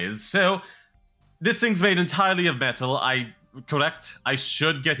dies. So, this thing's made entirely of metal. Correct? I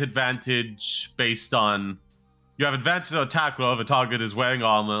should get advantage based on... You have advantage on attack roll if a target is wearing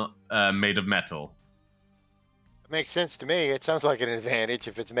armor made of metal. It makes sense to me. It sounds like an advantage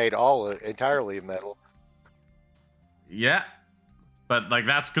if it's made entirely of metal. Yeah. But, like,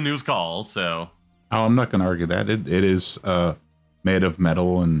 that's Canoe's call, so... Oh, I'm not going to argue that. It is made of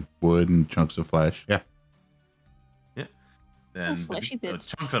metal and wood and chunks of flesh. Yeah. And fleshy bits.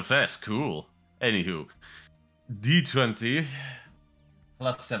 Chunks of flesh, cool. Anywho, D20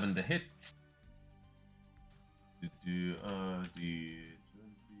 plus 7 to hit.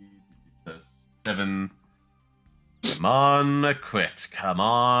 Plus 7. Come on, a crit. Come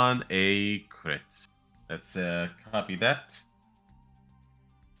on, a crit. Let's copy that.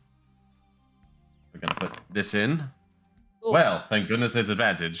 We're gonna put this in. Ooh. Well, thank goodness it's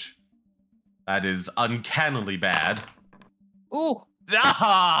advantage. That is uncannily bad. Ooh.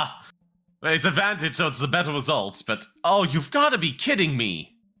 Ah! It's advantage, so it's the better results, but oh, you've got to be kidding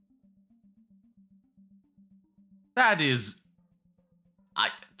me. That is...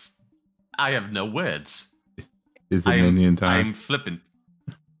 I have no words. Is it minion time? I'm flippant.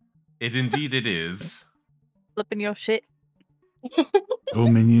 It is. Flipping your shit. Go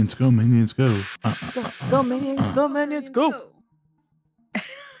minions, go minions, go. Go minions, go minions, go.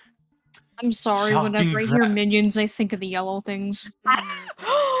 I'm sorry, Shopping whenever I hear minions, I think of the yellow things.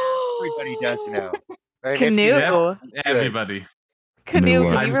 Everybody does now. And if Canoe. you- Yep, should. everybody. Canoe,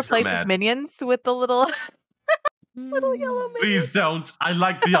 what? can you I'm so replace his mad. minions with the little little yellow minions? Please don't. I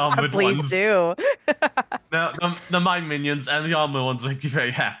like the armored Please ones. do. No, the mine minions and the armored ones make me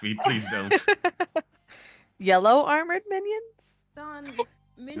very happy. Please don't. Yellow armored minions? Don,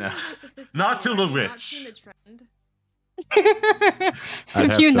 minions are sophisticated. Not till the Have you not rich. seen the trend? I'd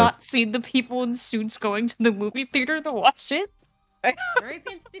Have have you to- not seen the people in suits going to the movie theater to watch it? Very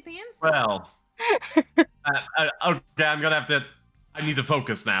fancy pants. Well, okay, I'm gonna have to. I need to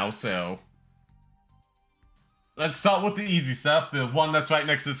focus now, so let's start with the easy stuff. The one that's right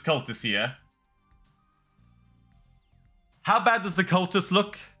next to this cultist here. How bad does the cultist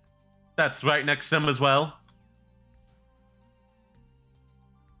look? That's right next to him as well.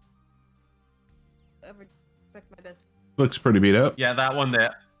 I respect my best. Looks pretty beat up. Yeah, that one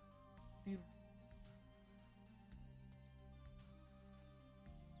there.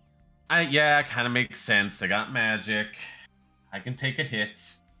 Yeah, kind of makes sense. I got magic. I can take a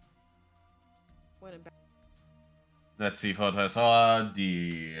hit. When and back. Let's see what I saw.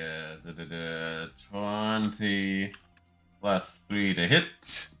 The 20 plus 3 to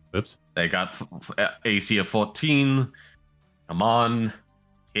hit. Oops. They got AC of 14. Come on.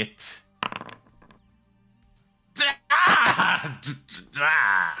 Hit.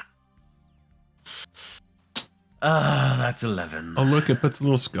 That's 11. Oh, look, it puts a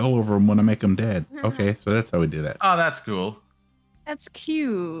little skull over him when I make him dead. Okay, so that's how we do that. Oh, that's cool. That's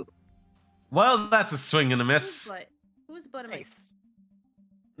cute. Well, that's a swing and a miss. Whose butt am I?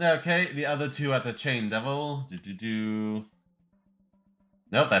 Nice. Okay, the other two at the chain devil.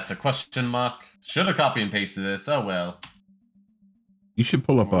 Nope, that's a question mark. Should have copy and pasted this. Oh well. You should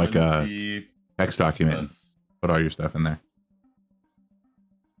pull up like a 20 text document and plus- put all your stuff in there.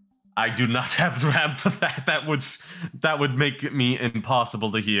 I do not have the RAM for that. That would make me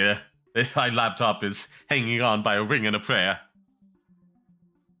impossible to hear. My laptop is hanging on by a ring and a prayer.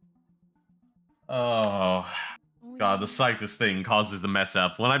 Oh god, the slightest thing causes the mess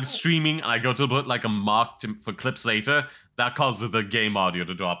up. When I'm streaming and I go to put like a mark for clips later, that causes the game audio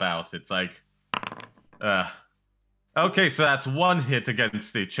to drop out. It's like, okay, so that's one hit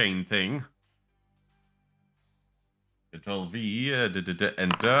against the chain thing. Control V,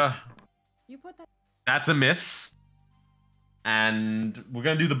 enter. You put that. That's a miss. And we're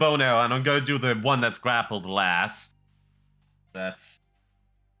gonna do the bow now, and I'm gonna do the one that's grappled last. That's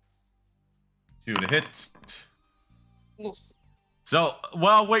 2 to hit. So,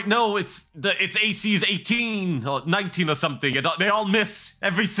 well, wait, no, its AC is 18 or 19 or something. They all miss.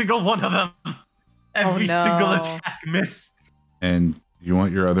 Every single one of them. Every single attack missed. And you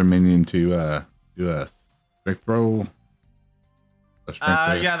want your other minion to do a strength roll? A strength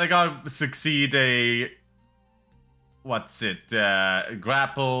roll? Yeah, they gotta succeed a... What's it?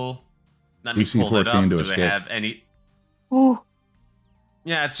 Grapple. Let me DC pull it 14 up. to Do they escape. have any... Ooh,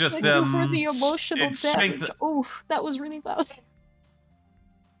 Yeah, it's just thank you for the s- emotional it's damage. strength- Ooh, that was really loud.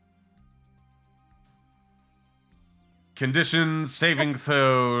 Conditions, saving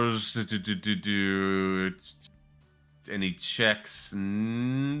throws. Any checks?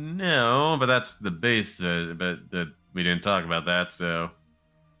 No, but that's the base. But we didn't talk about that, so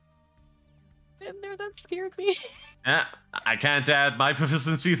And there, that scared me. yeah, I can't add my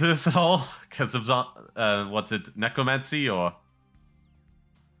proficiency to this at all because of what's it, necromancy or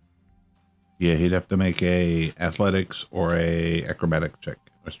Yeah, he'd have to make a athletics or a acrobatic check,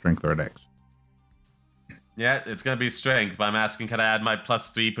 a strength or a dex. yeah, it's gonna be strength. But I'm asking, can I add my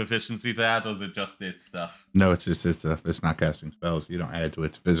 +3 proficiency to that, or is it just its stuff? No, it's just its stuff. It's not casting spells. You don't add to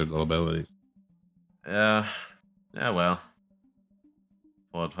its physical abilities. Yeah, well.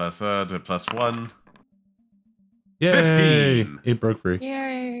 4 plus +1. Yay! 15. It broke free.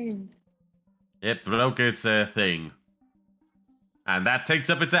 Yay. It broke its thing. And that takes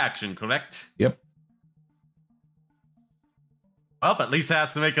up its action, correct? Yep. Well, at least it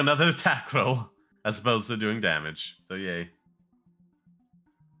has to make another attack roll as opposed to doing damage. So yay.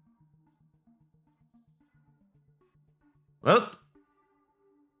 Well,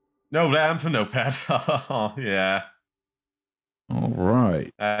 no ramp, no pad. Oh, yeah, All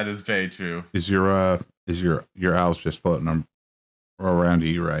right. that is very true. Is your owl's just floating around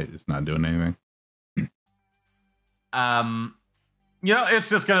you, right? It's not doing anything. It's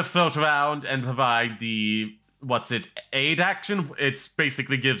just gonna float around and provide the aid action. It's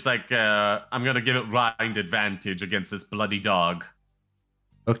basically gives like I'm gonna give it rind advantage against this bloody dog.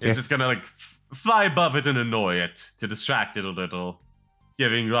 Okay. It's just gonna like fly above it and annoy it to distract it a little,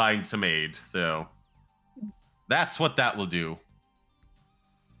 giving rind some aid. So that's what that will do.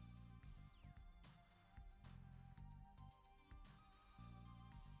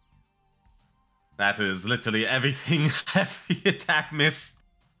 That is literally everything. Every attack miss.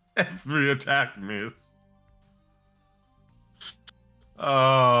 Every attack miss.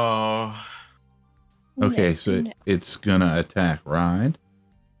 Oh. Okay, so it's gonna attack Ryan,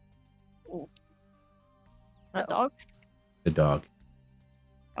 A dog? the dog.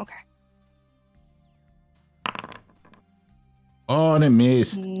 Okay. Oh, and it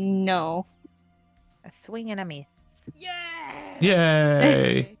missed. No. A swing and a miss. Yeah.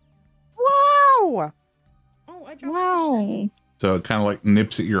 Yay! Wow! Oh, I dropped my Wow. So it kind of like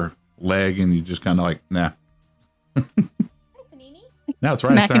nips at your leg, and you just kind of like, nah. shit. Hi, Panini. Now it's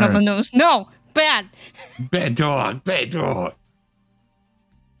Ryan's Smacking up the turn. nose. No! Bad! Bad dog, bad dog.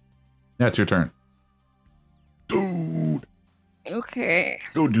 Now it's your turn. Dude, Okay.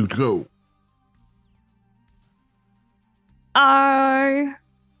 go, dude, go.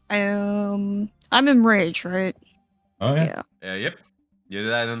 I'm in rage, right? Oh yeah. Yep. You did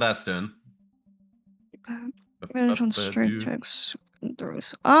that in that turn. Manage on strength checks and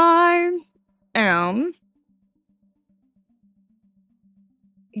throws. I am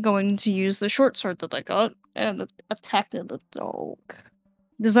going to use the short sword that I got and attack the dog.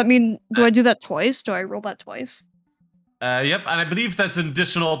 Does that mean, do I do that twice? Do I roll that twice? Yep, and I believe that's an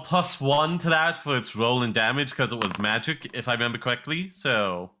additional +1 to that for its roll and damage because it was magic, if I remember correctly.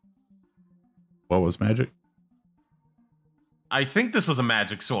 So What was magic? I think this was a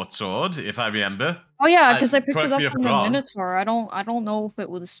magic sword, if I remember. Oh yeah, because I picked correct it me up if from I'm the wrong. Minotaur. I don't know if it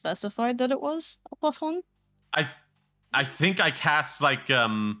was specified that it was a +1. I think I cast like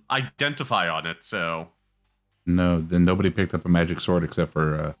identify on it, so No, then nobody picked up a magic sword except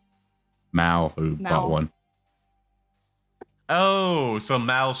for Mal, who Mal. bought one. oh, so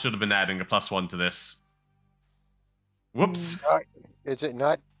Mal should have been adding a +1 to this. Whoops. Is it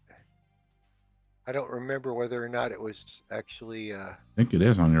not? I don't remember whether or not it was actually. I think it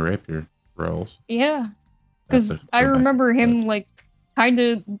is on your rapier rolls. Yeah, Have because to I go back remember and him look. like kind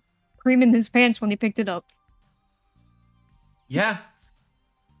of creaming his pants when he picked it up. Yeah.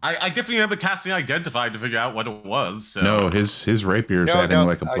 I definitely remember casting identify to figure out what it was. So. No, his rapier's adding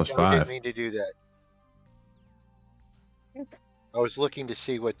like a I +5. didn't mean to do that. I was looking to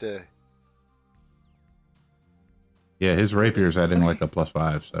see what the. Yeah, his rapier's adding like a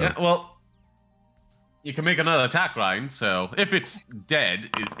 +5. So Yeah, well, you can make another attack grind. So if it's dead,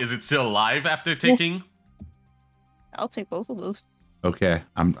 is it still alive after taking? I'll take both of those. okay,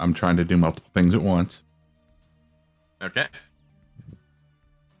 I'm trying to do multiple things at once. Okay.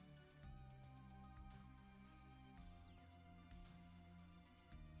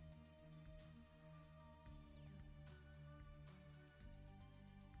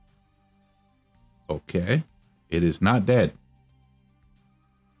 Okay, it is not dead.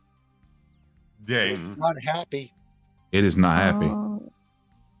 It's Dang. not happy. It is not happy.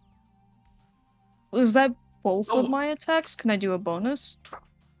 Was that both Oh. of my attacks? Can I do a bonus?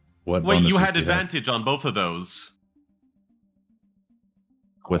 What Wait, you bonuses had do have? advantage on both of those.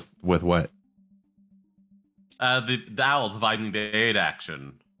 With what? The owl providing the aid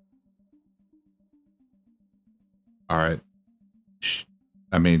action. All right.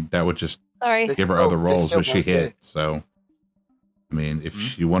 I mean, that would just Sorry. This give her still- other this rolls, still but she was hit. good. So, I mean, if Mhm.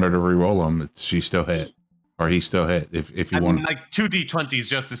 she wanted to re-roll them, she still hit, or he still hit. If you I want, mean, like 2d20s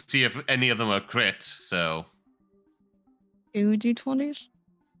just to see if any of them are crit. So 2d20s?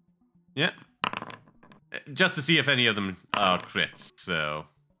 yeah, just to see if any of them are crits. So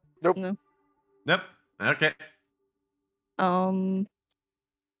Nope. No. Nope. Okay.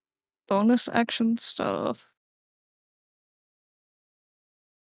 Bonus action stuff.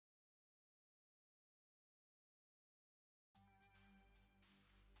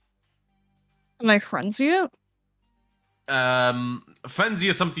 Can I frenzy it? Frenzy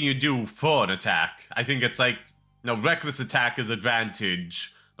is something you do for an attack. I think it's like, reckless attack is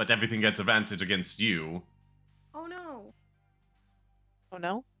advantage, but everything gets advantage against you. Oh no. Oh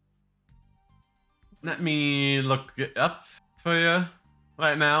no. Let me look it up for you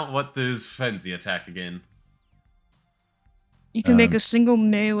right now. What is frenzy attack again? You can make Um, a single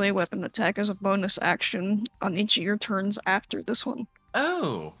melee weapon attack as a bonus action on each of your turns after this one.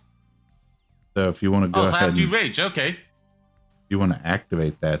 Oh. So if you want to go Oh, so ahead after you and rage, okay. if you want to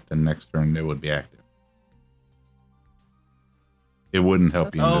activate that, then next turn it would be active. It wouldn't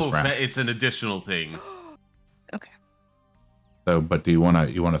help you in Oh, this round. it's an additional thing. Okay. So, but do you want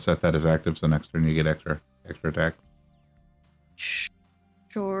to set that as active so next turn you get extra attack?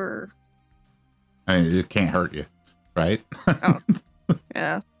 Sure. I mean, it can't hurt you, right? Oh.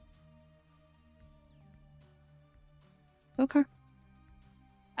 Yeah. Okay.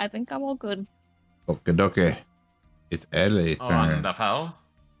 I think I'm all good. Okay, dokie. It's Ellie's turn. Wonderful.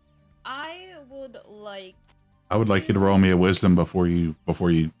 I would like. I would like you to roll me a wisdom before you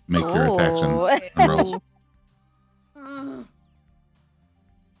make your attacks Oh. and rolls. Uh,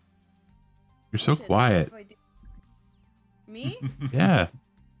 You're so shit, quiet. what do I do? Me? Yeah.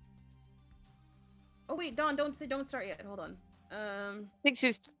 Oh wait, Dawn, don't start yet. Hold on. I think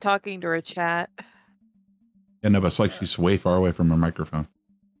she's talking to her chat. Yeah, no, but it's like she's way far away from her microphone.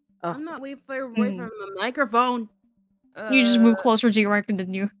 Oh. I'm not way far away from the microphone. You just move closer to your mic,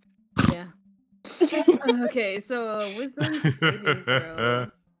 didn't you? Yeah. Okay, so wisdom saving throw.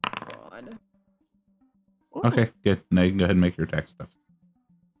 God. Okay, good. Now you can go ahead and make your attack stuff.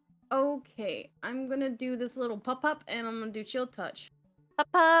 Okay, I'm gonna do this little pop and I'm gonna do chill touch. Up,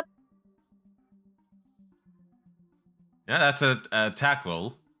 up. Yeah, that's a attack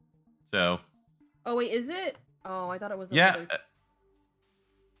roll. So, Oh wait, is it? Oh, I thought it was. the yeah. others.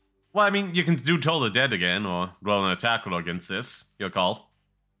 Well, I mean, you can do Toll the Dead again, or roll an attack roll against this. Your call.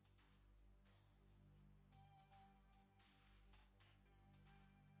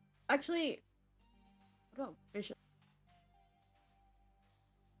 Actually, what about Bishop?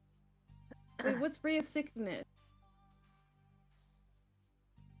 Wait, what's Ray of Sickness?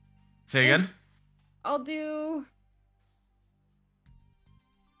 Say again? I'll do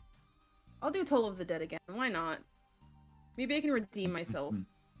Toll of the Dead again. Why not? Maybe I can redeem myself.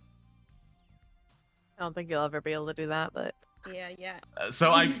 I don't think you'll ever be able to do that, but Yeah.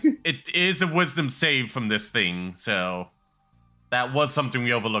 So it is a wisdom save from this thing, so that was something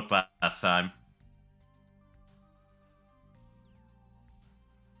we overlooked last time.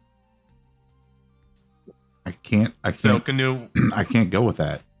 I can't So Canoe, I can't go with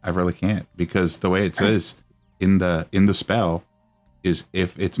that. I really can't, because the way it says in the spell is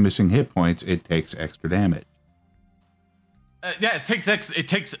if it's missing hit points, it takes extra damage. yeah, it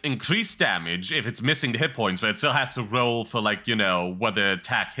takes increased damage if it's missing the hit points, but it still has to roll for whether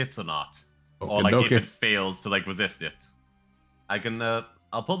attack hits or not, or if Okey-dokey. it fails to resist it. I can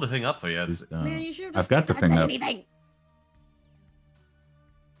I'll pull the thing up for you. Just, Man, you should have I've got the thing up. anything.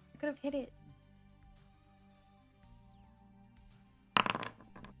 I could have hit it.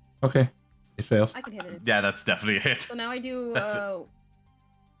 Okay, it fails. I can hit it. Yeah, that's definitely a hit. So now I do That's it.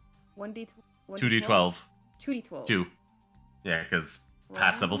 1d 2d12. 2d12. 2. Yeah, because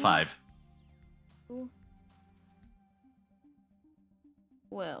past level 5.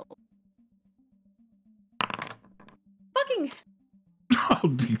 Well. Fucking.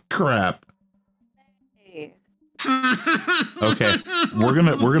 Holy crap. hey. Okay, we're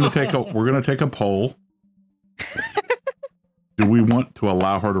gonna take a poll. Do we want to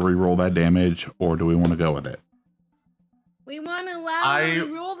allow her to re-roll that damage, or do we want to go with it? We want to allow her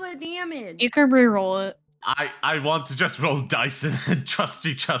to roll the damage. You can reroll it. I want to just roll dice and trust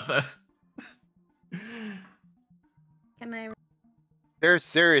each other. Can I? There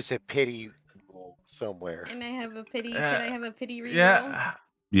is a pity roll somewhere. Can I have a pity? Can I have a pity reroll? Yeah.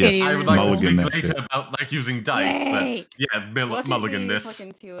 Yes, I would like to mulligan speak that later shit. about using dice, Yay! but yeah, Watch it mulligan be this.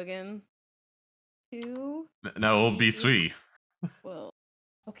 fucking 2 again. 2. No, it'll be 3. Well,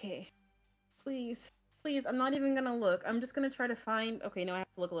 okay. Please, I'm not even gonna look. I'm just gonna try to find. Okay, no, I have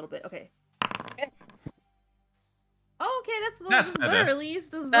to look a little bit. Okay. Oh, okay, that's better. better at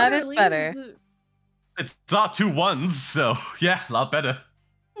least. That's That better, is at least. better. It's not 2 1s, so yeah, a lot better.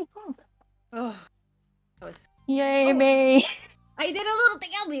 Oh, that was. Yay, Oh. me! I did a little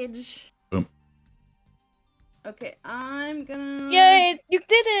damage. Boom. Okay, I'm gonna. Yay, you did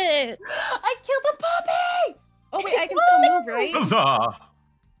it! I killed the puppy! Oh wait, I can still move, right? Huzzah!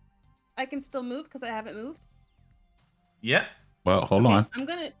 I can still move because I haven't moved. Yeah. Well, hold Okay, on. I'm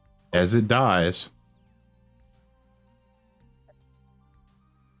gonna. As it dies,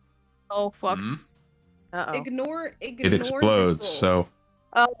 Oh, fuck. Mhm. Uh-oh. Ignore it explodes. this roll. So,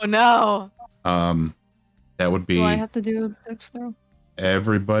 Oh no. that would be Do I have to do a dex throw?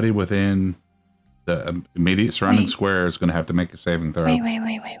 everybody within The immediate surrounding Wait. square is going to have to make a saving throw. Wait.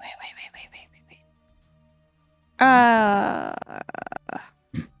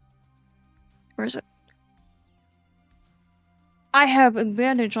 Where is it? I have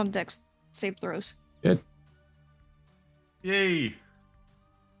advantage on dex save throws. Good. Yay!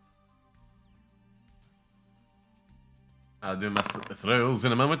 I'll do my throws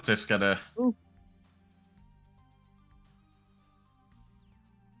in a moment. Just gotta. Ooh.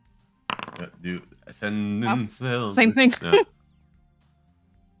 Do ascendance. Same thing. No.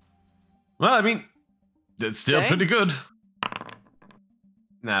 Well, I mean, it's still Okay. pretty good.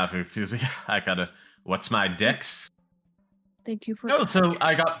 Now, if you excuse me, I gotta. What's my dex? Thank you for. Oh, so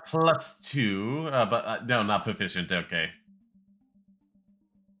I got +2, but no, not proficient. Okay.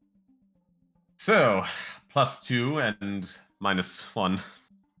 So, +2 and -1.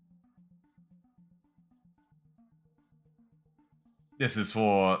 This is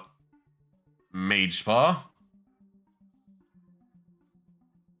for Mage Paw.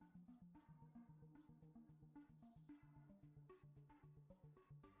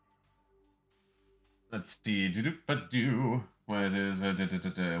 Let's see. Do. What is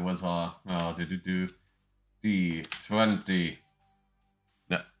what's our D20?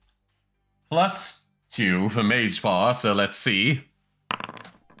 No. +2 for Mage Paw. So let's see.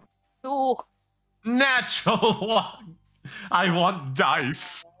 Oh. Natural 1. I want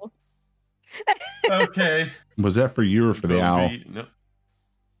dice. Okay. Was that for you or for the owl? No.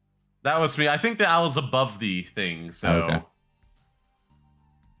 That was me. I think the owl's above the thing, so Okay.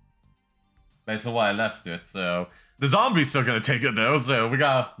 that's why I left it. So the zombie's still gonna take it though, so we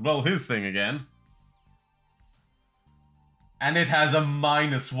gotta roll his thing again. And it has a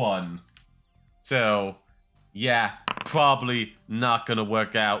 -1. So yeah, probably not gonna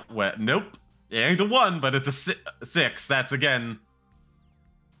work out well. Nope. It ain't a 1, but it's a 6. That's again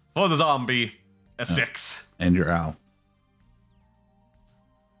for the zombie, a 6. And your owl.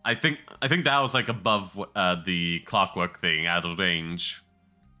 I think that was like above the clockwork thing, out of range.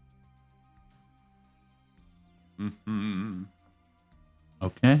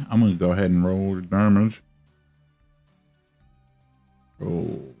 Okay, I'm going to go ahead and roll the damage.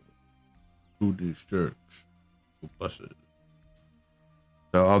 Roll 2d6. 2 pluses.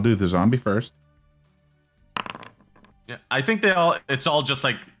 So I'll do the zombie first. Yeah, I think it's all just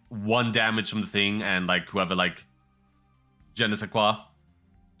like 1 damage from the thing, and like whoever like je ne sais quoi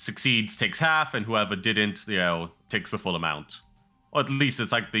succeeds takes half, and whoever didn't, takes the full amount. Or at least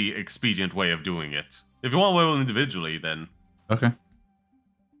it's like the expedient way of doing it. If you want to roll individually, then Okay.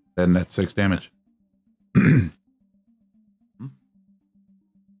 Then that's 6 damage.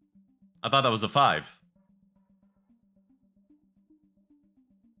 I thought that was a 5.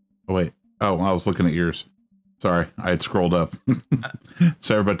 Oh, wait. Oh, I was looking at yours. Sorry, I had scrolled up.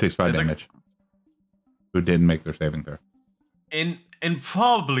 So everybody takes 5 It's like- damage. Who didn't make their saving throw. And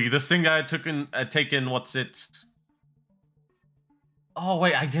probably this thing I took in, taken, what's it? Oh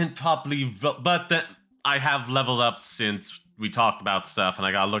wait, I didn't properly, but then I have leveled up since we talked about stuff, and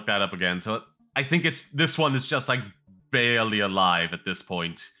I gotta look that up again. So I think this one is just like barely alive at this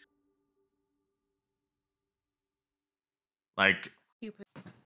point. Like,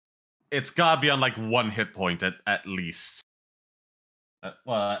 it's gotta be on like 1 hit point at least.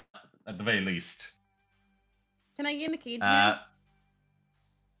 Well, at the very least. Can I get in the cage now?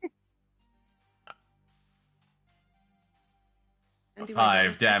 And do my 5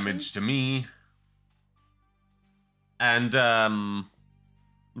 bonus action? damage to me. And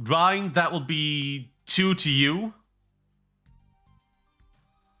Ryan, that will be 2 to you.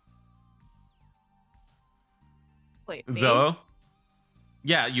 Wait, me? Zoe.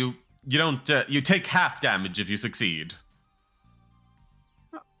 Yeah, you don't you take half damage if you succeed.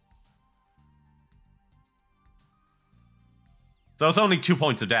 So it's only 2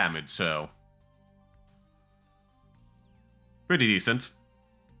 points of damage, so pretty decent.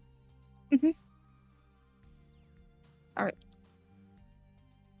 All right.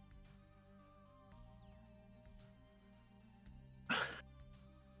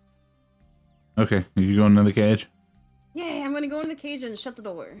 Okay, you going in the cage? Yay, I'm gonna go in the cage and shut the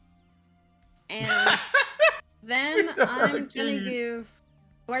door. And then I'm gonna give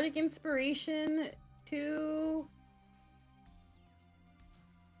Bardic Inspiration to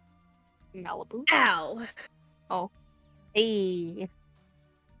Malibu. Al. Hey.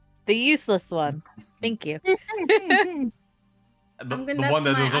 The useless one. Thank you. The I'm the gonna, one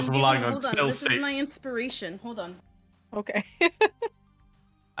that that's is my, also I'm relying giving, on hold on, spell this save. is my inspiration. Hold on. Okay.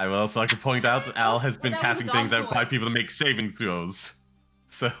 I will also like to point out Al has been that was a casting dog things that toy. require people to make saving throws.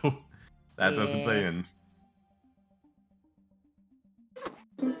 So that doesn't play Yeah.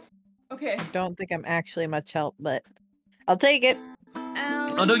 in. Okay. I don't think I'm actually much help, but I'll take it.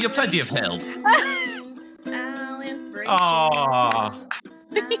 Oh, no, you're plenty of help. Al inspiration. Aw.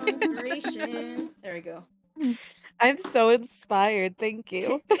 Al inspiration. There we go. I'm so inspired. Thank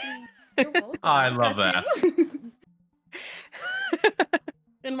you. You're welcome. I love Got that. you.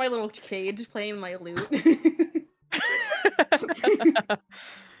 In my little cage playing my lute.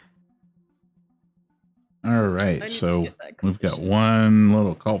 All right, I need to so get that we've got commission. one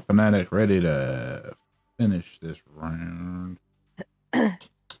little cult fanatic ready to finish this round.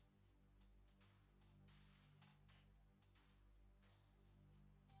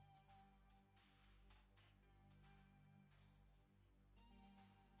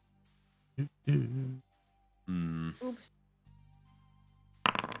 Hmm. Oops.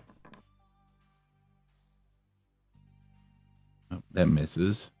 Oh, that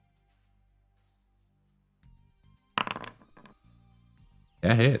misses.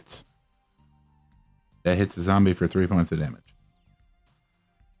 That hits. That hits the zombie for 3 points of damage.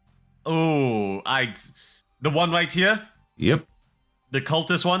 Oh, the one right here, Yep. the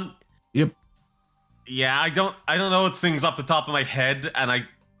cultist one. Yep. Yeah, I don't know things off the top of my head, and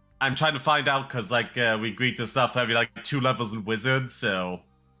I'm trying to find out because we agreed to stuff every 2 levels in Wizard, so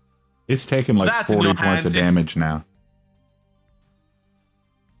It's taken like That's in 40 your points of hands, it's- damage now.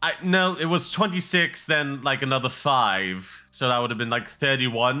 no, it was 26, then another 5, so that would have been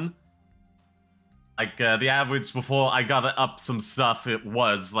 31. The average before I got up some stuff, it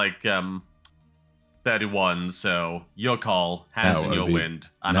was 31. So your call, hands That in would your be- wind.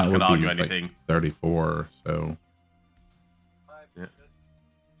 I'm that not would gonna argue be, like, anything. 34, so.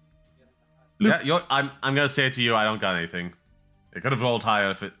 Yeah, I'm gonna say it to you. I don't got anything. It could have rolled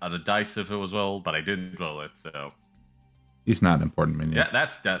higher on a dice if it was rolled, but I didn't roll it. So He's not an important minion. yeah,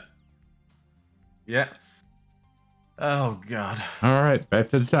 that's that. Yeah. Oh god. All right, back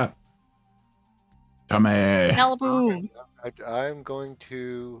to the top. Tommy. Malibu. I'm going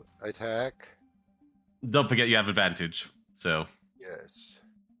to attack. Don't forget you have advantage. So Yes.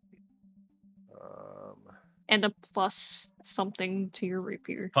 And a plus something to your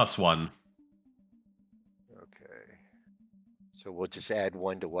rapier. +1. Okay. So we'll just add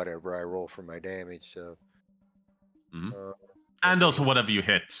 1 to whatever I roll for my damage. So. Mhm. uh, And okay. also whatever you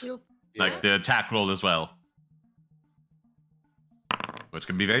hit. You'll- Like the attack roll as well. Which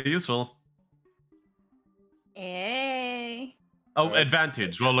can be very useful. Hey. Oh, Alright.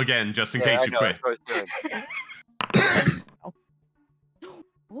 advantage. Roll again, just in Yeah, case I you know, quit. that's what I was doing.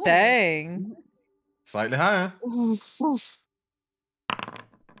 Ooh. Dang. Slightly higher.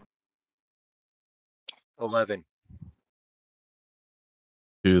 11.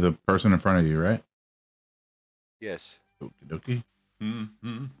 To the person in front of you, right? Yes. Okie dokie.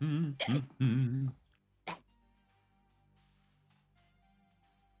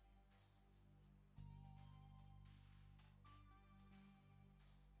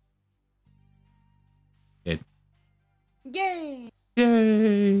 Yay.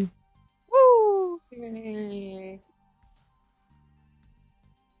 Yay! Woo!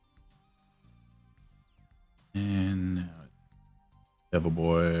 And now, Devil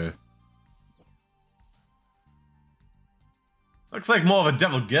Boy. Looks like more of a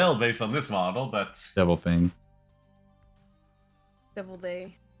devil girl based on this model, but Devil Thing. Devil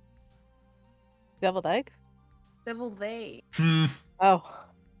they. Deviled egg? Devil they. Oh.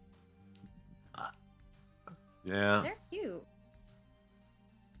 yeah. They're cute.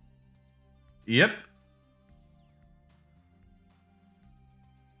 Yep.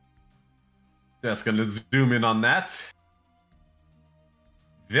 Just gonna zoom in on that.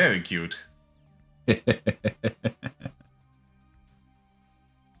 Very cute.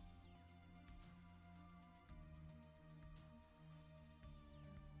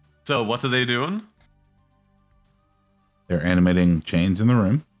 So what are they doing? They're animating chains in the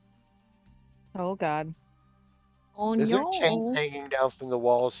room. Oh god. Oh Is there no. chains hanging down from the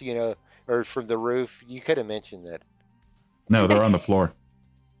walls, or from the roof? You could have mentioned that. No, they're on the floor.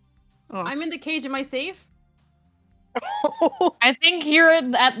 Oh. I'm in the cage. Am I safe? I think you're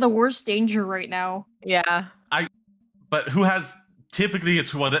at the worst danger right now. Yeah. But who has typically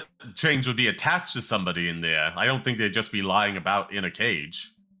it's what chains would be attached to somebody in there. I don't think they'd just be lying about in a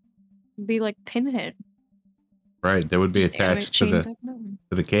cage. Be like Pinhead. Right, they would be Just animate attached to chains the like that.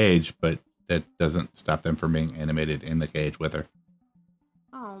 to the cage, but that doesn't stop them from being animated in the cage with her.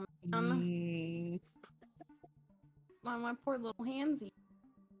 Oh man. My poor little handsy.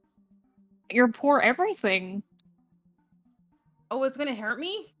 Your poor everything. Oh, it's gonna hurt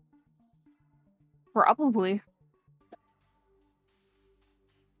me? Probably.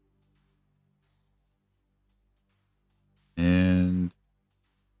 And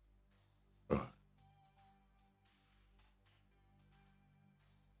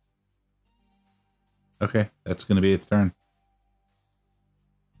Okay, that's going to be its turn.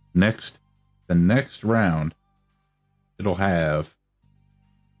 The next round, it'll have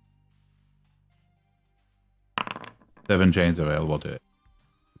 7 chains available to it.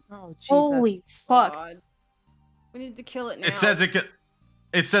 Oh, Jesus. Holy fuck. God. We need to kill it now. It says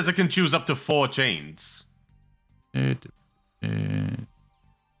it can choose up to 4 chains.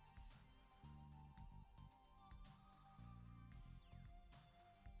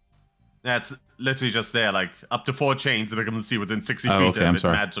 That's literally just there, like up to 4 chains that are going to see within 60 feet okay, of I'm it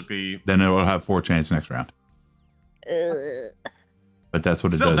sorry. magically. Then it will have 4 chains next round. But that's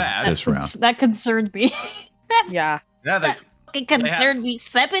what it Still does bad. this round. That concerned me. Yeah. Yeah, they, That fucking concerned me.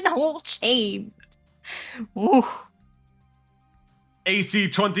 7 whole chains. Ooh. AC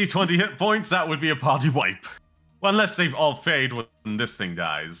 20 hit points, that would be a party wipe. Well, unless they've all fade when this thing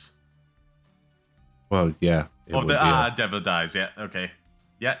dies. Well, yeah. It Or would the be devil dies, yeah, okay.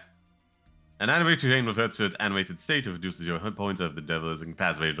 Yeah. An animated chain reverts to its animated state. It reduces your hit points if the devil is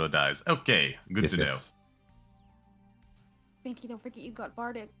incapacitated or dies. Okay, good to know. Pinky, don't forget you got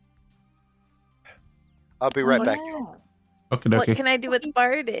Bardic. I'll be right Oh, back. yeah. Okay, What okay. can I do with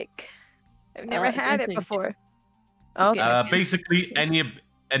Bardic? I've never had it nothing. before. Okay. Basically,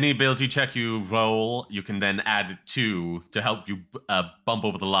 any ability check you roll, you can then add it to help you bump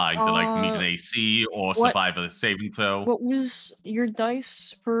over the line to like meet an AC or what- survive a saving throw. What was your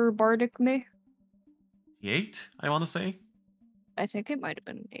dice for Bardic me? 8, I want to say. I think it might have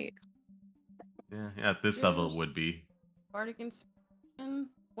been 8. Yeah, at this level it Here's- would be. Bardic Inspiration,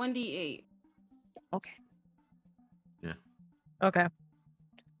 1d8. Okay. Okay.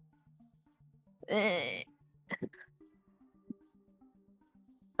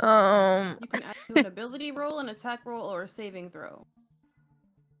 You can add to an ability roll, an attack roll, or a saving throw.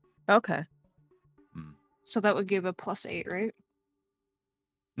 Okay. So that would give a +8, right?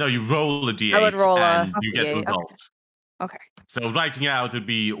 No, you roll a d8 I would roll a and you get the D8. result. Okay. So writing out would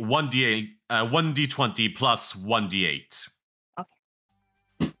be 1d8, 1d20 plus 1d8.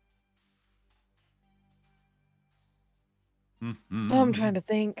 I'm trying to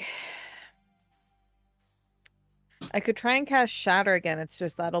think. I could try and cast Shatter again. It's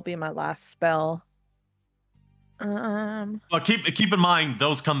just that'll be my last spell. Well, keep in mind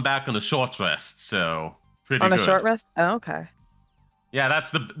those come back on a short rest, so pretty On good. a short rest? Oh, okay. Yeah,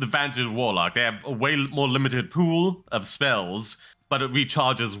 that's the advantage of Warlock. They have a way more limited pool of spells, but it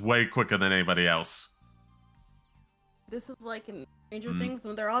recharges way quicker than anybody else. This is like in Stranger Things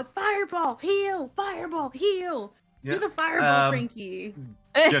when they're all like, fireball, heal, fireball, heal. Yeah. Do the fireball, Frankie.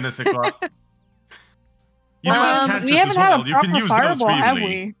 Goodness, you do have we cantrips haven't as had well. a You can proper use those fireball, have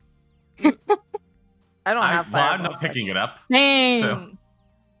freely. we? I don't have Well, I'm fireballs. not picking it up. Dang. So,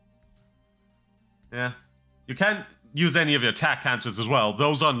 yeah. You can't use any of your attack cantrips as well.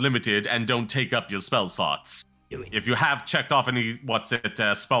 Those are unlimited and don't take up your spell slots. If you have checked off any,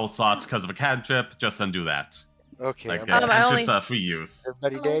 spell slots because of a cantrip, just undo that. Okay. Like, I'm cantrips are free use.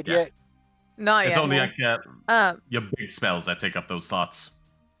 everybody dead Yeah. yet? Not It's yet. only no. like your big spells that take up those slots.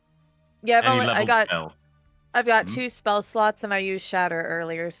 Yeah, Any level spell. I've got Mhm. 2 spell slots and I used Shatter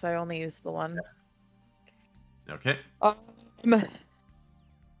earlier, so I only used the one. Okay. I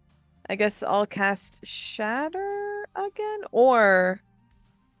guess I'll cast Shatter again, or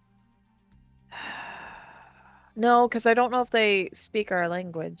no, because I don't know if they speak our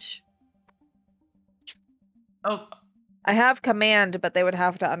language. Oh, I have command, but they would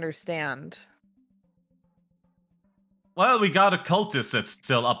have to understand. well, we got a cultist that's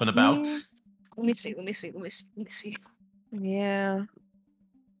still up and about. Yeah. Let me see. Yeah.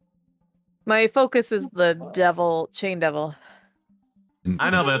 My focus is the devil, chain devil. I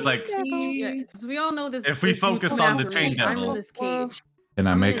know, but it's like, Yeah, because we all know this. If we this dude's focus coming on the after me. chain I'm devil. in this cage. Can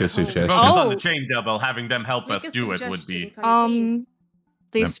I I'm make in a this hole. suggestion? focus on Oh. the chain devil, having them help Make us a do it would suggestion, be. Cunny,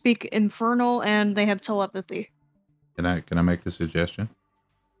 They Yep. speak infernal and they have telepathy. Can I make a suggestion?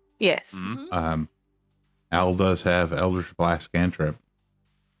 Yes. Mhm. Mhm. Al does have Eldritch Blast cantrip.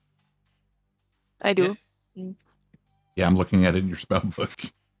 I do. Yeah, I'm looking at it in your spell book.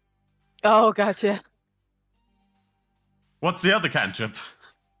 Oh, gotcha. What's the other cantrip?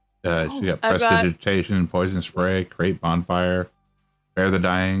 She got I've got- Prestidigitation, Poison Spray, Create Bonfire, Spare the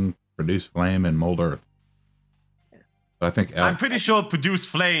Dying, Produce Flame, and Mold Earth. So I think I'm pretty sure produce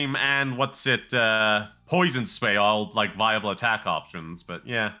flame and poison spray are all like viable attack options, but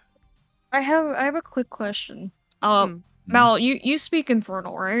yeah. I have a quick question. Hmm. Mal, you speak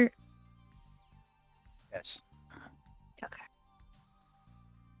infernal, right? Yes. Okay.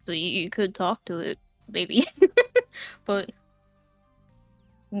 So you could talk to it, maybe. But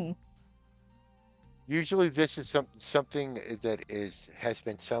Usually, this is something that has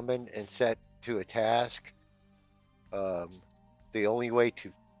been summoned and set to a task, the only way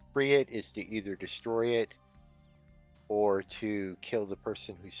to free it is to either destroy it or to kill the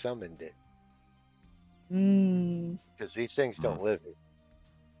person who summoned it. Because these things don't live here.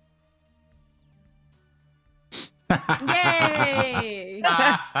 Yay!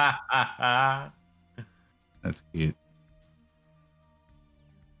 That's cute.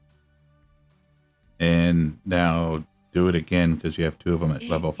 And now do it again because you have 2 of them at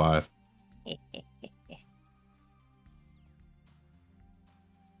level 5. Hey!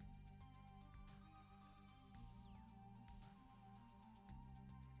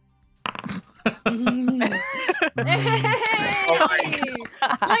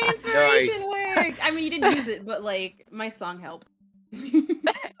 My inspiration worked. I mean, you didn't use it, but like my song helped.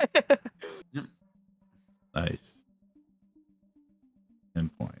 Nice. 10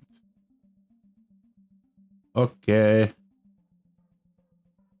 points. Okay.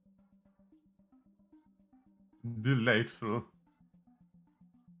 Delightful.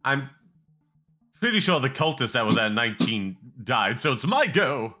 I'm pretty sure the cultist that was at 19 died, so it's my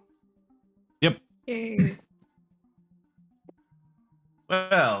go. Yep. Yay.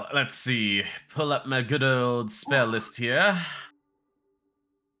 Well, let's see. Pull up my good old spell list here.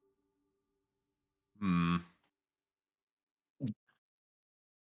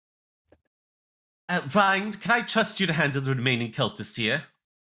 Ryan, can I trust you to handle the remaining cultist here?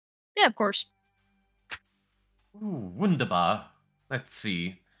 Yeah, of course. Ooh, wunderbar. Let's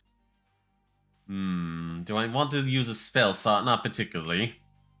see. Do I want to use a spell slot? Not particularly.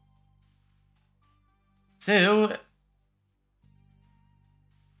 So,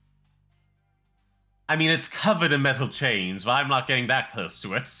 I mean, it's covered in metal chains, but I'm not getting that close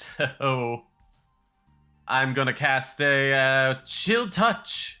to it, so I'm gonna cast a chill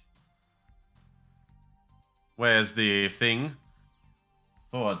touch. Where's the thing?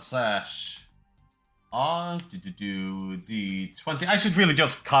 / D20. I should really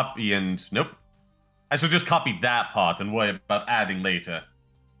just copy and... Nope. I should just copy that part and worry about adding later.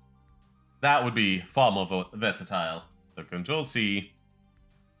 That would be far more versatile. So Control-C.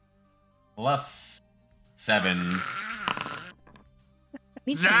 +7.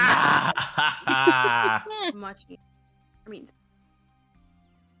 Me too. Much. I mean,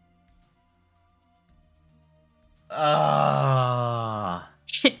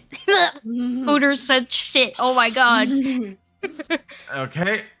 Shit. Hooter said shit. Oh my god.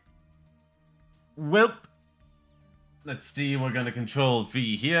 Okay. Welp. Let's see, we're gonna control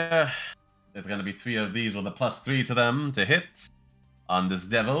V here. There's gonna be 3 of these with a +3 to them to hit on this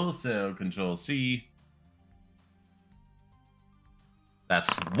devil, so Control-C.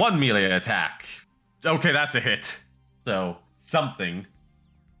 That's 1 melee attack. Okay, that's a hit. So, something.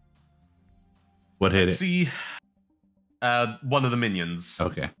 What hit Let's it? see. One of the minions.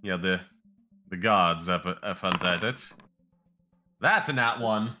 Okay. Yeah, the guards up front at it. That's a nat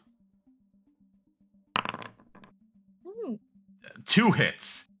 1. 2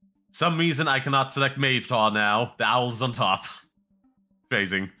 hits. Some reason I cannot select Mavetar now. The owl's on top.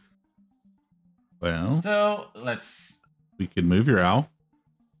 Phrasing. Well, So, let's... we could move your owl.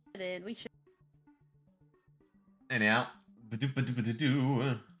 we should. Anyhow.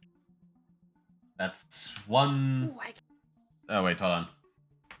 Ba-do-ba-do-ba-do-do. That's 1... Ooh, Oh, wait, hold on.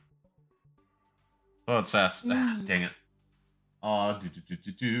 Dang it.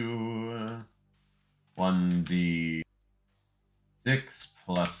 1d6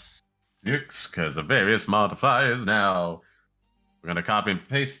 +6, because of various modifiers. Now, we're going to copy and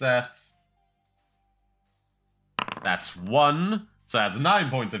paste that. That's 1. So that's 9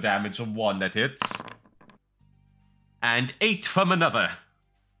 points of damage from 1 that hits. And 8 from another.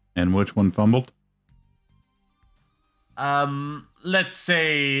 And which one fumbled? Let's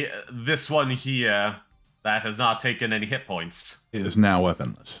say this one here that has not taken any hit points. It is now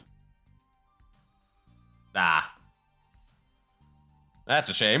weaponless. Ah.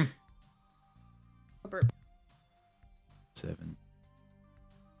 That's a shame. 7.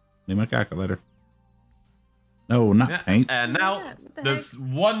 Need my calculator. No, not Yeah, paint. and now Yeah, what the there's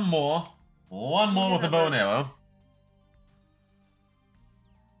one more. One more with a bow and arrow.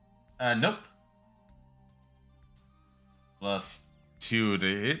 Nope. +2 to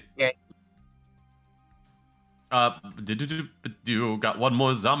hit. Yeah. Got one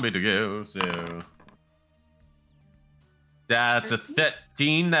more zombie to go, so that's a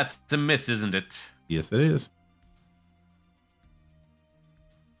 13. That's a miss, isn't it? Yes, it is.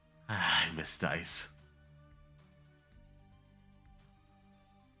 I miss dice.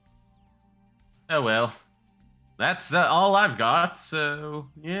 Oh well, that's all I've got. So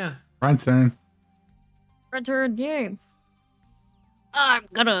yeah. Ryan's turn. Return game. I'm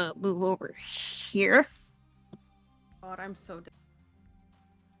gonna move over here. God, I'm so dead.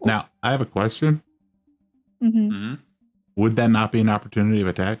 Now, I have a question. Mm-hmm. Hmm. Would that not be an opportunity of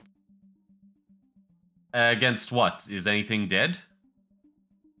attack? Against what? Is anything dead?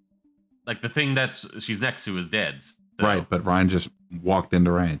 Like the thing that she's next to is dead. So. Right, but Ryan just walked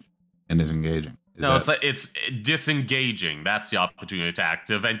into range and is engaging. No, it's like it's disengaging. That's the opportunity attack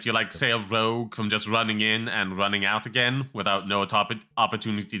to prevent you, like, say, a rogue from just running in and running out again without no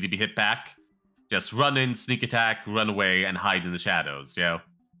opportunity to be hit back. Just run in, sneak attack, run away, and hide in the shadows. You know,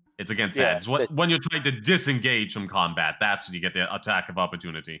 it's against Yeah, that. It's when you're trying to disengage from combat, that's when you get the attack of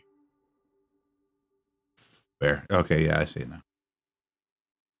opportunity. fair. Okay, yeah, I see it now.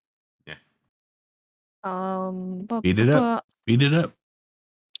 Beat it up. Beat it up.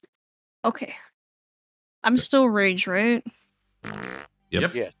 Okay. I'm still rage, right?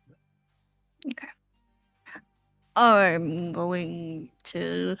 Yep. Yes. Okay. I'm going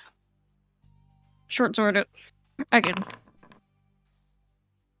to short sword it again.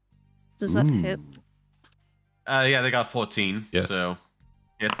 Does that hit? Ooh. Yeah, they got 14. Yes. So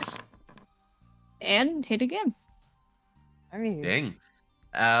it's And hit again. Nice. dang.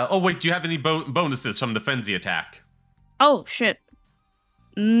 Oh wait, do you have any bonuses from the frenzy attack? Oh shit.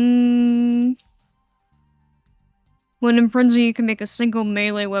 When in frenzy, you can make a single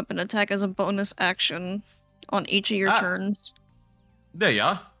melee weapon attack as a bonus action on each of your turns. There you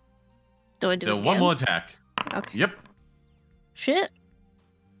are. Do I do it So again? one more attack. Okay. Yep. Shit.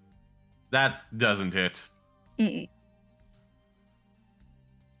 That doesn't hit. Mm-mm.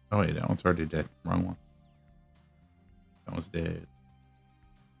 Oh wait, that one's already dead. Wrong one. That one's dead.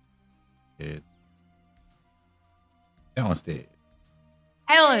 Dead. That one's dead.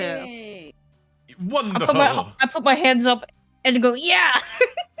 Hell yeah. Yay. Wonderful. I put my hands up and go, yeah!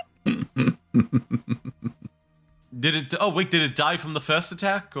 Did it? Oh wait, did it die from the first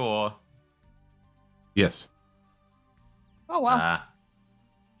attack or? Yes. Oh wow.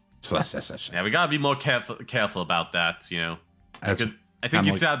 Slash. Yeah, we gotta be more careful about that. You know, That's I think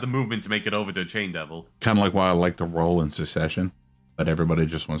you like- still have the movement to make it over to Chain Devil. kind of like why I like to roll in succession, but everybody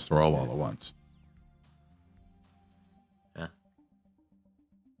just wants to roll all at once. Yeah.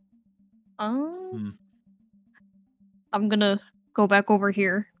 I'm gonna go back over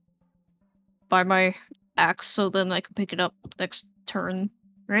here by my axe so then I can pick it up next turn,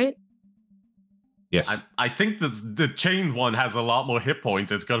 right? Yes. I think the chain one has a lot more hit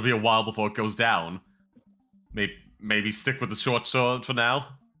points. It's gonna be a while before it goes down. Maybe stick with the short sword for now.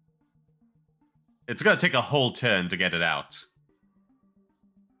 It's gonna take a whole turn to get it out.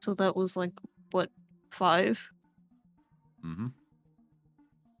 So that was like, what, 5? Mm-hmm.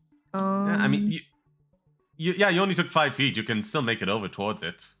 Um, Yeah, I mean, you only took 5 feet. You can still make it over towards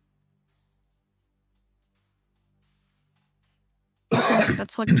it.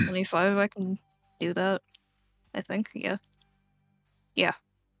 that's like 25. I can do that. I think, yeah. Yeah.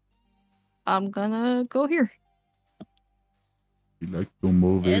 I'm gonna go here. You like to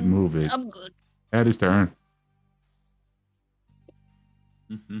move it, And move it. I'm good. At his turn.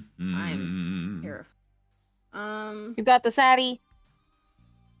 I'm terrified. You got the Sadie.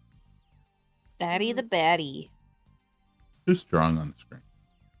 Daddy the baddie. Too strong on the screen.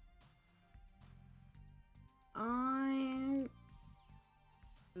 I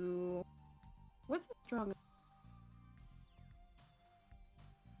do. What's the strongest?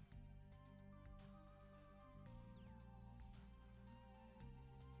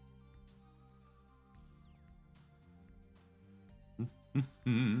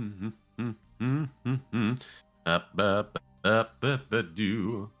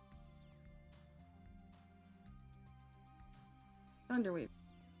 Do. Thunderwave.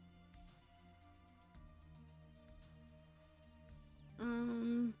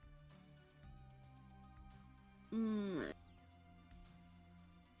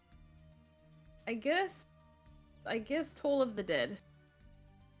 I guess Toll of the Dead.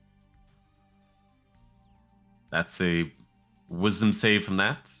 That's a wisdom save from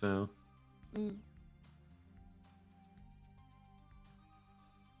that. So Mm.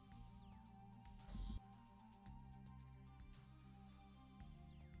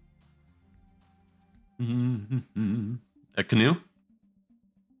 a canoe.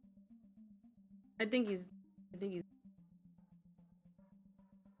 I think he's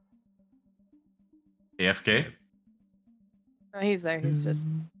AFK. Oh, he's there. He's just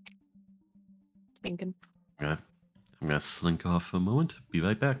thinking. Yeah. I'm gonna slink off for a moment. Be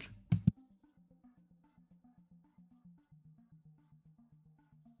right back.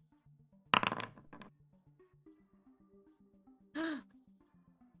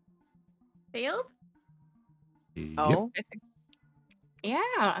 failed. Yep. Oh, I think.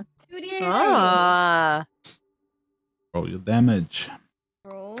 Yeah. 2d10. Ah. Roll your damage.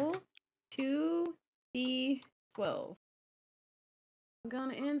 Roll 2d12. I'm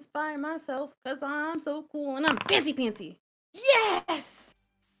gonna inspire myself because I'm so cool and I'm fancy pantsy. Yes!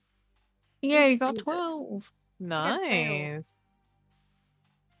 Yeah, you Oops, got I'm good. 12. Nice.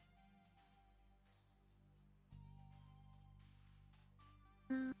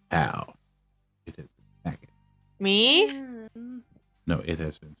 Ow. It has been smacking. Me? No, it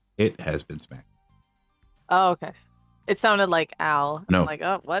has been. It has been smacking. Oh, okay. It sounded like owl. No. I'm like,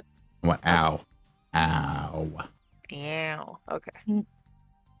 oh, what? I went, ow. Ow. Ow. Okay.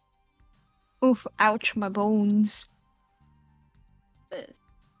 Oof, ouch, my bones.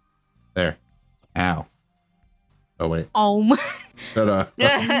 There. Ow. Oh, wait. Shut up.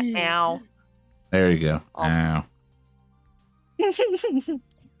 Ow. There you go. Oh. Ow.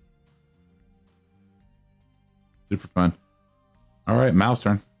 Super fun. All right, Mal's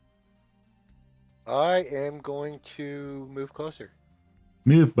turn. I am going to move closer.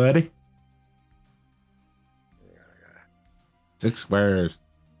 Move, buddy. 6 squares.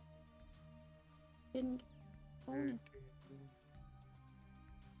 Didn't get bonus.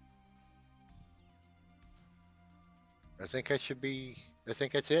 I think I should be. I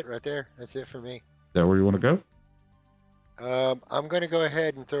think that's it right there. That's it for me. Is that where you want to go? I'm going to go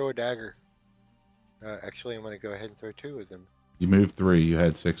ahead and throw a dagger. Actually, I'm going to go ahead and throw 2 of them. You moved 3. You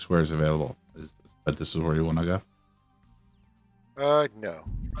had 6 squares available. But this is where you want to go? No.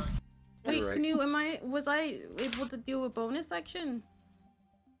 Wait, You're right. can you? Was I able to do a bonus action?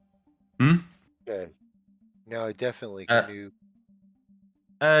 Okay. No, I definitely can do.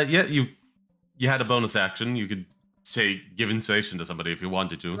 Yeah, you had a bonus action. You could say give inspiration to somebody if you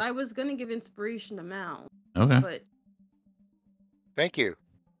wanted to. 'Cause I was gonna give inspiration to Mal, Okay. but Thank you.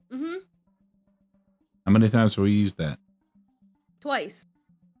 How many times have we used that? Twice.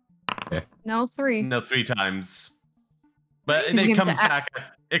 No, 3. No, 3 times. But Did you it give it comes to back.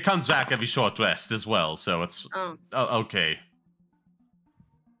 It comes back every short rest as well, so it's okay.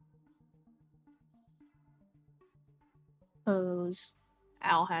 Because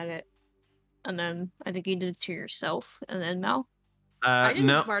Al had it. And then I think you did it to yourself. And then Mal. I didn't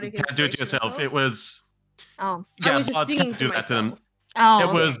No, bardic can't do it to inspiration yourself. myself. It was Oh. yeah, I was just bards singing can't to do that to them. myself. Oh.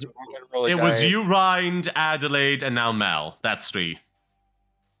 It was I'm gonna roll a it was die. you, Rind, Adelaide, and now Mal. That's 3.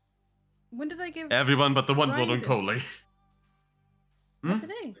 When did I give? Everyone but the one Rind golden is- Coley. Not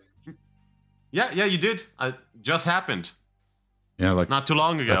today. Yeah, you did. Just happened Yeah, like not too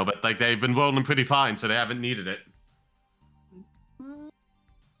long ago, but like they've been rolling pretty fine, so they haven't needed it.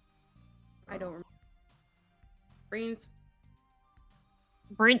 I don't remember. Brains.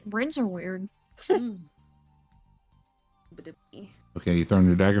 Brains are weird. okay, you throwing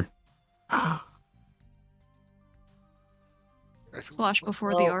your dagger? Slash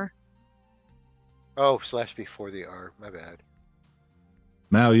before the R. Oh, slash before the R. My bad.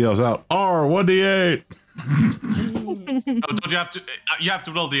 Mal yells out, R, 1d8! Oh, don't you have to? You have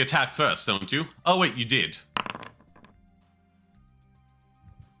to roll the attack first, don't you? Oh wait, you did.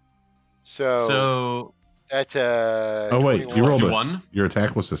 So that's a. Oh, wait, you 21. rolled a, 1. your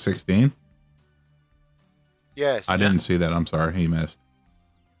attack was a 16? Yes. I didn't see that. I'm sorry. He missed.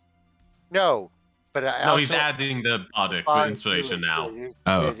 No, but I No, also he's adding the bardic find inspiration to it. now. It is,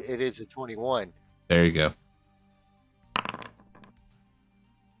 Oh. it is a 21. There you go.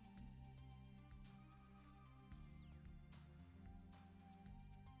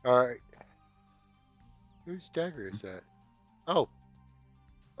 All right. Whose dagger is that? Oh.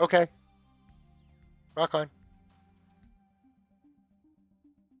 Okay. Rock on.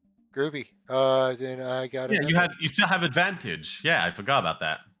 Groovy. Then I got Yeah, another. you still have advantage. Yeah, I forgot about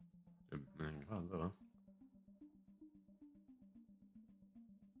that.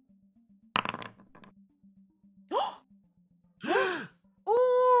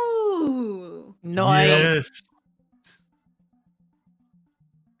 Ooh. Nice. Yes.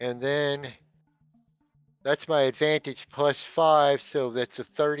 And then that's my advantage plus 5, so that's a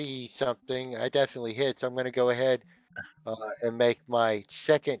 30 something. I definitely hit, so I'm going to go ahead and make my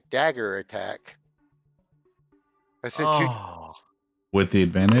second dagger attack. That's a 2. Oh, With the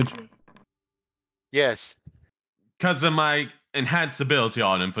advantage? Yes. because of my enhanced ability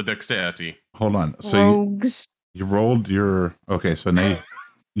on him for dexterity. Hold on. So Rogues. you rolled your... Okay, so now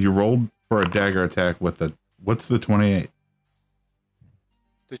you rolled for a dagger attack with the... What's the 28?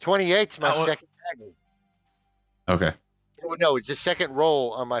 The 28's my Oh, second dagger. Okay. Oh, no, it's the second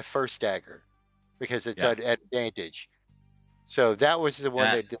roll on my first dagger because it's Yeah. at advantage. So that was the one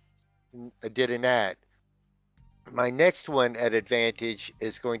Yeah. that did an at. My next one at advantage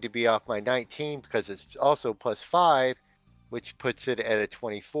is going to be off my 19 because it's also plus 5. which puts it at a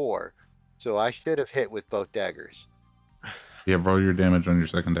 24. So I should have hit with both daggers. Yeah, roll your damage on your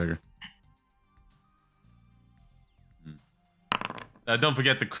second dagger. Don't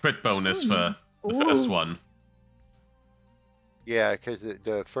forget the crit bonus for the first Ooh. one. Yeah, because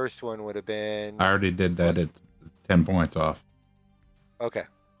the first one would have been... I already did that. It's 10 points off. Okay.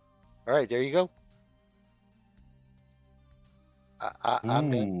 All right, there you go.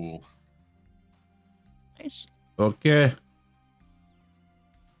 I'm in. Ooh. Nice. Okay.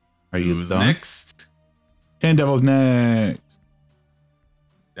 Are you Who's done? next? Chain Devil's next.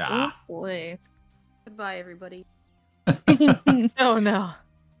 Ah. Oh boy. Goodbye, everybody. Oh no.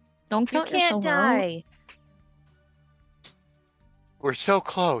 Don't You count can't yourself out. die. We're so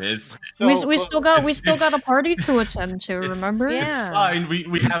close. It's- We're so We close. still got It's- a party to attend to. Remember? Yeah. It's fine.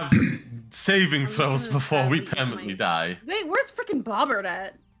 We have saving I'm just throws gonna before we sadly eat permanently my- die. Wait, where's freaking Bobbert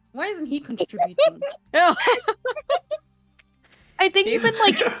at? Why isn't he contributing? No. I think you've been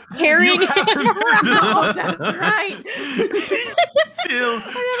like carrying You him have- Oh, that's right. He's still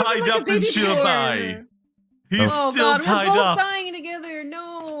I have tied like a up in baby Shirbai. born. He's Oh still God, tied we're both up. dying together.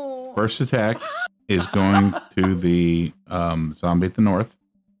 No. First attack is going to the zombie at the north.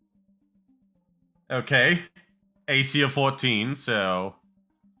 Okay. AC of 14, so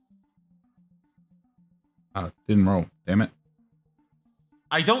Didn't roll. Damn it.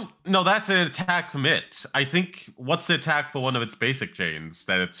 I don't know. That's an attack commit. I think what's the attack for one of its basic chains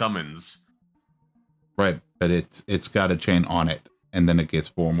that it summons? Right, but it's got a chain on it, and then it gets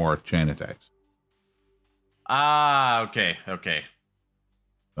 4 more chain attacks. Ah, okay, okay.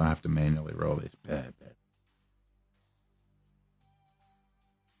 So I have to manually roll these. Bad.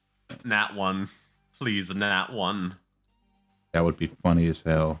 Nat 1. Please, nat 1. That would be funny as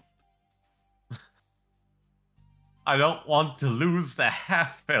hell. I don't want to lose the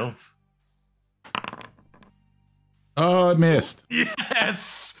half-elf. Oh, it missed.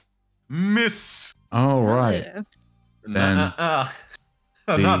 Yes! Miss! All right. Yeah. Then I'm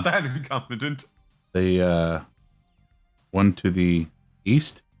not that incompetent. The one to the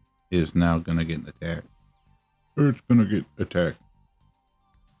east is now going to get an attack. Or it's going to get attacked.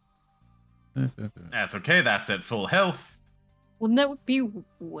 That's okay, that's at full health. Wouldn't that be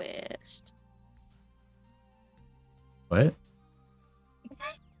west? What?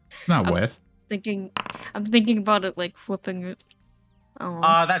 Not I'm west. I'm thinking about it like flipping it. Oh.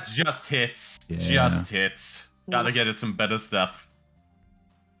 That just hits. Yeah. Just hits. Gotta Oof. get it some better stuff.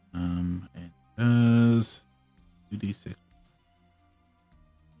 It does 2d6.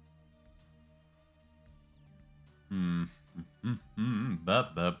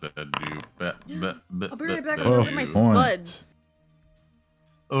 I'll be right back. I'm Oh, gonna get my points. spuds.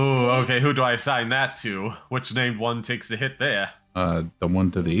 Oh, okay. Who do I assign that to? Which named one takes the hit there? The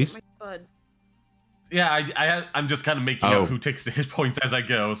one to the east. My spuds. Yeah, I'm just kind of making Oh. up who takes the hit points as I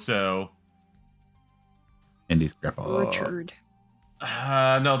go. So, Indy's grapple. Richard.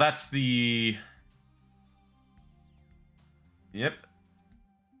 no, that's the. Yep.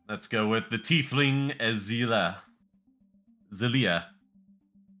 Let's go with the tiefling Azila. Zelia.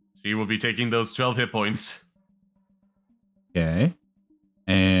 She will be taking those 12 hit points. Okay.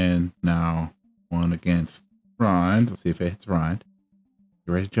 And now one against Rind. Let's see if it hits Rind.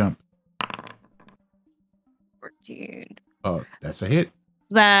 You ready to jump? 14. Oh, that's a hit.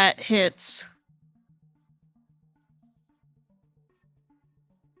 That hits.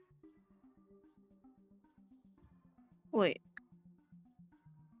 Wait.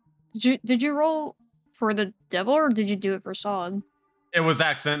 Did you roll for the devil or did you do it for Sod? It was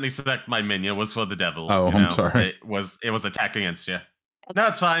accidentally select my minion. It was for the devil. Oh, you I'm know? sorry. It was attack against you. No,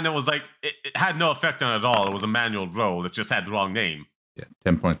 it's fine. It was like it had no effect on it at all. It was a manual roll. It just had the wrong name. Yeah,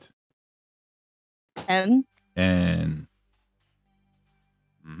 10 points. 10? And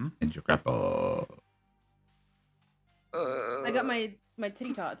Mm-hmm. and your grapple. I got my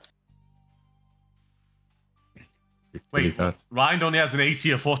titty tots. Your Wait. kitty tots. Rind only has an AC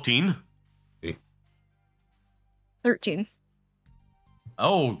of 14. 13.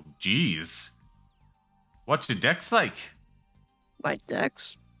 Oh, jeez. What's your dex like? My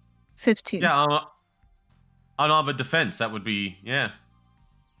dex. 15. Yeah, unarmored defense. That would be, yeah.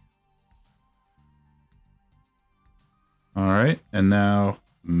 All right. And now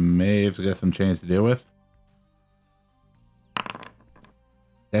Maeve's got some chains to deal with.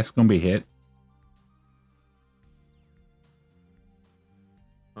 That's going to be hit.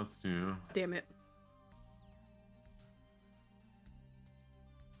 Let's do. Damn it.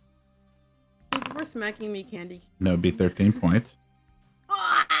 Thank you for smacking me, Candy. No, it'd be 13 points.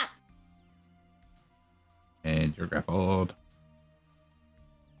 Ah! And you're grappled.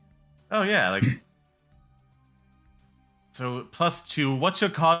 Oh, yeah, like. So +2. What's your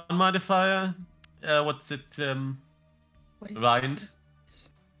con modifier? What's it? What Rind?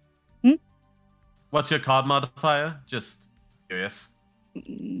 What's your con modifier? Just curious.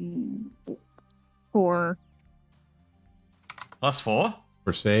 4. +4?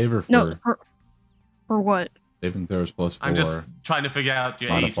 For save or for No, for what? saving throws +4? I'm just trying to figure out your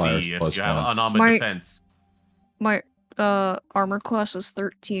Modifiers AC if plus you have 1. unarmored My- defense. My armor class is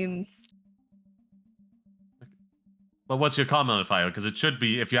 13. But what's your con modifier? Because it should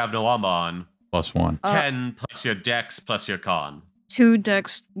be, if you have no armor on, +1. 10 plus your dex plus your con. 2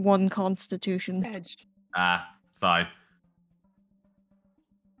 dex, 1 constitution. Edge. Ah, sorry.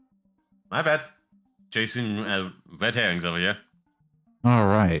 My bad. Chasing red herrings over here. All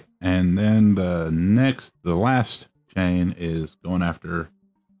right. And then the last chain is going after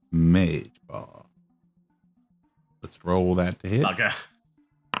Mage Ball. Let's roll that to hit. Okay.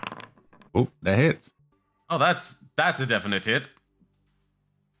 Oh, that hits. Oh, that's a definite hit.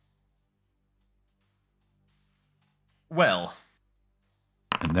 Well,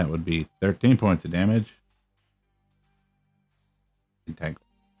 And that would be 13 points of damage. Entangle.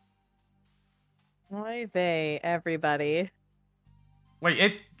 Oy vey, everybody.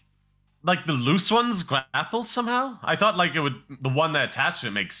 wait, like the loose ones grapple somehow? I thought like the one that attached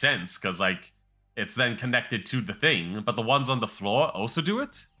it makes sense because like it's then connected to the thing, but the ones on the floor also do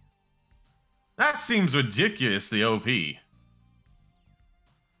it? That seems ridiculously OP.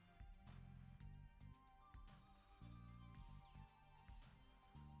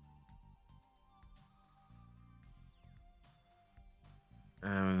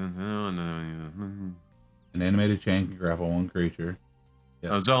 An animated chain can grapple one creature.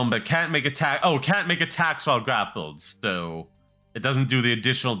 A zone, but can't make attack. Oh, can't make attacks while grappled, so it doesn't do the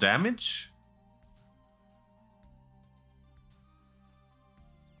additional damage.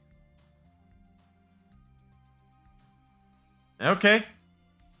 Okay,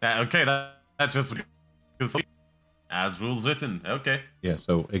 that's just as rules written. Okay. Yeah,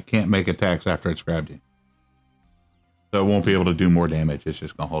 so it can't make attacks after it's grabbed you. So it won't be able to do more damage. It's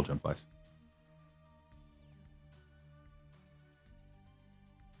just going to hold you in place.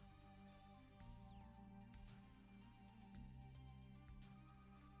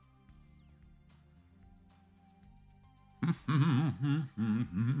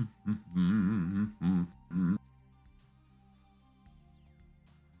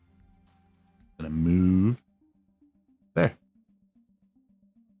 Gonna move there.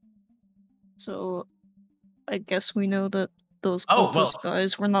 So, I guess we know that those Oh, cultist well,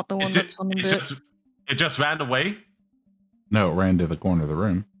 guys were not the one that summoned it. It just ran away. No, it ran to the corner of the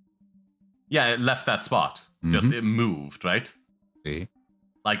room. Yeah, it left that spot. Mhm. Just it moved, right? See,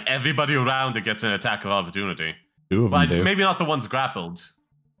 Like everybody around it gets an attack of opportunity. two of them But do. maybe not the ones grappled.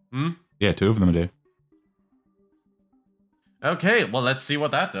 Hmm? Yeah, two of them do. Okay, well, let's see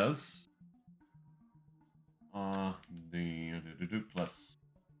what that does. Plus.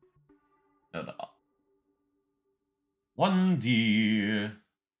 No. 1d.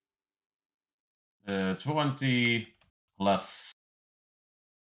 20 plus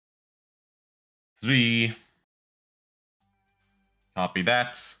 3. Copy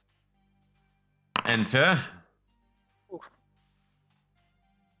that. Enter.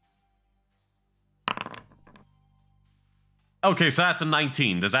 Okay, so that's a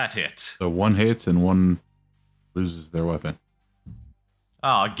 19. Does that hit? So one hits and one loses their weapon.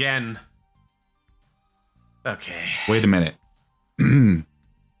 Oh, again. Okay. Wait a minute.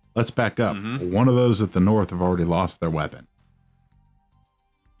 Let's back up. Mhm. One of those at the north have already lost their weapon.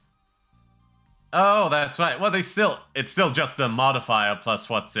 Oh, that's right. Well, it's still just the modifier plus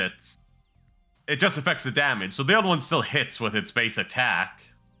what's it? It just affects the damage. So the other one still hits with its base attack.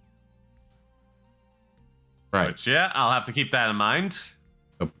 Right. Which, yeah, I'll have to keep that in mind.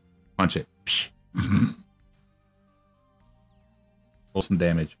 Punch it. Roll some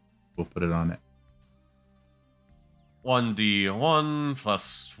damage. We'll put it on it. 1d1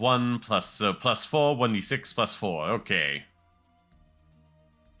 plus 1 plus plus 4, 1d6 plus 4. Okay.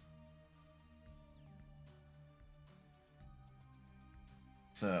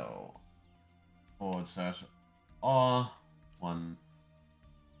 So, /R1.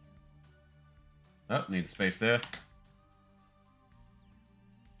 Oh, need space there.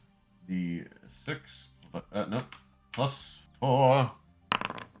 D6. No. Plus 4.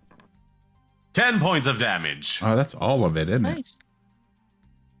 10 points of damage. Oh, that's all of it, isn't it? Nice.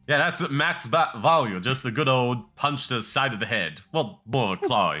 Yeah, that's max value. Just a good old punch to the side of the head. Well, more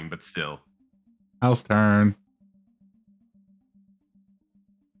clawing, but still. House turn.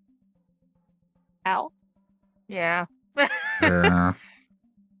 Ow. Yeah. Yeah.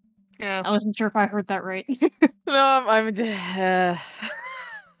 Yeah. I wasn't sure if I heard that right. No, I'm You're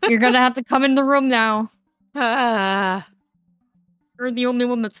gonna have to come in the room now. ah, You're the only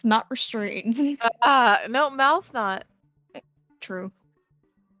one that's not restrained. no, Mal's not. True.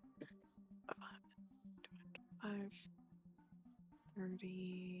 5,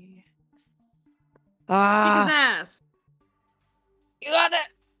 30. Kick his ass. You got it.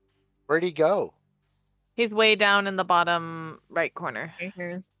 Where'd he go? He's way down in the bottom right corner. Right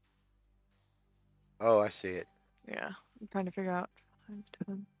here. Oh, I see it. Yeah, I'm trying to figure out. 5,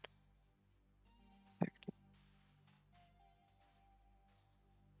 10.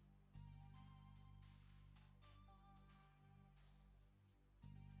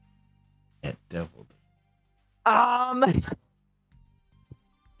 That devil. I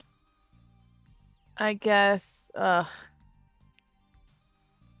guess.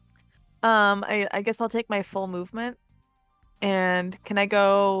 I guess I'll take my full movement. And can I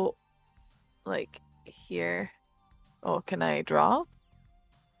go like here? Oh, can I draw?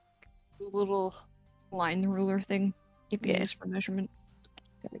 The little line ruler thing you can Yeah. use for measurement.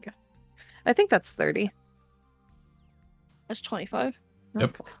 There we go. I think that's 30. That's 25.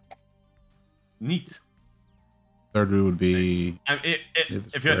 Yep. Okay. Neat. Third would be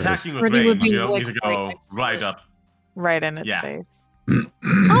If you're attacking with Pretty would range, be you don't like need to right go next to right it. up. Right in its Yeah. face. Yep.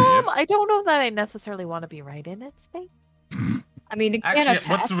 I don't know that I necessarily want to be right in its face. I mean, it can't Actually, attack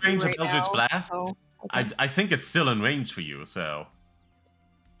what's the you range right of Eldritch now, Blast? so- I think it's still in range for you, so.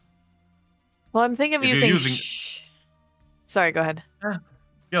 Well, I'm thinking of If you're using. using- Sorry, go ahead.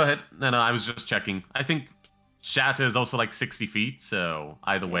 Go ahead. No, I was just checking. I think Shatter is also like 60 feet, so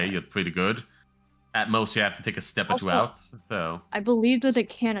either way, you're pretty good. At most, you have to take a step or two Also- out, so. I believe that it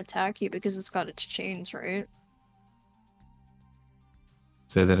can't attack you because it's got its chains, right?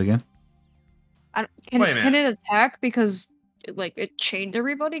 Say that again. Can Wait a can it attack because like it chained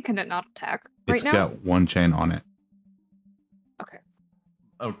everybody? Can it not attack right It's now? got one chain on it.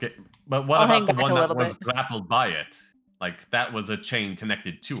 Okay, but what I'll hang about the back one a that little was bit. grappled by it? Like, that was a chain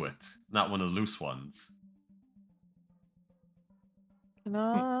connected to it, not one of the loose ones. Can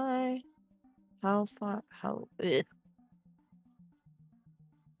I? How far? How?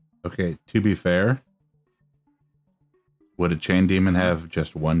 Okay, to be fair, would a chain demon have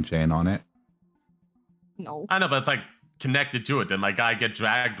just one chain on it? No. I know, but it's like connected to it. Did my guy get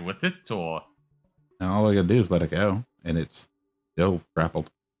dragged with it, or? Now all I gotta do is let it go, and it's still grappled.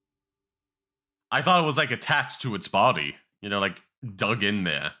 I thought it was like attached to its body, you know, like dug in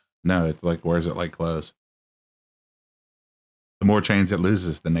there. No, it's like wears it like clothes. The more chains it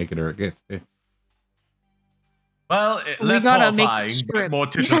loses, the nakeder it gets, too. Well, We less gotta make it horrifying, but strip. more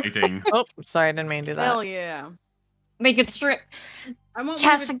titillating. Oh, sorry, I didn't mean to do that. Hell yeah. Make it strip. I want one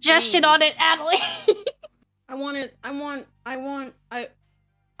Cast of its suggestion chains. on it, Adley. I want it. I want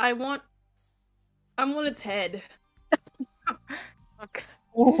its head. Okay.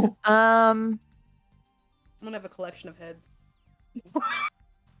 Oh. I'm gonna have a collection of heads.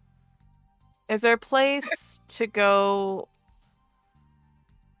 Is there a place to go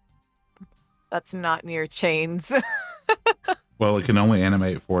that's not near chains? Well, it can only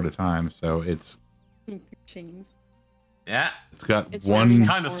animate 4 at a time, so it's Chains. Yeah, got It's one. nice.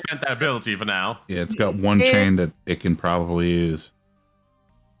 kind of spent that ability for now. Yeah, it's got one Yeah. chain that it can probably use.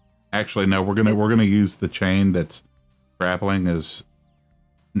 Actually, no, we're gonna use the chain that's grappling as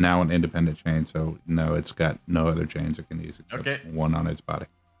now an independent chain. So no, it's got no other chains it can use except Okay. one on its body.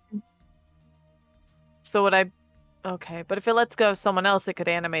 So would I? Okay, but if it lets go of someone else, it could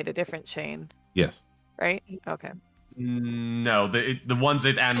animate a different chain, Yes. right? Okay. No, the ones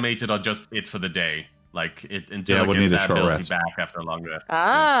it animated are just it for the day. Like it until Yeah, it we'll gets need a that short ability rest. back after a long rest.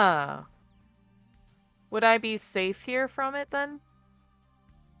 Ah. Would I be safe here from it then?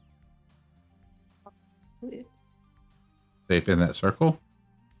 Safe in that circle.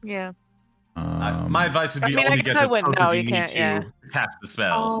 Yeah. My advice would I be mean, I only guess get I as wouldn't close know, as you you need can't- to yeah. cast the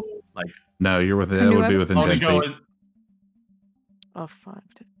spell. no, you're within. Can That you would be ever- within Only 10 go feet. in- Oh, 5.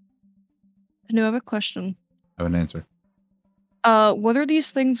 I have a question. I have an answer. What are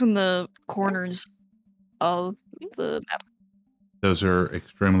these things in the corners of the map? Those are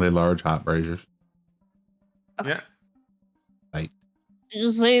extremely large hot braziers. Okay. Yeah.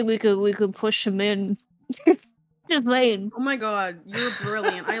 Just saying we could push him in. Just saying. Oh my god, you're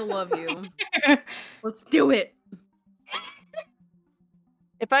brilliant. I love you. Let's do it.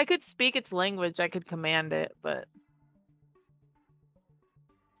 If I could speak its language, I could command it, but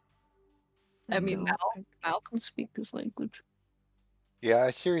I mean, No. Mal can speak his language. Yeah,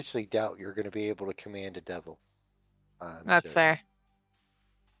 I seriously doubt you're going to be able to command a devil. That's So- fair.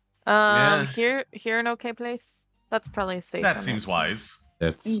 Yeah. Here an okay place? That's probably safe. That seems wise.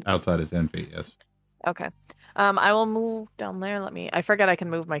 That's outside of 10 feet, yes. Okay. I will move down there. I forget I can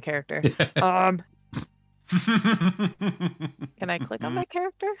move my character. Can I click on my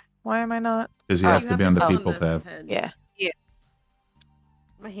character? Why am I not? Because you have to be on the people tab. Yeah.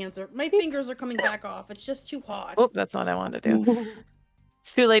 My fingers are coming back off. It's just too hot. Oh, that's not what I wanted to do.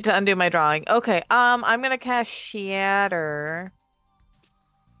 It's too late to undo my drawing. Okay. I'm gonna cast Shatter.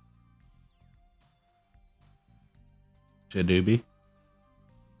 Shadoobie.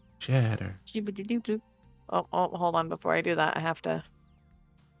 Shatter. Oh, hold on. Before I do that, I have to.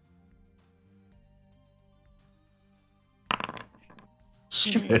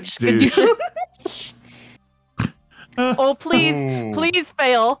 Skadoosh. Oh, please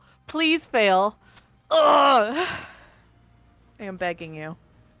fail. Please fail. Ugh. I am begging you.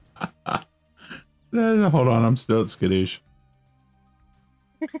 Hold on, I'm still at Skadoosh.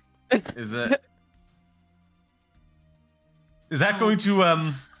 Is that going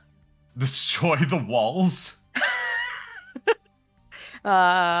to destroy the walls?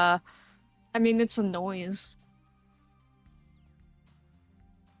 I mean, it's a noise.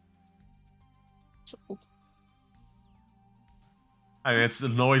 So... I mean, it's a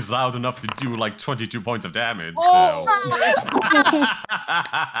noise loud enough to do like 22 points of damage. Oh! So.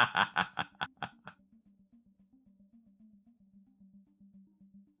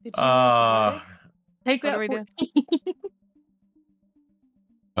 Did you use the verdict? Take What that. do we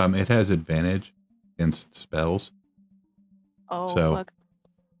do? It has advantage against spells. Oh, So- fuck.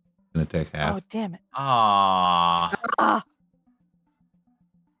 Gonna take half. Oh, damn it. Ah.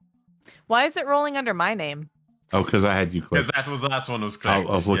 Why is it rolling under my name? Oh, because I had you click. Because that was the last one was I clicked.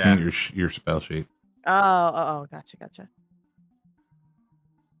 was looking yeah. at your spell sheet. Oh, gotcha.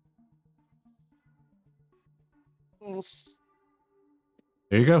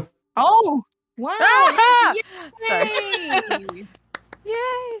 There you go. Oh! Wow! Sorry. Yay!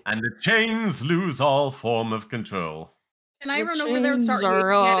 Yay! And the chains lose all form of control. Can I Your run over there and start chains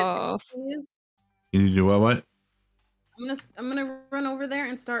are yanking at it, off. please? Can you do what? I'm gonna run over there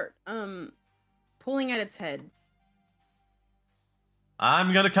and start pulling at its head.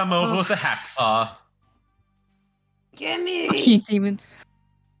 I'm gonna come over with a hacksaw. Gimme! You demon.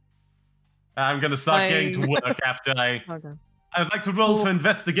 I'm gonna start getting to work after I... Okay. I'd like to roll Cool. for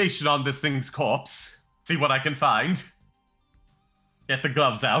investigation on this thing's corpse. See what I can find. Get the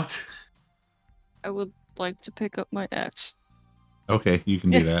gloves out. I would like to pick up my axe. Okay, you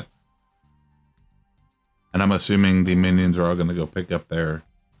can do that. And I'm assuming the minions are all gonna go pick up their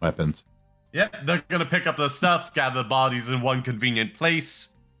weapons. Yep, they're gonna pick up the stuff, gather bodies in one convenient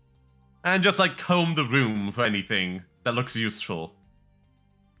place, and just like comb the room for anything that looks useful.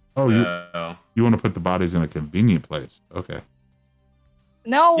 Oh, So, you want to put the bodies in a convenient place? Okay.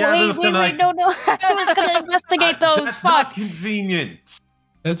 No, Yeah, they're wait, just wait, gonna, wait, no. I was gonna investigate those. That's not Fuck. convenient.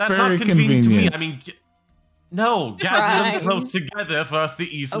 That's That's very not convenient, convenient. to me. I mean, no, gather them Right. close together for us to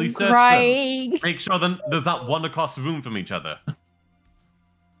easily I'm search them. crying. Make sure there's not one across the room from each other.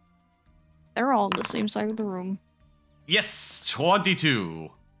 They're all on the same side of the room. Yes, 22.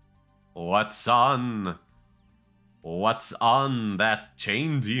 What's on that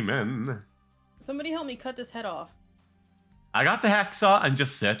chain demon? Somebody help me cut this head off. I got the hacksaw. I'm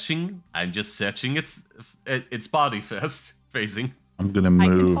just searching its body first. Phrasing. I'm gonna I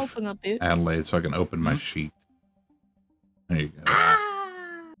can move open a bit. Adelaide so I can open my sheet. There you go.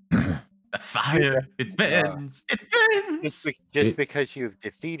 The fire. It bends. It bends. Just because you've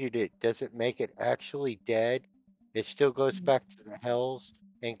defeated it doesn't make it actually dead. It still goes back to the hells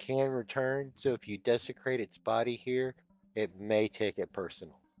and can return. So if you desecrate its body here, it may take it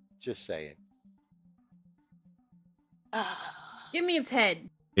personal. Just saying. Give me its head.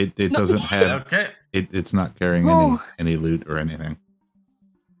 It doesn't have Okay. it's not carrying Oh. any loot or anything.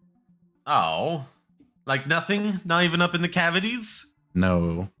 Oh. Like nothing? Not even up in the cavities?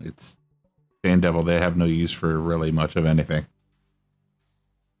 No, it's Fan Devil. They have no use for really much of anything.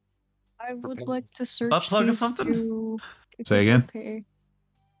 I would like to search Butt plug or these something? two, if Say it's again? Okay.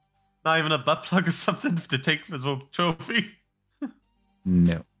 Not even a butt plug or something to take as a trophy?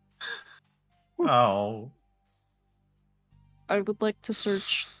 No. Oh. I would like to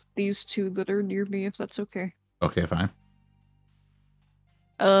search these two that are near me, if that's okay. Okay, fine.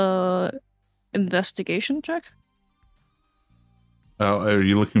 Investigation check? Oh, are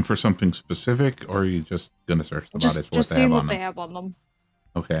you looking for something specific, or are you just gonna search the bodies for what Just they see have what on they them? have on them.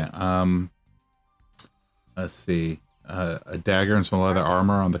 Okay. Let's see. A dagger and some leather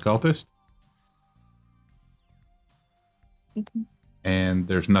armor on the cultist, Mhm. and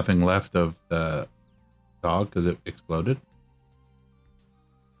there's nothing left of the dog because it exploded.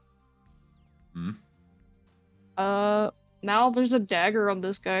 Hmm. Now there's a dagger on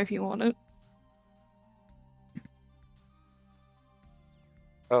this guy if you want it.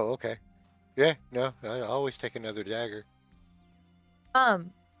 Oh, okay. Yeah, no, I always take another dagger.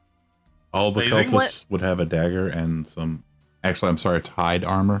 All the Amazing. cultists would have a dagger and some. Actually, I'm sorry, it's hide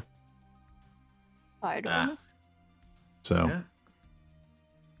armor. I don't Ah. know. So Yeah.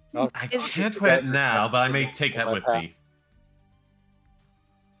 I'll- I Is- can't wear it now, but I may take that with me.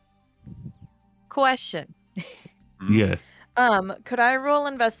 Question. Hmm? yes, Could I roll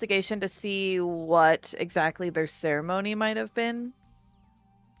investigation to see what exactly their ceremony might have been?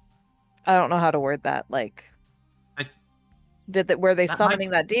 I don't know how to word that. Like, I- were they That might- summoning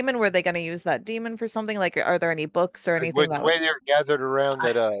that demon? Were they going to use that demon for something? Like, are there any books or anything The that way would? they were gathered around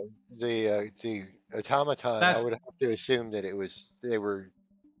that the automaton, I That- would have to assume that they were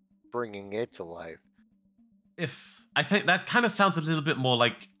bringing it to life. If I think that kind of sounds a little bit more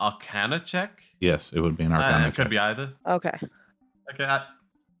like Arcana check. yes, it would be an Arcana It check. could be either. Okay. Okay,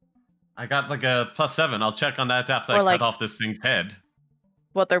 I got like a +7. I'll check on that after Or I like- cut off this thing's head.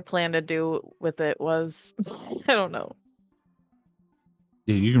 What their plan to do with it was, I don't know.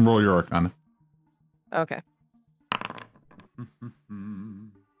 Yeah, you can roll your Arcana. Okay.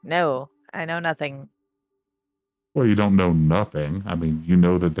 No, I know nothing. Well, you don't know nothing. I mean, you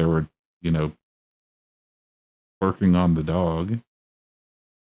know that they were, working on the dog.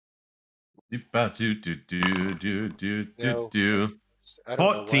 No, I don't know why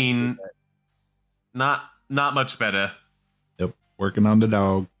 14. they did that. Not much better. Yep, working on the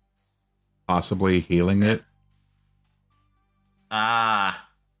dog, possibly healing it. Ah.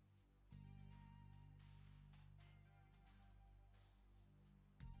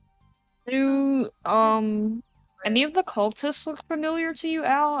 Do any of the cultists look familiar to you,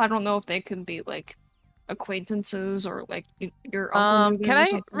 Al? I don't know if they could be like acquaintances or like your uncle. knew them Can or I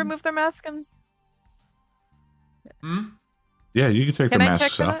something. remove their mask and Hmm? Yeah, you can take can the I check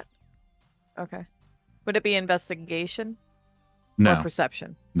masks for off. that? Okay. Would it be investigation or No,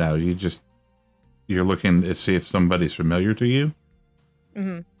 perception? no, you're looking to see if somebody's familiar to you.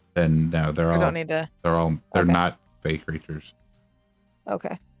 Mm-hmm. Then no, they're I all don't need to. they're Okay. not fake creatures.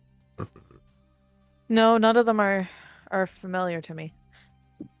 Okay. No, none of them are familiar to me.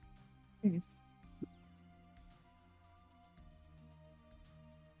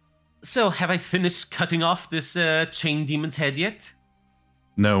 So, have I finished cutting off this chain demon's head yet?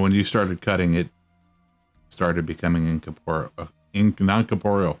 No, when you started cutting it, started becoming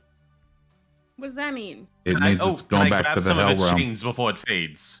non-corporeal. What does that mean? It means it's going back grab to the some hell of its realm. chains before it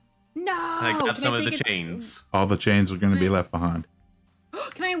fades? No. Can I grab some of the take it- chains? All the chains are going to be left behind.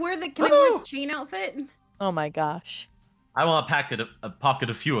 Can I wear its chain outfit? Oh my gosh. I want to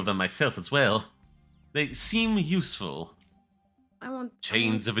pocket a few of them myself as well. They seem useful. I want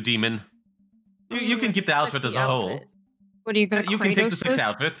Chains of a demon. I You want can a keep the outfit sexy as a whole. outfit. What are you gonna? You can take the Kratos six this?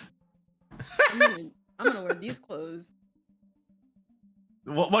 outfit. I'm gonna wear these clothes.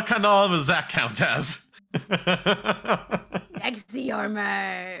 What kind of armor does that count as? Sexy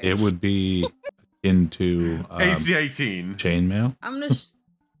armor. It would be into AC 18. chainmail. I'm gonna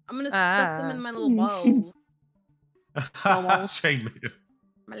stuff them in my little balls. Chainmail.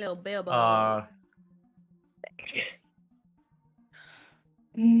 My little bell ball.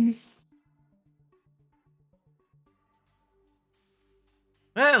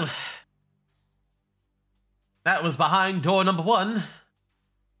 Well, that was behind door number 1.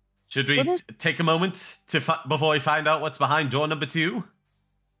 Should we What is- take a moment before we find out what's behind door number 2?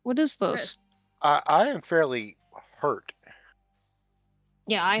 What is this? I am fairly hurt.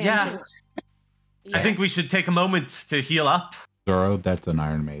 Yeah, I am Yeah. too. Yeah. I think we should take a moment to heal up. Zoro, that's an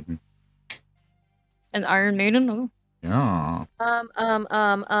Iron Maiden. An Iron Maiden. Oh. Yeah.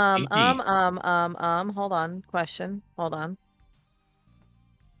 Hold on. Question. Hold on.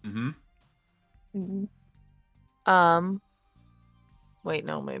 Mm-hmm. Mhm. Wait,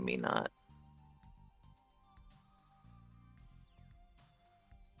 no, maybe not.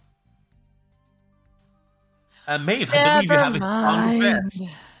 Maeve, I believe you have a Never song of mind. rest.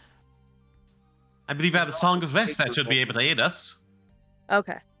 I believe you have a song of rest that should be able to aid us.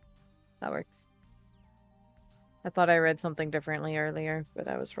 Okay, that works. I thought I read something differently earlier, but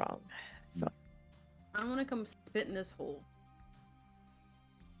I was wrong. So I want to come spit in this hole.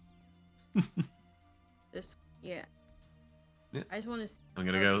 This, yeah. Yeah. I just want to. I'm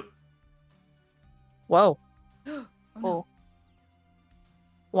gonna go. whoa. Oh, no. Oh.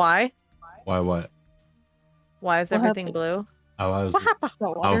 Why? Why what? Why is What everything happened? blue? Oh, Is that I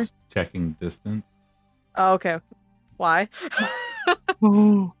water? was checking distance. Oh, okay. Why?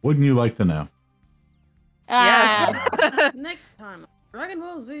 Wouldn't you like to know? Ah. Yeah. Next time, Dragon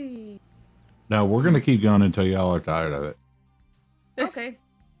Ball Z. No, we're gonna keep going until y'all are tired of it. Okay.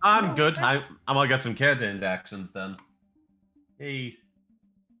 I'm No, good. okay. I'm gonna get some care into actions then. Hey.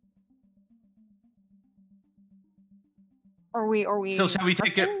 Are we? So shall we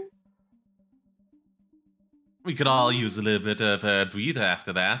take it? resting? We could all use a little bit of a breather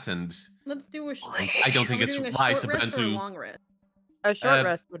after that, and Let's do a. I don't think We're it's doing a wise short to burn rest or a through. long rest. A short Uh,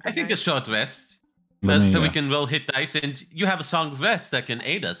 rest would be I think a nice. short rest, Let me, so we can roll hit dice, and you have a song of rest that can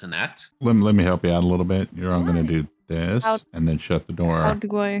aid us in that. let me help you out a little bit. You're all going to do this How- and then shut the door. How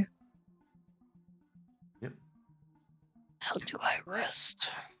do I? Yep. How do I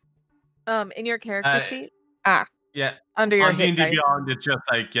rest? In your character sheet, Yeah. under So your on hit D&D dice. Beyond, it's just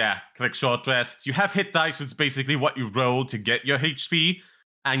like, click short rest. You have hit dice, which is basically what you roll to get your HP,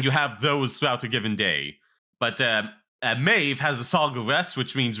 and you have those throughout a given day. But Maeve has a Song of Rest,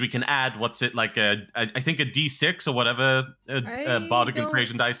 which means we can add, I think a D6 or whatever Bardic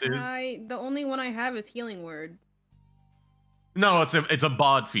Inspiration dice is. The only one I have is Healing Word. No, it's a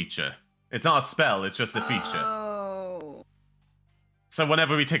Bard feature. It's not a spell, it's just a feature. Oh. So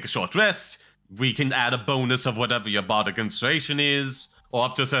whenever we take a short rest, we can add a bonus of whatever your Bardic Inspiration is, or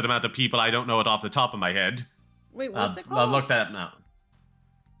up to a certain amount of people. I don't know it off the top of my head. Wait, what's it called? I'll look that up now.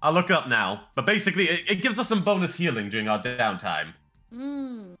 I'll look it up now. But basically, it gives us some bonus healing during our downtime.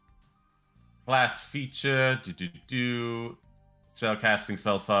 Class feature, spellcasting,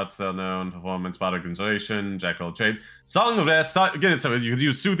 spell slots, unknown, performance, Bardic Inspiration, Jackal Trade. Song of Rest, again, so you can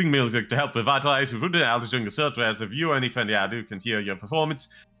use soothing music to help revitalize your wounded allies during a short rest. If you or any friendly ally can hear your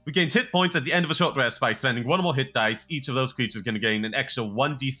performance, regains hit points at the end of a short rest by spending one or more hit dice. Each of those creatures can gain an extra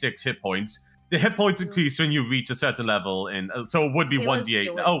 1d6 hit points. The hit points increase when you reach a certain level, so it would be Okay, let's 1d8.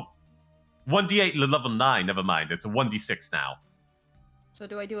 do it. Oh, 1d8 level 9, never mind. It's a 1d6 now. So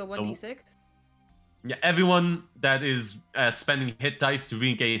do I do a 1d6? Yeah, everyone that is spending hit dice to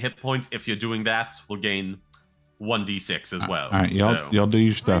regain hit points, if you're doing that, will gain 1d6 as well. All right, y'all do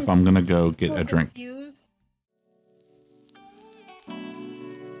your stuff. I'm going to go get a drink. Confused.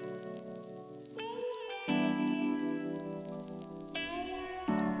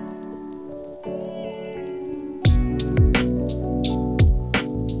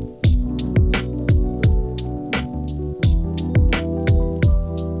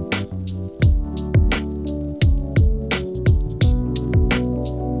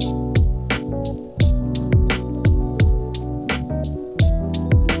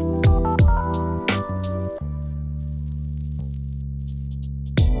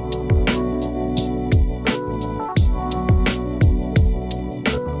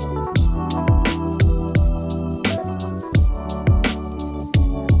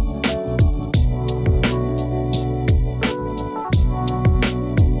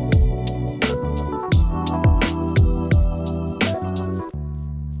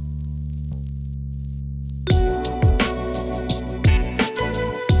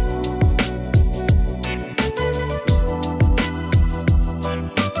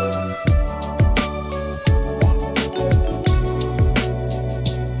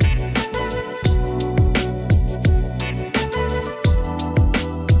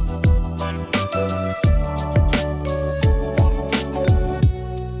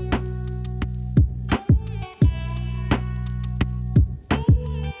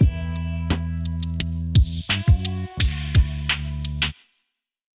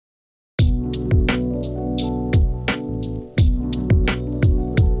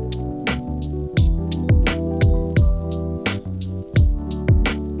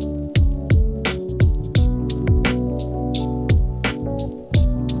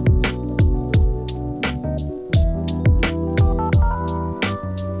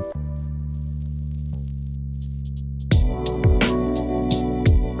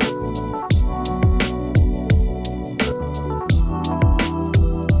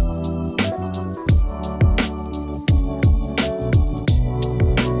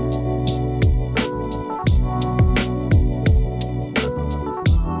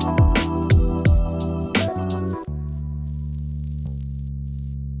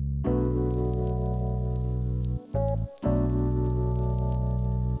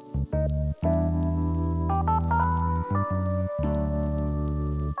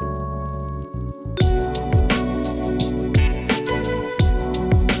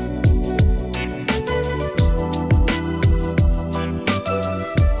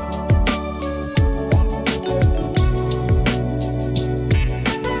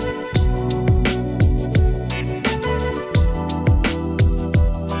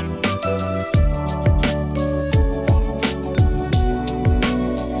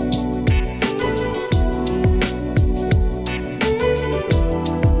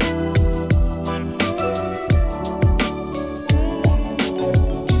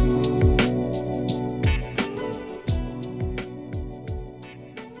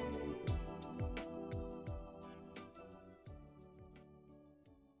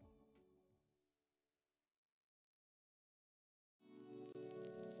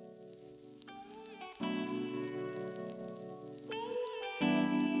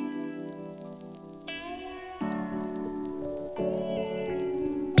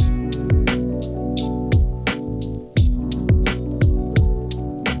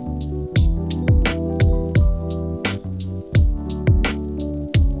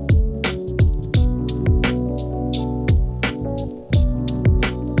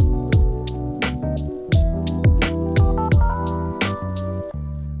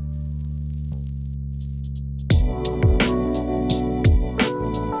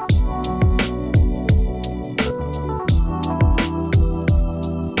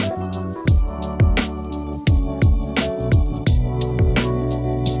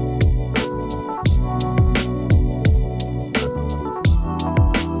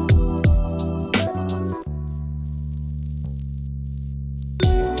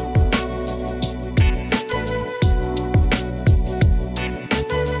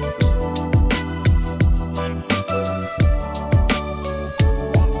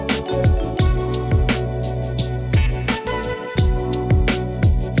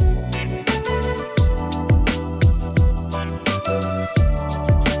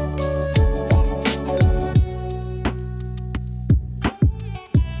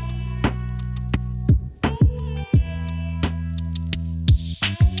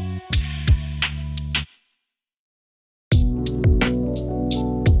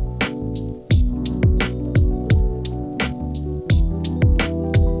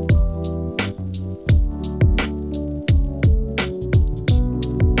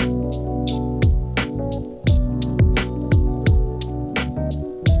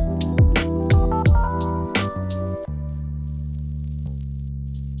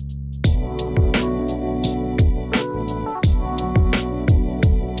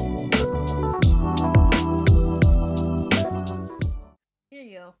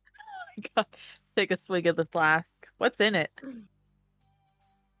 God. Take a swig of the flask. What's in it?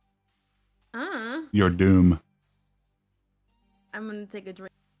 Your doom. I'm gonna take a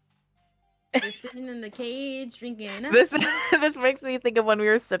drink. Just sitting in the cage drinking. This this makes me think of when we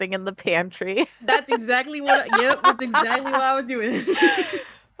were sitting in the pantry. That's exactly what. Yep, that's exactly what I was doing.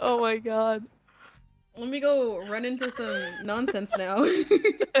 Oh my god. Let me go run into some nonsense now.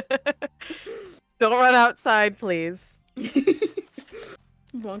 Don't run outside, please.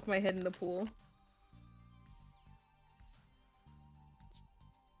 Bonk my head in the pool.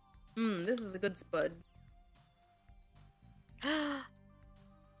 This is a good spud. Get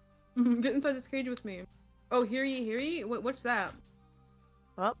inside this cage with me. Oh, hear ye? What's that?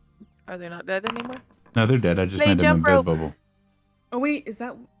 Well, are they not dead anymore? No, they're dead. I just They made them jump rope. invisible. Oh wait, is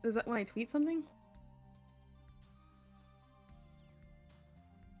that when I tweet something?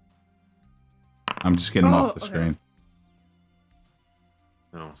 I'm just getting them off the okay. screen.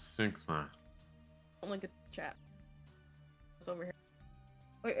 No, sinks my. Don't look at the chat. It's over here.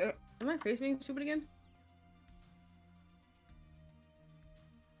 Wait, am my face being stupid again?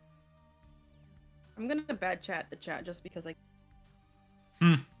 I'm gonna bad chat the chat just because I.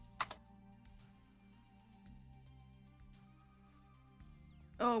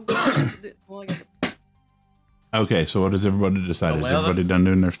 Oh god. Well, I guess. Okay, so what does everybody decide? Oh, Is well, everybody done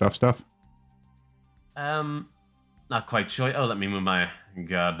doing their stuff? Not quite sure. Oh, let me move my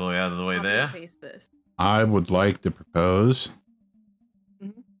guard boy out of the way Copy there. and paste this. I would like to propose.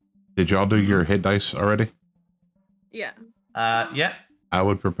 Mhm. Did y'all do your hit dice already? Yeah. Yeah. I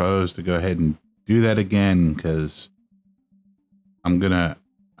would propose to go ahead and do that again because I'm gonna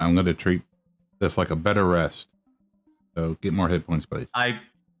treat this like a better rest. So get more hit points, please. I'm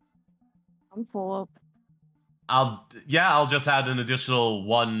full up. I'll just add an additional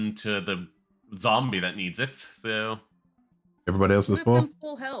 1 to the zombie that needs it. So Everybody else is What if full? I'm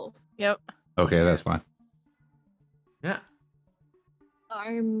full health? Yep. Okay, that's fine. yeah.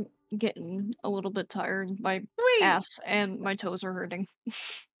 I'm getting a little bit tired. My Wait. ass and my toes are hurting.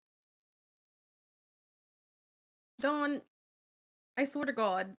 Dawn, I swear to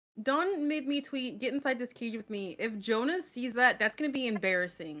God, Dawn made me tweet, "Get inside this cage with me." If Jonas sees that, that's gonna be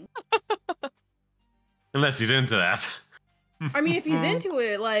embarrassing. Unless he's into that. I mean, if he's into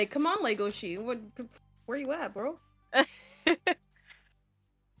it, like, come on, Legoshi, where you at, bro?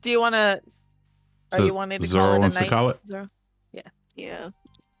 Do you want to? Are So you wanting to Zoro call it a wants night? to call it? Zoro? Yeah.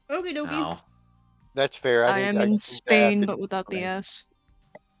 Okie dokie. Ow. That's fair. I am in Spain, but without the S.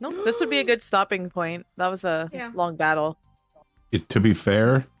 No, this would be a good stopping point. That was a Yeah. long battle. To be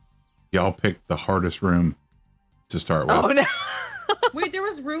fair, y'all picked the hardest room to start with. Oh no! Wait, there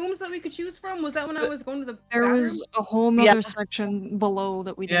was rooms that we could choose from? Was that when I was going to the There bathroom? was a whole nother section below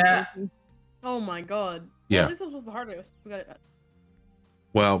that we didn't Yeah. go to. Oh my god. Yeah. Well, this was the hardest. We got it.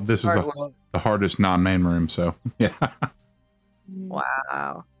 Well, this is All right, well, the hardest non-main room, so yeah.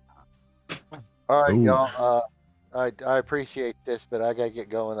 Wow. all right, Ooh. y'all. I appreciate this, but I gotta get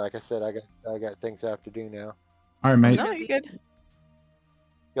going. Like I said, I got things I have to do now. All right, mate. No, you're good.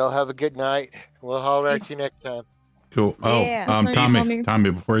 Y'all have a good night. We'll holler at you next time. Cool. Oh, Yeah.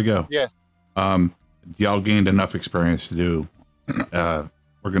 Tommy, before you go. Yes. Y'all gained enough experience to do.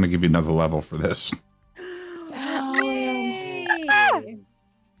 We're gonna give you another level for this. Yay!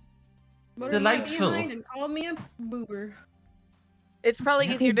 But Delightful. behind and call me a boober. It's probably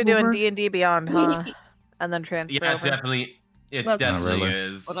Yeah. easier to do in Boomer. D&D Beyond, huh? And then transfer Yeah, over. definitely. It That's definitely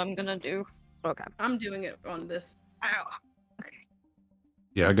really. is. What I'm gonna do. Okay. I'm doing it on this. Ow.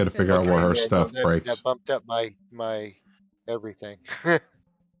 Yeah, I got to figure out where her Yeah, stuff that, breaks. That bumped up my everything. All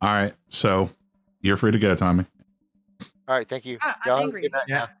right, so you're free to go, Tommy. All right, thank you. I'm Y'all have a angry. good night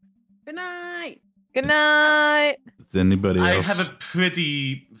Yeah. now. Good night. Good night. Is anybody I else? have a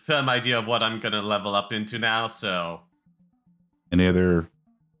pretty firm idea of what I'm gonna level up into now, so Any other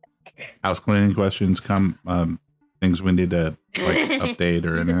house cleaning questions? Things we need to like update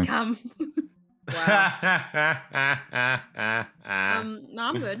or He said anything? come. No,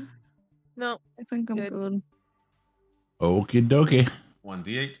 I'm good. No. I think I'm Good. good. Okie dokie.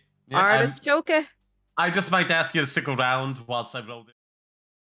 1d8. Yeah, Artichoke. I just might ask you to stick around whilst I roll it.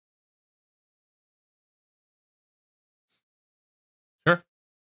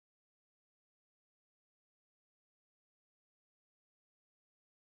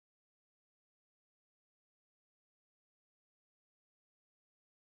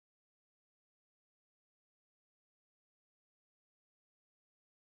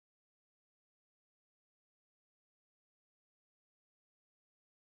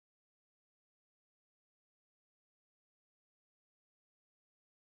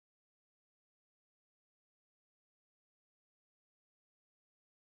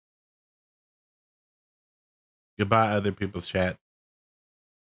 Goodbye, other people's chat.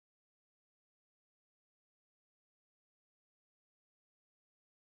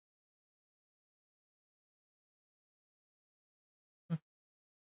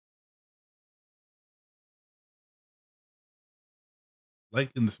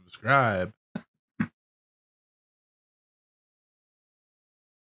 Like and subscribe.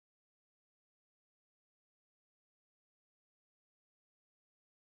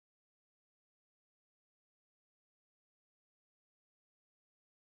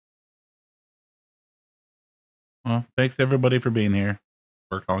 Well, thanks everybody for being here.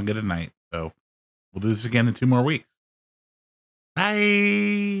 We're calling it a night. So we'll do this again in 2 more weeks.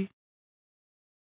 Bye.